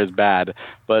anywhere near as bad,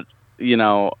 but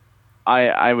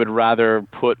I would rather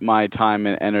put my time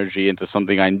and energy into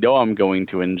something I know I'm going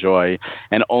to enjoy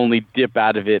and only dip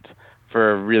out of it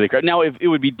for really great. Now, if it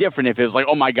would be different if it was like,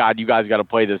 oh my God, you guys got to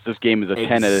play this. This game is a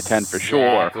 10 out of 10 for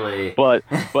sure. But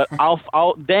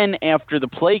I'll then after the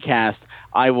playcast,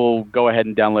 I will go ahead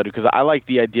and download it because I like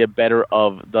the idea better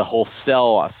of the whole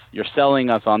sell us. You're selling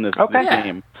us on this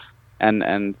game.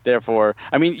 And therefore,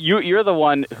 I mean, you're the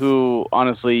one who,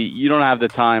 honestly, you don't have the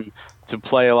time to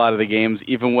play a lot of the games,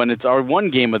 even when it's our one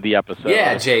game of the episode.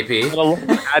 Yeah,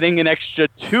 JP. Adding an extra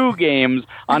 2 games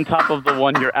on top of the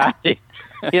one you're adding.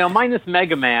 Minus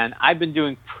Mega Man, I've been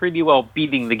doing pretty well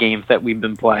beating the games that we've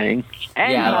been playing.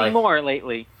 And more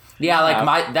lately.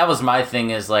 Yeah, that was my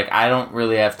thing is, like, I don't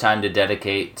really have time to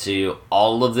dedicate to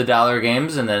all of the dollar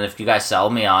games, and then if you guys sell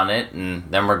me on it, and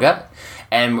then we're good.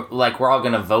 And, like, we're all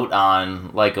going to vote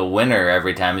on, like, a winner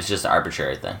every time. It's just an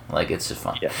arbitrary thing. Like, it's just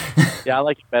fun. Yeah, I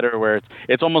like it better where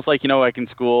it's almost like, like in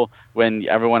school when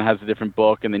everyone has a different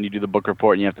book and then you do the book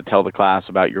report and you have to tell the class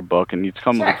about your book. And it's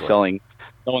like selling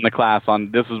the class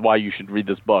on this is why you should read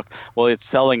this book. Well, it's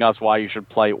selling us why you should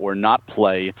play or not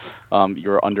play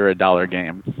your under $1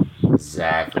 game.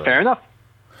 Exactly. Fair enough.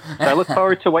 So I look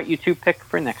forward to what you two pick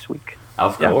for next week.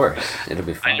 Of course. It'll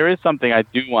be fun. There is something I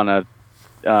do want to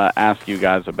ask you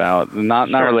guys about, not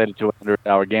related to a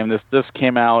 $100 game. This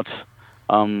came out.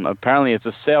 Apparently, it's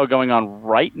a sale going on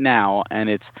right now, and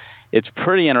it's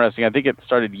pretty interesting. I think it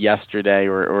started yesterday,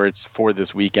 or it's for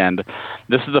this weekend.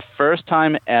 This is the first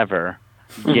time ever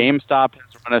GameStop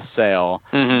has run a sale,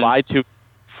 buy 2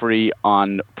 free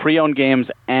on pre-owned games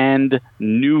and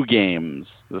new games.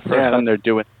 The first time they're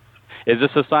doing. Is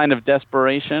this a sign of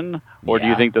desperation, or do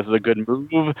you think this is a good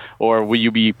move, or will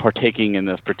you be partaking in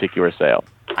this particular sale?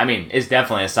 I mean, it's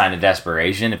definitely a sign of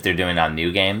desperation if they're doing it on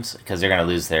new games, because they're going to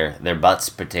lose their butts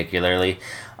particularly.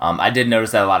 I did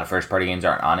notice that a lot of first-party games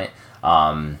aren't on it.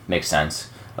 Makes sense,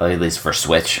 at least for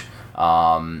Switch.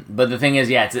 But the thing is,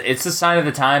 it's a sign of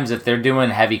the times. If they're doing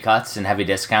heavy cuts and heavy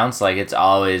discounts, like, it's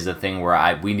always a thing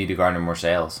where we need to garner more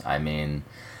sales. I mean,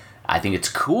 I think it's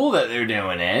cool that they're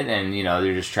doing it, and,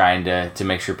 they're just trying to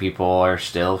make sure people are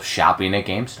still shopping at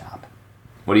GameStop.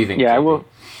 What do you think? Yeah,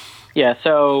 JP?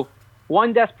 So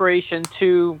 1, desperation.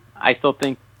 2, I still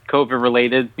think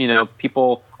COVID-related.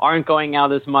 People aren't going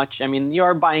out as much. I mean, you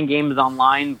are buying games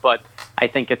online, but I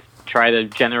think it's try to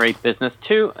generate business.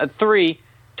 3,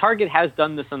 Target has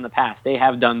done this in the past. They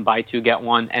have done buy 2, get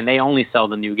 1, and they only sell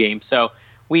the new game. So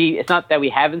it's not that we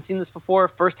haven't seen this before.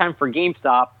 First time for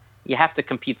GameStop. You have to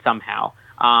compete somehow.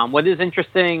 What is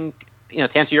interesting,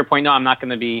 to answer your point, no, I'm not going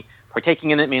to be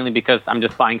partaking in it mainly because I'm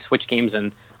just buying Switch games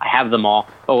and I have them all.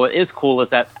 But what is cool is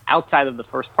that outside of the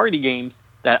first-party games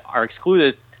that are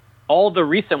excluded, all the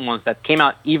recent ones that came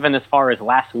out even as far as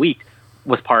last week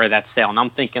was part of that sale. And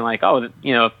I'm thinking like, it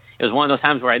was one of those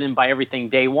times where I didn't buy everything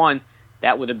day one.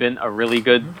 That would have been a really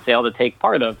good sale to take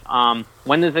part of.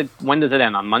 When does it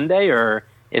end? On Monday, or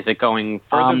is it going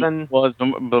further than? Well, the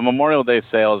Memorial Day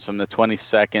sale is from the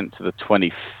 22nd to the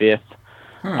 25th.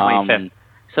 25th.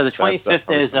 So the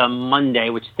 25th is a Monday,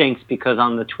 which stinks because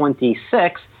on the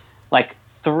 26th, like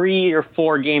 3 or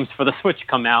 4 games for the Switch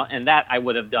come out, and that I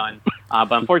would have done.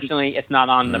 But unfortunately, it's not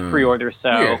on the pre-order.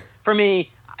 So for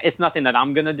me, it's nothing that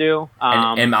I'm going to do.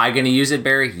 Am I going to use it,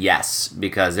 Barry? Yes,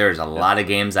 because there's a lot of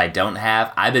games I don't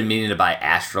have. I've been meaning to buy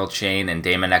Astral Chain and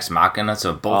Daemon X Machina,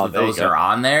 so both of those are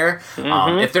on there.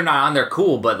 If they're not on there,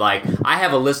 cool, but like I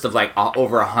have a list of like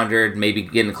over 100, maybe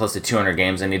getting close to 200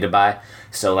 games I need to buy.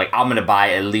 So like I'm going to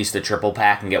buy at least a triple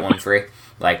pack and get one free,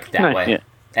 like that way. Yeah.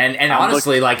 And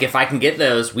honestly, like if I can get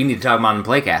those, we need to talk about them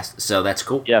in Playcast, so that's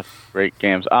cool. Yes, great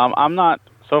games. I'm not,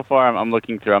 so far I'm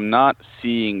looking through, I'm not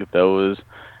seeing those.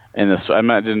 I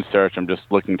didn't search. I'm just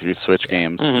looking through Switch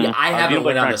games. Yeah, I haven't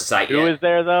went on the site yet. 2 is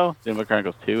there, though. Xenoblade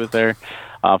Chronicles 2 is there.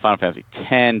 Final Fantasy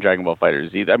X, Dragon Ball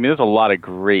FighterZ. I mean, there's a lot of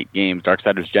great games.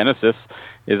 Darksiders Genesis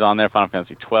is on there. Final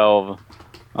Fantasy 12.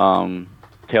 Tales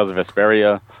of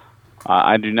Vesperia.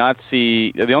 I do not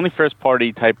see... The only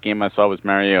first-party type game I saw was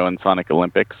Mario and Sonic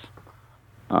Olympics.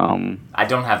 I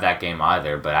don't have that game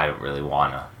either, but I don't really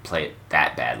want to play it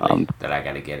that badly that I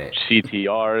got to get it.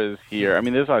 CTR is here. I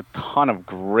mean, there's a ton of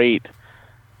great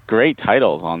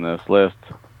titles on this list.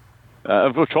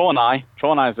 Troll and I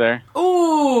is there.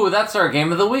 Ooh, that's our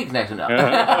game of the week next.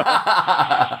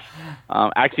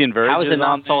 Axiom Verge. How is it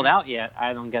not sold there. out yet?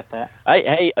 I don't get that.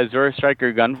 Hey, Azure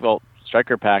Striker Gunvolt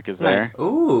Striker Pack is there.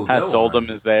 Ooh, Hat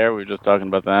Soldem is there. We were just talking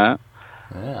about that.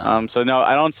 Yeah. So no,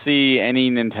 I don't see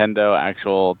any Nintendo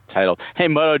actual titles. Hey,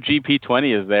 MotoGP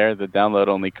 20 is there, the download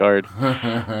only card.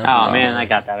 Oh man, I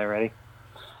got that already.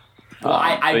 Well,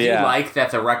 I do like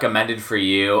that the recommended for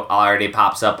you already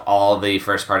pops up all the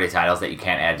first-party titles that you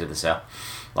can't add to the sale.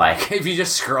 Like, if you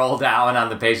just scroll down on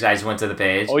the page, I just went to the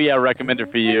page. Oh, yeah,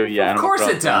 recommended for you, yeah. Of course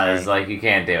it does. Like, you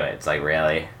can't do it. It's like,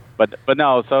 really? But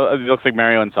no, so it looks like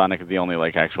Mario and Sonic is the only,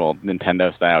 like, actual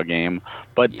Nintendo-style game.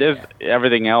 But there's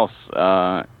everything else.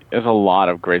 There's a lot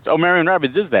of great... Oh, Mario &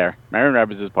 Rabbids is there. Mario &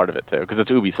 Rabbids is part of it, too, because it's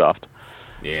Ubisoft.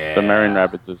 Yeah. So Mario &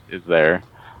 Rabbids is there.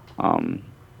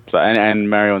 So and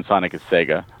Mario and Sonic is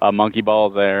Sega. Monkey Ball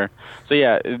is there. So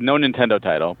yeah, no Nintendo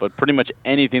title, but pretty much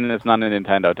anything that's not a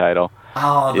Nintendo title.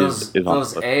 Oh, those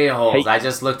a-holes. Hey, I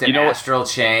just looked at Astral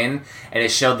Chain, and it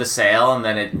showed the sale, and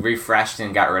then it refreshed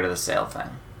and got rid of the sale thing.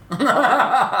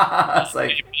 It's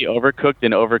like Overcooked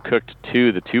and Overcooked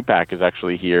 2, the 2-pack is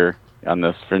actually here on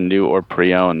this for new or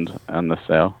pre-owned on the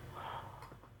sale.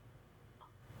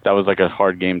 That was like a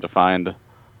hard game to find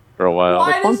for a while.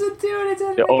 Why does it do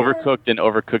it? The Overcooked and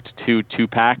Overcooked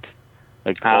 2-pack,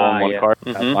 like all in one card.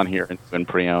 That's on here and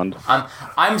pre-owned.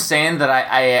 I'm saying that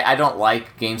I don't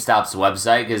like GameStop's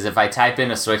website, because if I type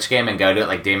in a Switch game and go to it,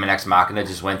 like Daemon X Machina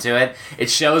just went to it, it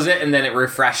shows it and then it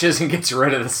refreshes and gets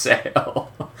rid of the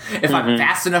sale. If I'm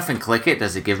fast enough and click it,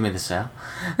 does it give me the sale?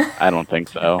 I don't think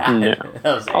so. No.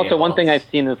 Also, one thing I've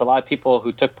seen is a lot of people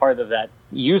who took part of that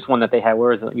used one that they had,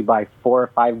 where you buy 4 or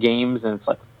 5 games and it's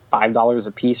like $5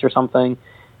 a piece or something.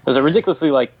 It was a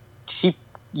ridiculously cheap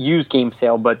used game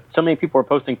sale, but so many people were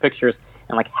posting pictures,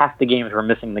 and like half the games were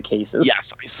missing the cases. Yes,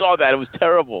 I saw that. It was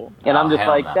terrible. And I'm just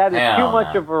like, that is too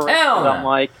much of a risk. I'm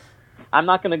like, I'm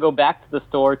not going to go back to the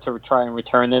store to try and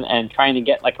return it, and trying to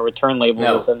get like a return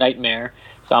label is a nightmare.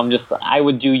 So I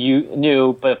would do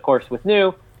new, but of course with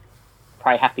new,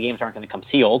 probably half the games aren't going to come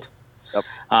sealed. Yep.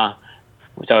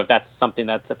 So if that's something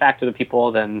that's a factor to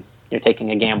people, then you're taking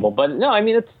a gamble. But no, I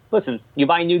mean, listen, you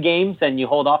buy new games and you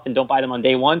hold off and don't buy them on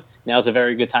day one, now's a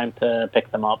very good time to pick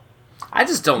them up. I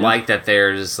just don't like that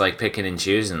they're just like picking and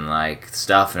choosing like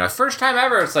stuff. And first time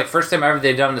ever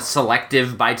they've done the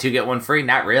selective buy 2 get 1 free.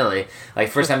 Not really. Like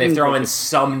first time they throw in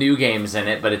some new games in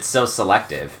it, but it's so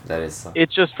selective that is.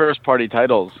 It's just first party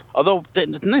titles. Although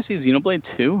didn't I see Xenoblade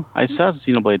 2? I saw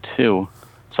Xenoblade 2,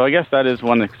 so I guess that is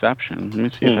one exception. Let me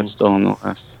see if that's still on the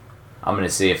list. I'm gonna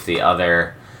see if the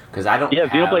other, because I don't. Yeah,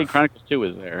 Xenoblade Chronicles 2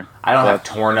 is there. I don't have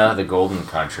Torna, the Golden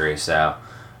Country, so.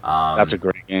 That's a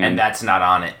great game, and that's not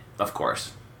on it. Of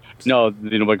course. No,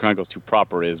 Xenoblade Chronicles 2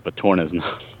 proper is, but Torna's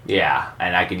not. Yeah,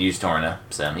 and I could use Torna.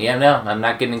 So, yeah, no, I'm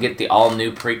not going to get the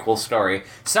all-new prequel story.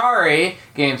 Sorry,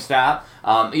 GameStop.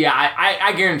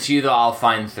 I guarantee you, though, I'll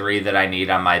find 3 that I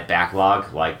need on my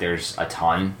backlog. Like, there's a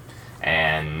ton.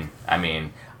 And, I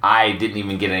mean, I didn't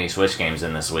even get any Switch games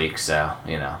in this week, so,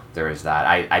 there is that.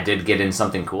 I did get in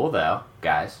something cool, though,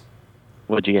 guys.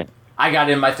 What'd you get? I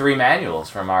got in my 3 manuals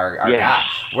from our guy.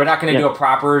 We're not going to do a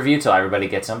proper review till everybody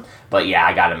gets them. But yeah,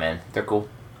 I got them in. They're cool.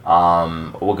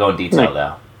 We'll go in detail,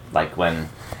 though. Like when...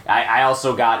 I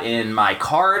also got in my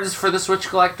cards for the Switch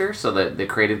Collector. So the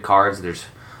created cards, there's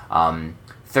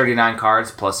 39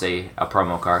 cards plus a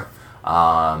promo card.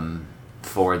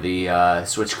 For the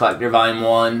Switch Collector Volume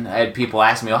 1, I had people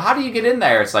ask me, how do you get in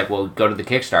there? It's like, well, go to the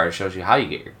Kickstarter. It shows you how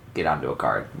you get onto a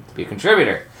card. To be a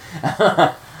contributor.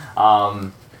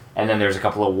 And then there's a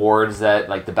couple of awards that,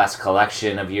 like the best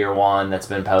collection of year 1 that's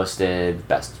been posted,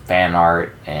 best fan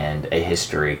art, and a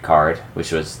history card,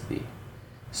 which was the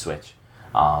Switch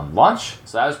launch.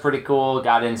 So that was pretty cool.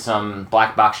 Got in some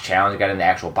black box challenge, got in the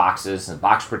actual boxes and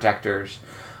box protectors.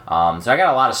 So I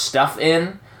got a lot of stuff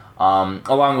in,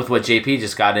 along with what JP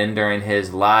just got in during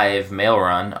his live mail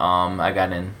run. I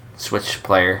got in Switch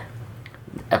Player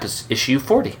issue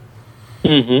 40.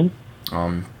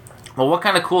 Mm-hmm. Well, what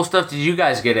kind of cool stuff did you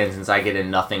guys get in, since I get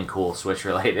in nothing cool Switch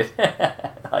related?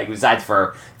 Like, besides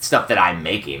for stuff that I'm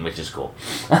making, which is cool.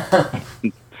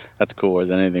 That's cooler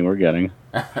than anything we're getting.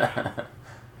 Do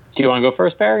you want to go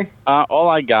first, Barry? All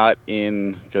I got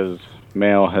in, because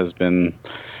mail has been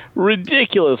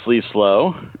ridiculously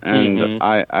slow, and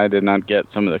I did not get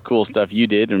some of the cool stuff you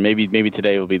did, or maybe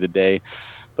today will be the day.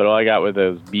 But all I got were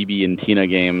those BB and Tina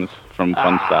games from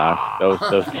Funstock.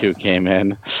 Those 2 came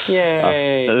in.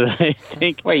 Yay! I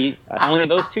think. Wait, only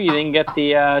those 2? You didn't get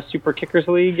the Super Kickers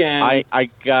League? And I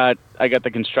got the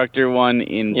Constructor one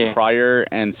in prior,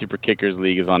 and Super Kickers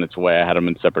League is on its way. I had them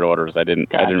in separate orders. I didn't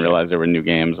realize there were new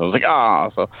games. I was like,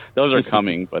 so those are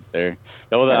coming, but the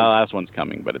last one's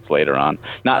coming, but it's later on.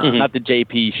 Not the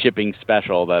JP shipping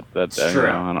special. That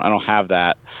I don't have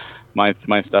that. My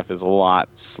stuff is a lot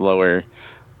slower.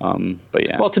 But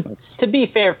yeah. Well, to be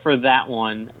fair for that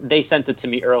one, they sent it to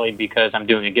me early because I'm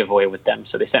doing a giveaway with them.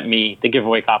 So they sent me the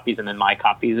giveaway copies and then my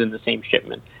copies in the same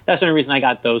shipment. That's the only reason I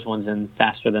got those ones in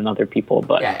faster than other people.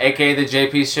 But yeah, aka the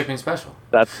JP's shipping special.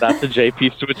 That's the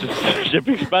JP Switch's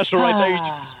shipping special right there. You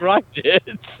just described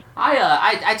it.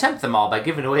 I tempt them all by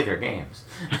giving away their games.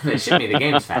 They ship me the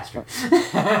games faster.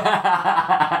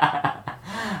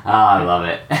 I love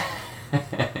it.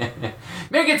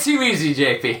 Make it too easy,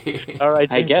 JP. All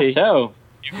right, I guess so.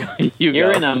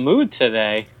 You're in a mood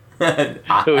today.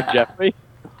 Who, Jeffrey?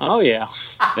 Oh, yeah.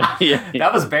 Yeah.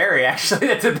 That was Barry, actually,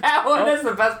 that did that one. That's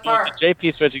the best part. The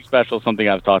JP Switching Special is something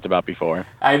I've talked about before.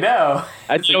 I know.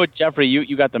 I know with Jeffrey,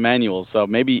 you got the manual, so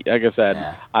maybe, like I said,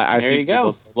 Yeah. I There think you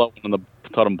go. low on the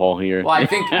totem pole here. Well, I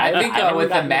think with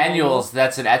the got manuals,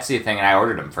 that's an Etsy thing, and I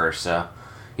ordered them first, so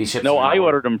he ships No, them I over.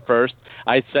 ordered them first.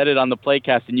 I said it on the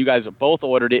Playcast, and you guys both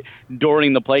ordered it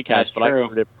during the Playcast, That's but I true.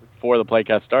 ordered it before the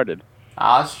Playcast started.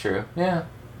 Oh, that's true. Yeah.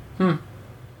 All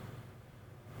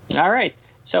right.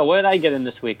 So what did I get in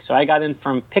this week? So I got in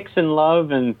from Pix and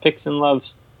Love and Pix and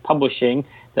Love's Publishing,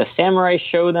 the Samurai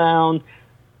Showdown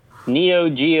Neo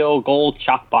Geo Gold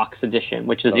Shockbox Edition,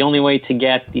 which is the only way to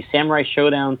get the Samurai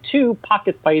Showdown 2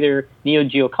 Pocket Fighter Neo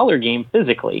Geo Color game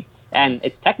physically. And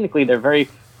it's technically their very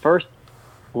first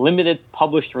limited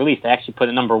published release. They actually put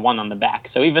a number 1 on the back.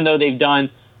 So even though they've done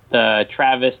the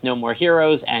Travis No More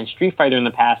Heroes and Street Fighter in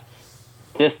the past,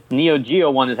 this Neo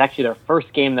Geo one is actually their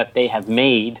first game that they have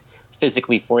made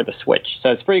physically for the Switch.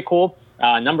 So it's pretty cool.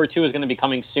 Number 2 is going to be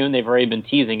coming soon. They've already been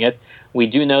teasing it. We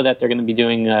do know that they're going to be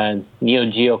doing a Neo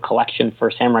Geo collection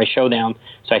for Samurai Showdown,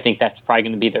 so I think that's probably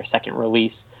going to be their second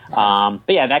release. But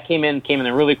yeah, that came in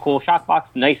a really cool shock box,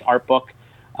 nice art book.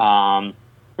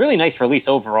 Really nice release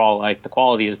overall. Like the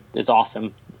quality is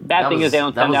awesome. Bad thing is they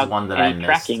don't send out one that any I missed,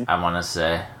 tracking. I want to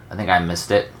say. I think I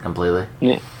missed it completely.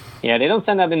 Yeah, they don't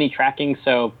send out any tracking,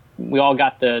 so we all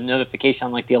got the notification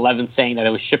on like the 11th saying that it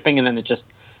was shipping, and then it just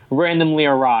randomly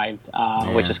arrived,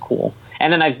 which is cool.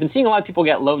 And then I've been seeing a lot of people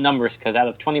get low numbers because out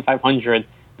of 2,500,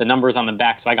 the number's on the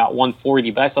back, so I got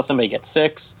 140, but I saw somebody get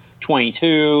 6,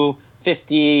 22,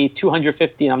 50,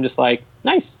 250, and I'm just like,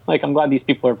 nice. Like, I'm glad these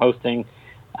people are posting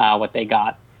what they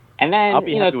got. And then, I'll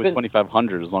be happy with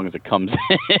 2,500 as long as it comes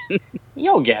in.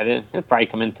 You'll get it. It'll probably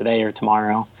come in today or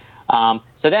tomorrow.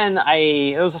 So then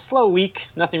it was a slow week.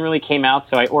 Nothing really came out,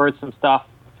 so I ordered some stuff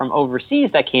from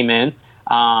overseas that came in.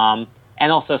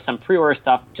 And also some pre-order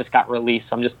stuff just got released,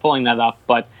 so I'm just pulling that up.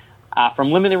 But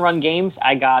from Limited Run Games,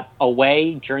 I got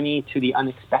Away, Journey to the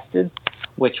Unexpected,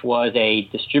 which was a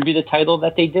distributed title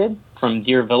that they did from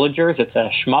Dear Villagers. It's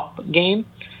a shmup game.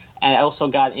 And I also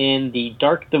got in the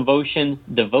Dark Devotion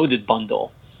Devoted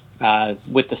bundle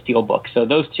with the Steelbook. So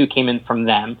those two came in from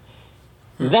them.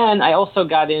 Then I also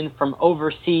got in from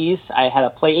overseas. I had a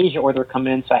Play Asia order come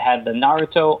in, so I had the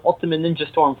Naruto Ultimate Ninja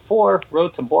Storm 4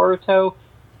 Road to Boruto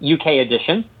UK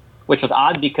edition, which was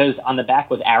odd because on the back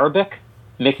was Arabic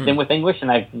mixed in with English,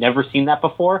 and I've never seen that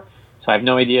before, so I have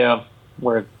no idea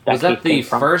where that Was that case the came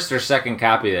from. first or second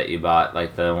copy that you bought?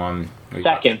 Like the one?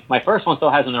 Second. My first one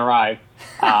still hasn't arrived,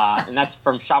 and that's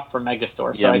from Shop for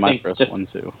Megastore. So Yeah, I my think first one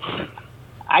too.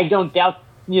 I don't doubt,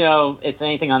 it's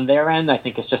anything on their end. I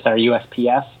think it's just our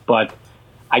USPS, but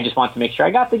I just want to make sure I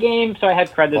got the game, so I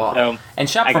had credit. Well, and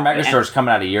Shop I for got it. Megastore is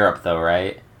coming out of Europe, though,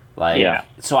 right? Like, Yeah.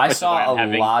 So I Which is why saw I'm a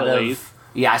having lot delays. of.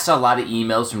 Yeah, I saw a lot of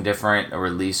emails from different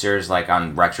releasers, like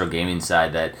on Retro Gaming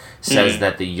side, that says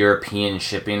that the European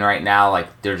shipping right now,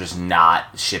 like they're just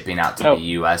not shipping out to the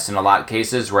U.S. in a lot of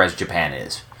cases, whereas Japan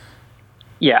is.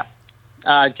 Yeah.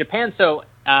 Japan, so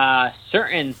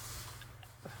certain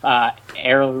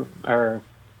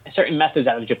certain methods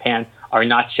out of Japan are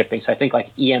not shipping. So I think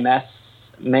like EMS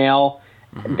mail,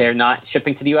 they're not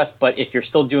shipping to the U.S., but if you're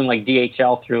still doing like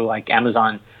DHL through like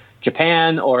Amazon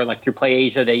Japan or like through Play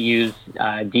Asia, they use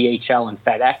DHL and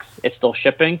FedEx, it's still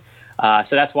shipping. So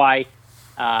that's why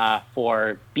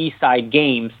for B-side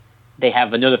games, they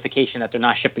have a notification that they're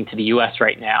not shipping to the U.S.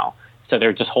 right now. So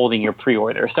they're just holding your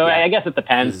pre-order. So I guess it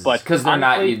depends, but because they're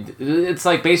honestly, not. It's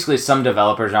like basically some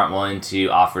developers aren't willing to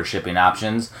offer shipping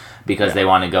options because they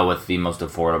want to go with the most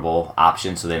affordable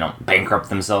option, so they don't bankrupt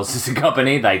themselves as a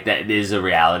company. Like that is a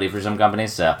reality for some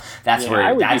companies. So that's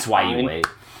why you wait.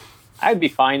 I'd be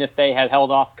fine if they had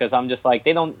held off because I'm just like,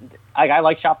 they don't. I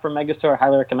like Shop for Megastore, I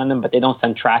highly recommend them, but they don't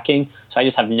send tracking, so I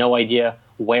just have no idea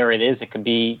where it is. It could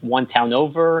be one town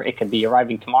over, it could be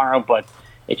arriving tomorrow, but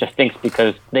it just stinks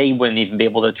because they wouldn't even be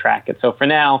able to track it. So for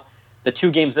now, the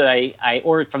two games that I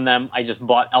ordered from them, I just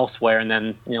bought elsewhere, and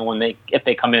then if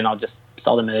they come in, I'll just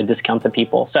sell them at a discount to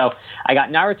people. So I got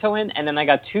Naruto in, and then I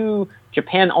got two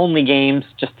Japan-only games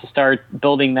just to start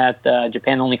building that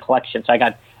Japan-only collection. So I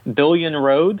got Billion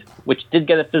Road, which did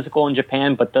get a physical in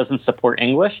Japan but doesn't support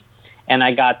English. And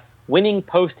I got Winning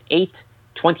Post 8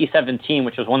 2017,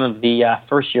 which was one of the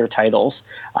first-year titles.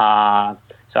 So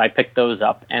I picked those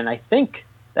up. And I think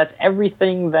that's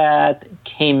everything that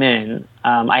came in.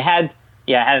 I had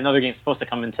another game supposed to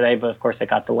come in today, but of course it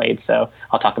got delayed. So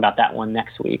I'll talk about that one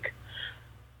next week.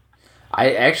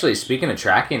 I actually, speaking of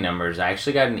tracking numbers, I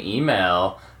actually got an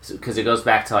email, because it goes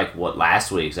back to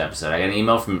last week's episode. I got an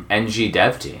email from NG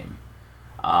Dev Team.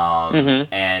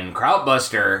 And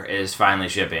Krautbuster is finally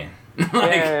shipping.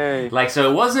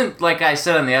 So it wasn't, like I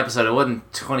said on the episode, it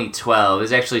wasn't 2012. It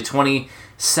was actually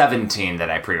 2017 that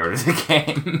I pre-ordered the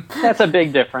game. That's a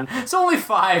big difference. It's only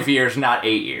 5 years, not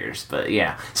 8 years. But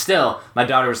yeah, still, my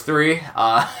daughter was 3.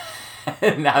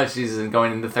 Now she's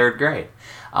going into 3rd grade.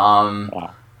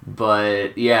 Wow.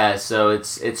 But yeah, so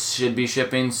it should be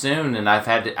shipping soon, and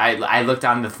I looked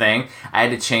on the thing. I had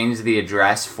to change the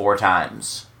address 4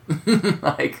 times,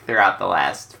 throughout the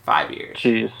last 5 years.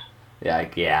 Jeez.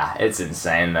 Yeah, it's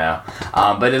insane though.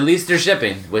 But at least they're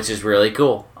shipping, which is really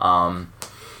cool. Now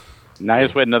you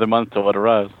just wait another month till it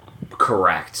arrives.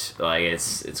 Correct.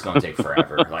 It's gonna take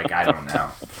forever. I don't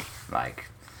know.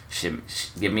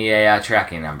 Give me a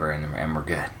tracking number and we're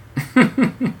good.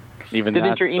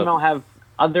 Didn't your email have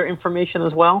other information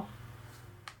as well?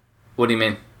 What do you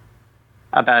mean?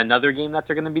 About another game that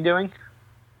they're going to be doing?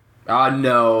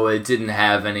 No, it didn't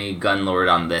have any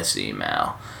Gunlord on this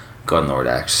email. Gunlord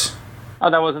X.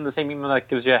 Oh, that wasn't the same email that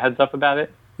gives you a heads up about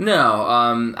it? No,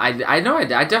 I know I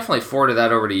definitely forwarded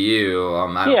that over to you.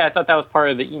 I thought that was part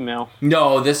of the email.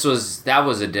 No, that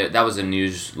was a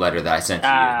newsletter that I sent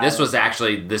to you. This was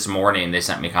actually this morning. They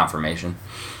sent me confirmation.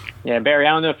 Yeah, Barry, I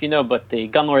don't know if you know, but the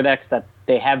Gunlord X that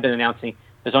they have been announcing,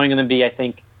 there's only going to be, I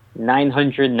think,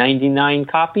 999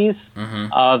 copies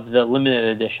of the limited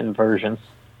edition version.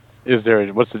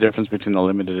 What's the difference between the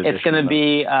limited edition? It's going to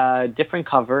be a different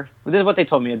cover. This is what they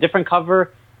told me, a different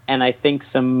cover, and I think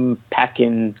some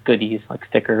pack-in goodies, like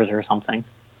stickers or something.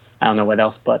 I don't know what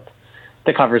else, but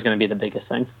the cover is going to be the biggest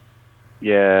thing.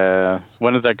 Yeah.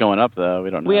 When is that going up, though?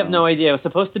 We don't know. We have no idea. It was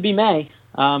supposed to be May,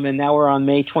 and now we're on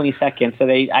May 22nd. So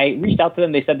I reached out to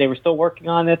them. They said they were still working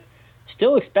on it.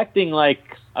 Still expecting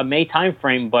a May time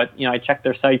frame, but I checked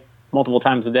their site multiple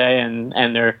times a day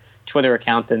and their Twitter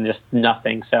account, and just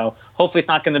nothing. So hopefully it's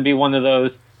not going to be one of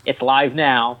those. It's live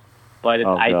now, but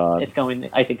it's going.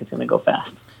 I think it's going to go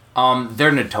fast.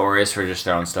 They're notorious for just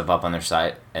throwing stuff up on their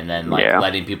site and then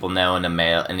letting people know in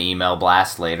an email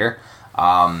blast later.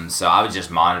 So I would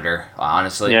just monitor,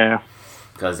 honestly. Yeah.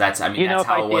 Because that's how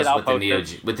it was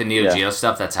with the Neo Geo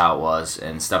stuff. That's how it was,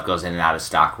 and stuff goes in and out of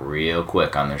stock real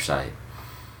quick on their site.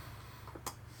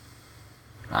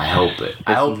 I hope it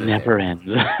never ends.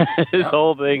 This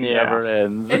whole thing never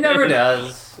ends. It never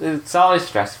does. It's always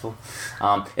stressful.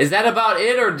 Is that about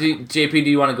it, or JP? Do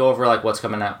you want to go over what's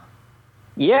coming out?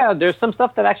 Yeah, there's some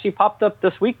stuff that actually popped up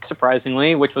this week,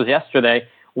 surprisingly, which was yesterday.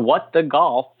 What the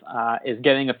Golf is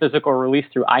getting a physical release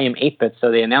through I Am 8-Bit.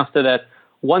 So they announced it at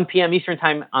 1 p.m. Eastern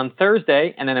Time on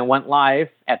Thursday, and then it went live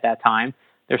at that time.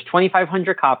 There's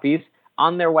 2,500 copies.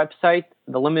 On their website,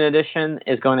 the limited edition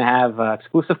is going to have an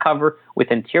exclusive cover with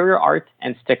interior art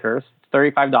and stickers. It's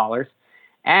 $35.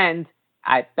 And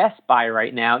at Best Buy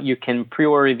right now, you can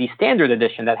pre-order the standard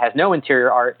edition that has no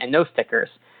interior art and no stickers.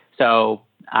 So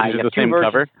is it the same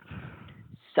cover?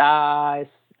 I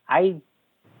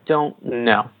don't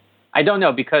know. I don't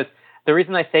know, because the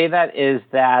reason I say that is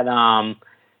that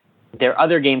their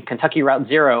other game, Kentucky Route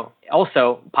Zero,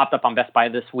 also popped up on Best Buy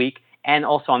this week, and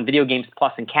also on Video Games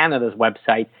Plus in Canada's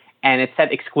website, and it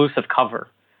said exclusive cover.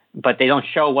 But they don't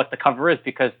show what the cover is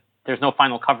because there's no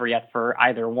final cover yet for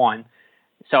either one.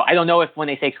 So I don't know if when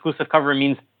they say exclusive cover it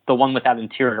means the one without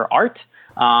interior art.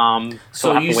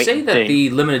 So you say that the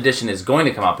limited edition is going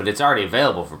to come out, but it's already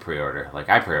available for pre-order.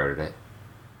 I pre-ordered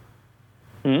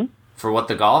it. For What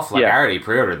the Golf? I already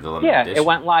pre-ordered the limited edition. Yeah, it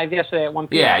went live yesterday at 1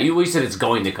 p.m. Yeah, we said it's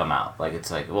going to come out.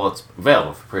 It's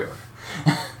available for pre-order.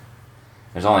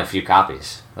 There's only a few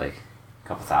copies, a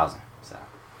couple thousand. So.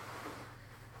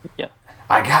 Yeah.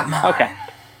 I got mine. Okay.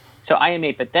 So I Am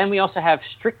 8, but then we also have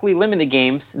Strictly Limited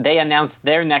Games. They announced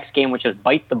their next game, which is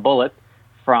Bite the Bullet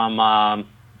from,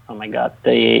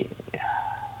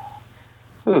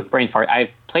 brain fart.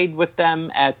 I've played with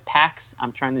them at PAX.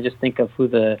 I'm trying to just think of who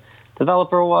the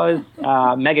developer was.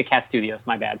 Mega Cat Studios,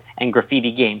 my bad, and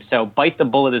Graffiti Games. So Bite the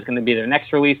Bullet is going to be their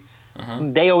next release.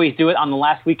 They always do it on the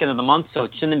last weekend of the month, so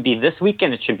it shouldn't be this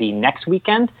weekend. It should be next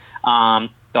weekend.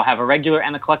 They'll have a regular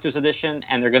and a collector's edition,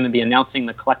 and they're going to be announcing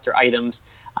the collector items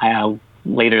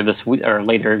later this week or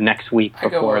later next week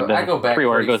before I go back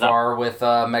pre-order pretty goes far up. with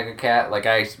MegaCat. Like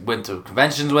I went to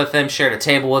conventions with him, shared a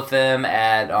table with him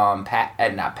at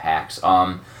not PAX,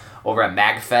 over at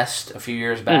MagFest a few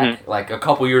years back. Like a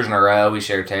couple years in a row, we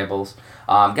shared tables.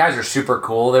 Guys are super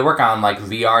cool. They work on like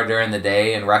VR during the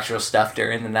day and retro stuff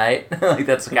during the night. Like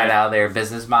that's kind of how their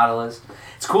business model is.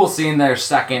 It's cool seeing their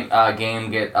second game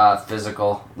get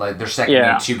physical. Like their second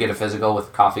game to get a physical,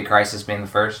 with Coffee Crisis being the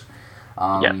first.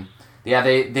 Yeah,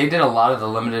 they did a lot of the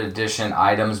limited edition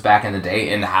items back in the day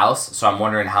in-house, so I'm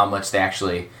wondering how much they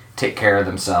actually take care of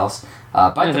themselves.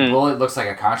 Bite the Bullet looks like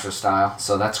a Contra style,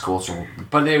 so that's cool. So,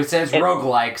 but they would say it's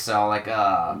roguelike, so like,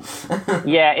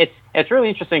 Yeah, it's really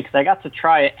interesting because I got to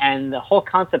try it, and the whole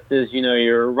concept is,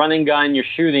 you're running gun, you're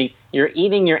shooting, you're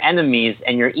eating your enemies,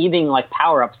 and you're eating like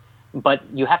power-ups, but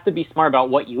you have to be smart about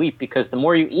what you eat, because the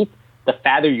more you eat, the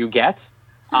fatter you get.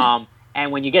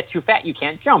 And when you get too fat, you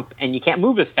can't jump and you can't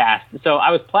move as fast. So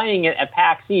I was playing it at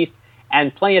PAX East,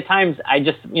 and plenty of times I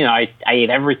just, I ate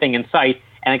everything in sight,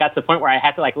 and it got to the point where I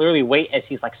had to like literally wait as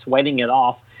he's like sweating it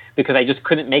off because I just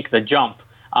couldn't make the jump.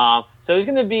 So there's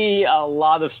going to be a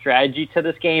lot of strategy to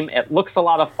this game. It looks a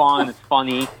lot of fun. It's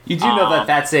funny. You do know that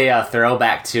that's a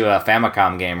throwback to a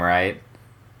Famicom game, right?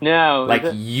 No. Like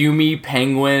Yumi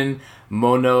Penguin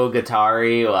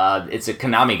Monogatari. It's a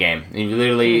Konami game. And you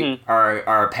literally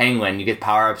are a penguin. You get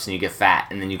power-ups and you get fat,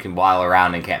 and then you can waddle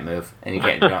around and can't move and you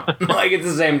can't jump. Like it's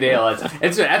the same deal.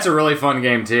 That's a really fun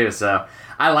game too. So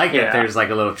I like that there's like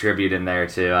a little tribute in there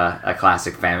to a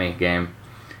classic Family game.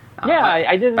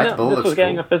 I didn't know this was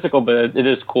getting a physical, but it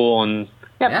is cool. And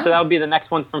so that'll be the next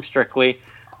one from Strictly.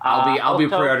 I'll be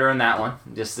pre-ordering that one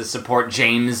just to support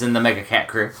James and the MegaCat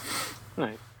crew.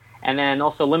 Nice. And then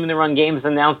also Limited Run Games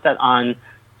announced that on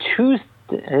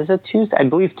Tuesday, I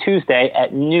believe Tuesday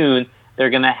at noon, they're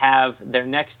going to have their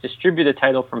next distributed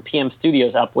title from PM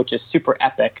Studios up, which is Super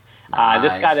Epic. Nice.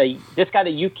 This got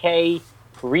a UK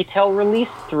retail release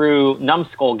through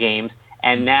Numskull Games,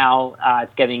 and now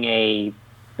it's getting a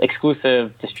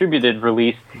exclusive distributed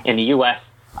release in the US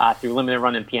through Limited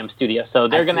Run and PM Studios. So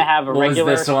they're going to have a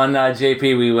regular... Was this one,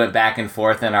 JP? We went back and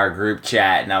forth in our group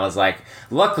chat, and I was like,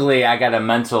 luckily I got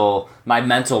my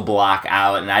mental block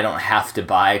out, and I don't have to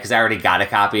buy it, because I already got a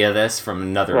copy of this from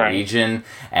another region,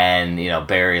 and,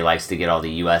 Barry likes to get all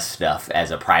the US stuff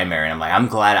as a primary, and I'm like, I'm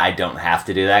glad I don't have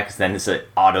to do that, because then it's an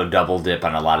auto double dip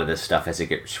on a lot of this stuff as it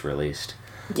gets released.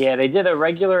 Yeah, they did a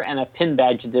regular and a pin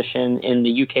badge edition in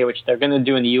the UK, which they're going to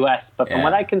do in the US, but from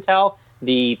what I can tell,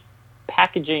 the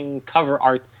packaging cover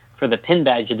art for the pin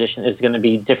badge edition is going to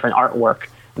be different artwork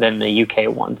than the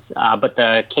UK ones, but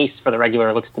the case for the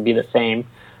regular looks to be the same.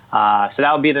 So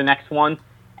that'll be the next one.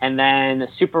 And then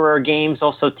Super Rare Games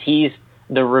also teased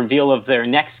the reveal of their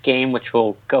next game, which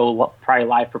will go probably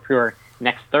live for pre-order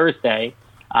next Thursday.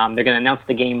 They're going to announce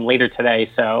the game later today,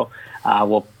 so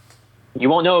you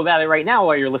won't know about it right now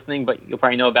while you're listening, but you'll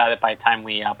probably know about it by the time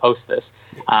we post this.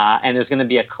 And there's going to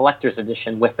be a collector's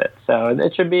edition with it. So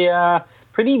it should be a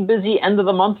pretty busy end of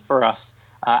the month for us.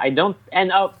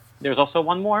 There's also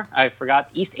one more. I forgot.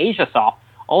 East Asia Soft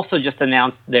also just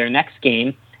announced their next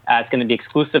game. It's going to be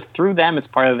exclusive through them. It's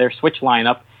part of their Switch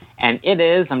lineup. And it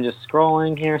is, I'm just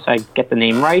scrolling here so I get the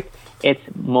name right, it's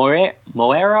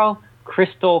Moero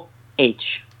Crystal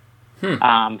H.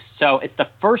 So it's the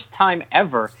first time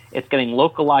ever it's getting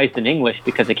localized in English,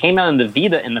 because it came out in the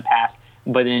Vita in the past,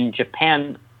 but in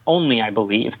Japan only, I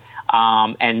believe.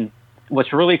 And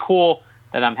what's really cool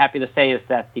that I'm happy to say is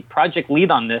that the project lead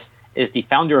on this is the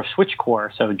founder of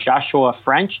SwitchCore, so Joshua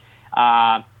French,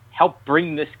 helped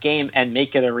bring this game and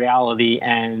make it a reality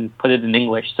and put it in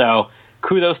English. So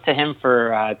kudos to him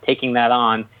for taking that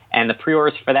on. And the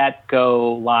pre-orders for that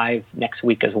go live next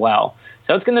week as well.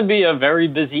 So it's going to be a very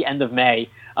busy end of May.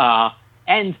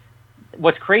 And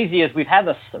what's crazy is we've had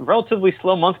a relatively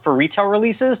slow month for retail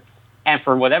releases, and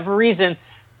for whatever reason,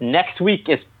 next week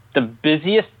is the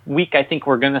busiest week I think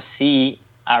we're going to see,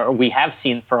 or we have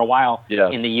seen for a while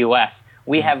in the U.S.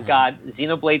 We have got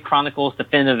Xenoblade Chronicles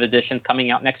Definitive Edition coming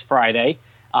out next Friday,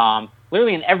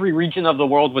 literally in every region of the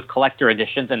world with collector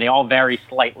editions, and they all vary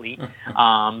slightly.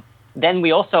 Then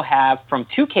we also have, from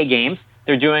 2K Games,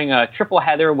 they're doing a triple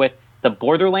header with the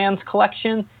Borderlands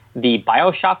collection, the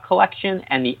BioShock collection,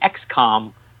 and the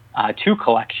XCOM 2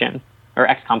 collection, or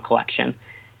XCOM collection.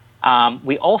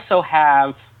 We also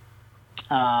have,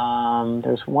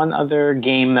 there's one other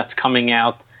game that's coming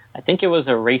out. I think it was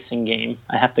a racing game.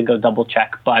 I have to go double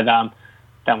check, but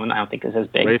that one I don't think is as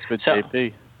big. Race with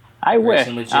JP. I wish.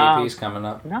 Racing with JP's coming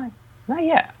up. Not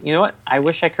yet. You know what? I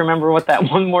wish I could remember what that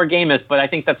one more game is, but I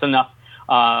think that's enough.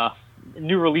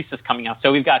 New releases coming out.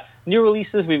 So we've got new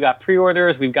releases, we've got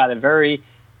pre-orders, we've got a very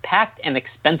packed and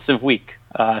expensive week.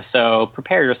 So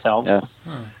prepare yourselves.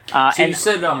 Yeah. So you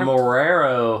said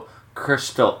Morero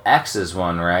Crystal X is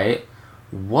one, right?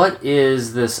 What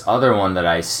is this other one that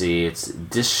I see? It's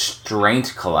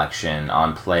Distraint Collection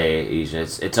on Play Asia.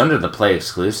 It's under the Play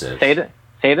exclusive. Say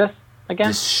this again?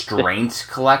 Distraint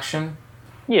Collection?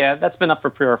 Yeah, that's been up for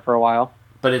pre-order for a while.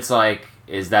 But it's like,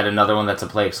 is that another one that's a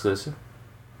Play exclusive?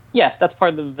 Yes, that's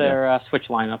part of their Switch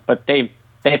lineup, but they've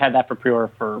had that for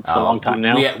pre-order for a long time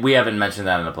now. We haven't mentioned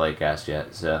that in the Playcast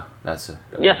yet, so that's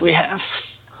Yes, we have.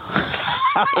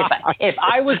 if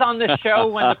I was on the show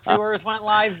when the pre-orders went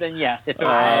live, then yes. If it was,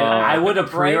 I would have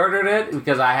pre-ordered it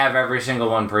because I have every single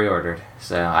one pre-ordered,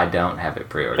 so I don't have it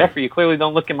pre-ordered. Jeffrey, you clearly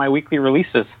don't look at my weekly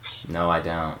releases. No, I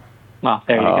don't. Well,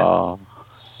 there you go.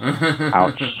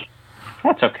 Ouch.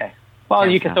 That's okay. Well,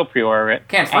 you can still pre-order it.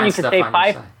 Can't find and you can save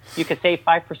 5%. You can save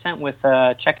 5% with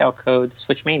checkout code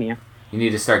SwitchMania. You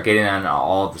need to start getting on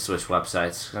all of the Switch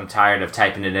websites. I'm tired of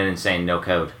typing it in and saying no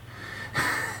code.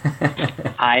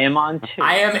 I am on 2.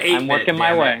 I am 8-bit. I'm working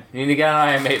my way. You need to get on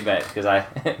I am 8-bit because I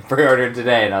pre-ordered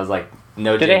today and I was like,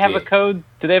 no. Do JP. they have a code?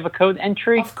 Do they have a code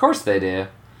entry? Of course they do.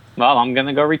 Well, I'm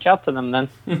gonna go reach out to them then.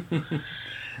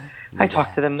 I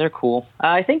talked to them. They're cool.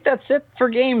 I think that's it for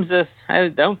games. I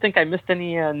don't think I missed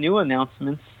any new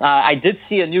announcements. I did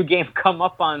see a new game come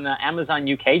up on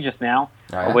Amazon UK just now,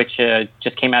 which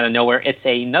just came out of nowhere. It's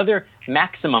another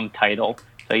Maximum title,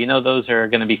 so you know those are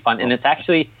going to be fun. And it's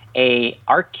actually a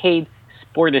arcade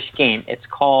sportish game. It's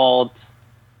called,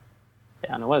 I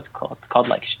don't know what it's called. It's called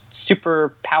like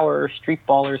Super Power Street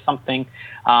Ball or something.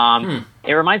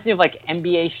 It reminds me of like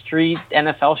NBA Street,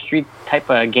 NFL Street type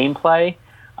of gameplay.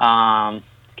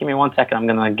 Give me 1 second. I'm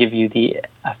going to give you the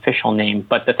official name.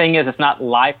 But the thing is, it's not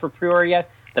live for pre-order yet.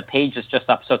 The page is just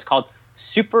up. So it's called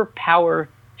Street Power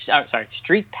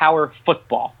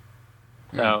Football.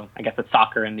 So I guess it's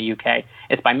soccer in the UK.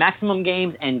 It's by Maximum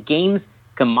Games and Games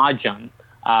Gamajun.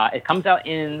 It comes out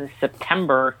in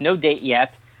September. No date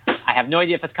yet. I have no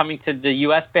idea if it's coming to the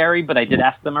US, Barry, but I did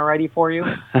ask them already for you.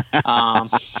 So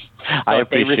if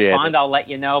they respond, I'll let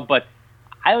you know. But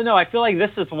I don't know. I feel like this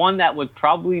is one that would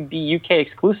probably be UK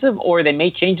exclusive, or they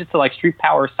may change it to like Street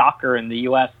Power Soccer in the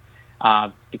US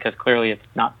because clearly it's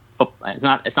not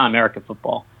American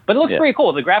football. But it looks pretty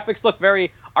cool. The graphics look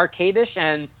very arcadish,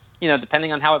 and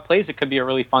depending on how it plays, it could be a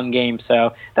really fun game.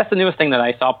 So that's the newest thing that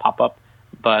I saw pop up.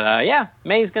 But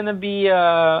May's going to be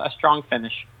a strong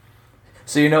finish.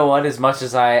 So you know what? As much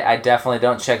as I definitely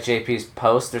don't check JP's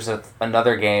post, there's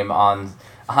another game on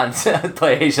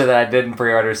PlayAsia that I didn't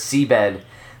pre-order, Seabed,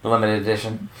 the limited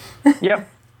edition. Yep.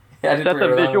 That's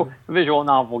a visual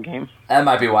novel game. That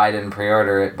might be why I didn't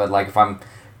pre-order it, but like if I'm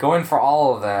going for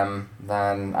all of them,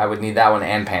 then I would need that one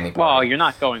and Panty Party. Well, you're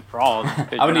not going for all of them.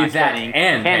 I would need that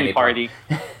and Panty Party.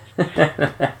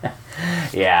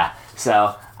 Yeah.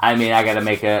 So I mean, I got to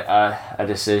make a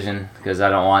decision because I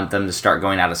don't want them to start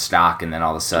going out of stock and then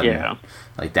all of a sudden,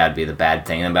 like that'd be the bad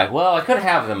thing. And I'm like, well, I could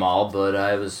have them all, but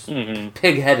I was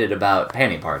pig-headed about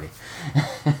Panty Party.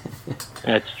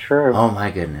 That's true. Oh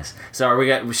my goodness.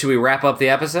 So should we wrap up the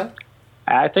episode?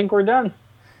 I think we're done.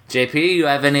 JP, you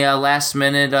have any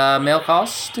last-minute mail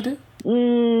calls to do?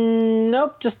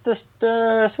 Nope, just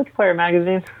the Switch Player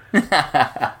magazine.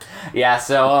 Yeah,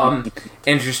 so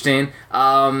interesting.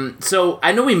 So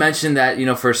I know we mentioned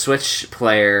that for Switch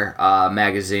Player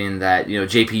magazine that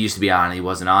JP used to be on, and he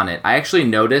wasn't on it. I actually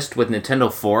noticed with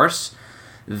Nintendo Force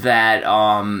that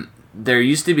there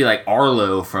used to be like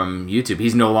Arlo from YouTube.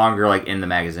 He's no longer like in the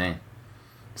magazine.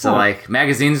 So like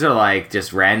magazines are like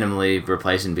just randomly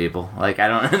replacing people. Like I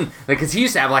don't like because he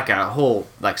used to have like a whole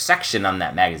like section on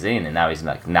that magazine, and now he's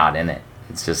like not in it.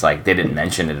 It's just like they didn't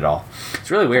mention it at all.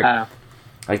 It's really weird.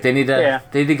 Like they need to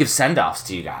give send-offs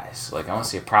to you guys. Like I want to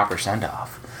see a proper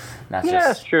send-off.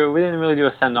 That's true. We didn't really do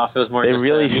a send-off. It was more. They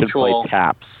really should play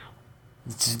taps.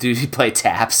 Do you play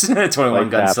taps? 21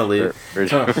 Gun Salute.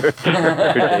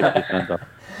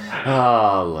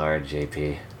 Oh Lord,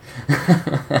 JP.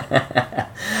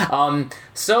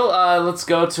 So let's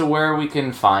go to where we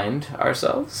can find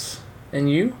ourselves and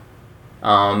you.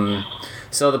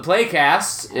 So the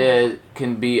Playcast, it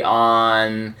can be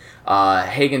on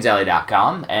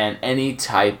HagensAlley.com and any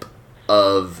type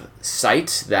of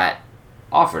site that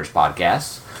offers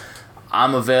podcasts.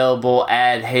 I'm available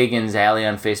at Hagen's Alley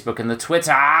on Facebook and the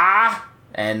Twitter,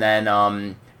 and then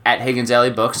at Hagen's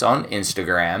Alley Books on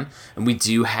Instagram. And we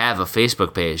do have a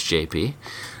Facebook page, JP,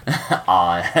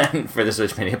 for the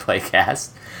Switch Mania Playcast.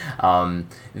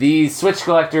 The Switch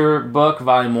Collector book,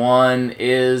 Volume 1,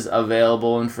 is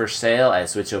available and for sale at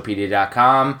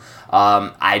SwitchOpedia.com.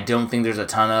 I don't think there's a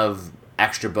ton of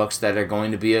extra books that are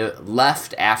going to be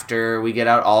left after we get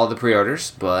out all of the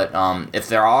pre-orders. But if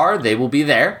there are, they will be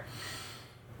there.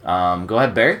 Go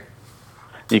ahead, Barry.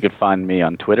 You can find me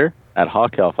on Twitter at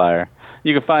Hawk Hellfire.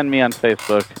 You can find me on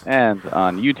Facebook and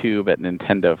on YouTube at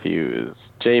Nintendo Fuse.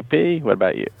 JP, what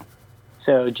about you?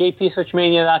 So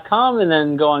jpswitchmania.com, and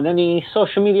then go on any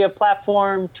social media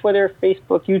platform, Twitter,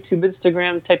 Facebook, YouTube,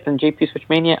 Instagram, type in JP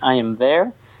Switchmania. I am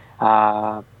there.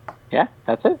 Yeah,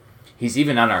 that's it. He's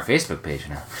even on our Facebook page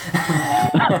now.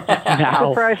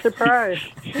 Surprise, surprise.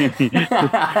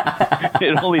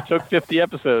 It only took 50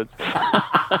 episodes.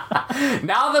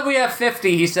 Now that we have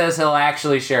 50, he says he'll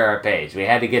actually share our page. We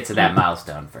had to get to that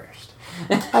milestone first.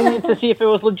 I needed to see if it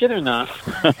was legit or not.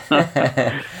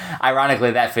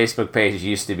 Ironically, that Facebook page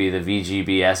used to be the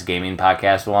VGBS Gaming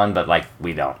Podcast one, but like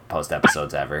we don't post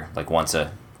episodes ever, like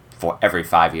for every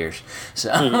 5 years. So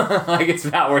like it's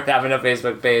not worth having a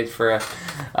Facebook page for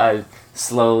a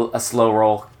slow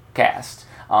roll cast.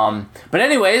 But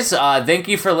anyways, thank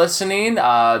you for listening.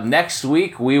 Next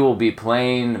week we will be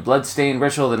playing Bloodstained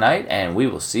Ritual of the Night, and we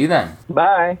will see you then.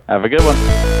 Bye. Have a good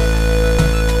one.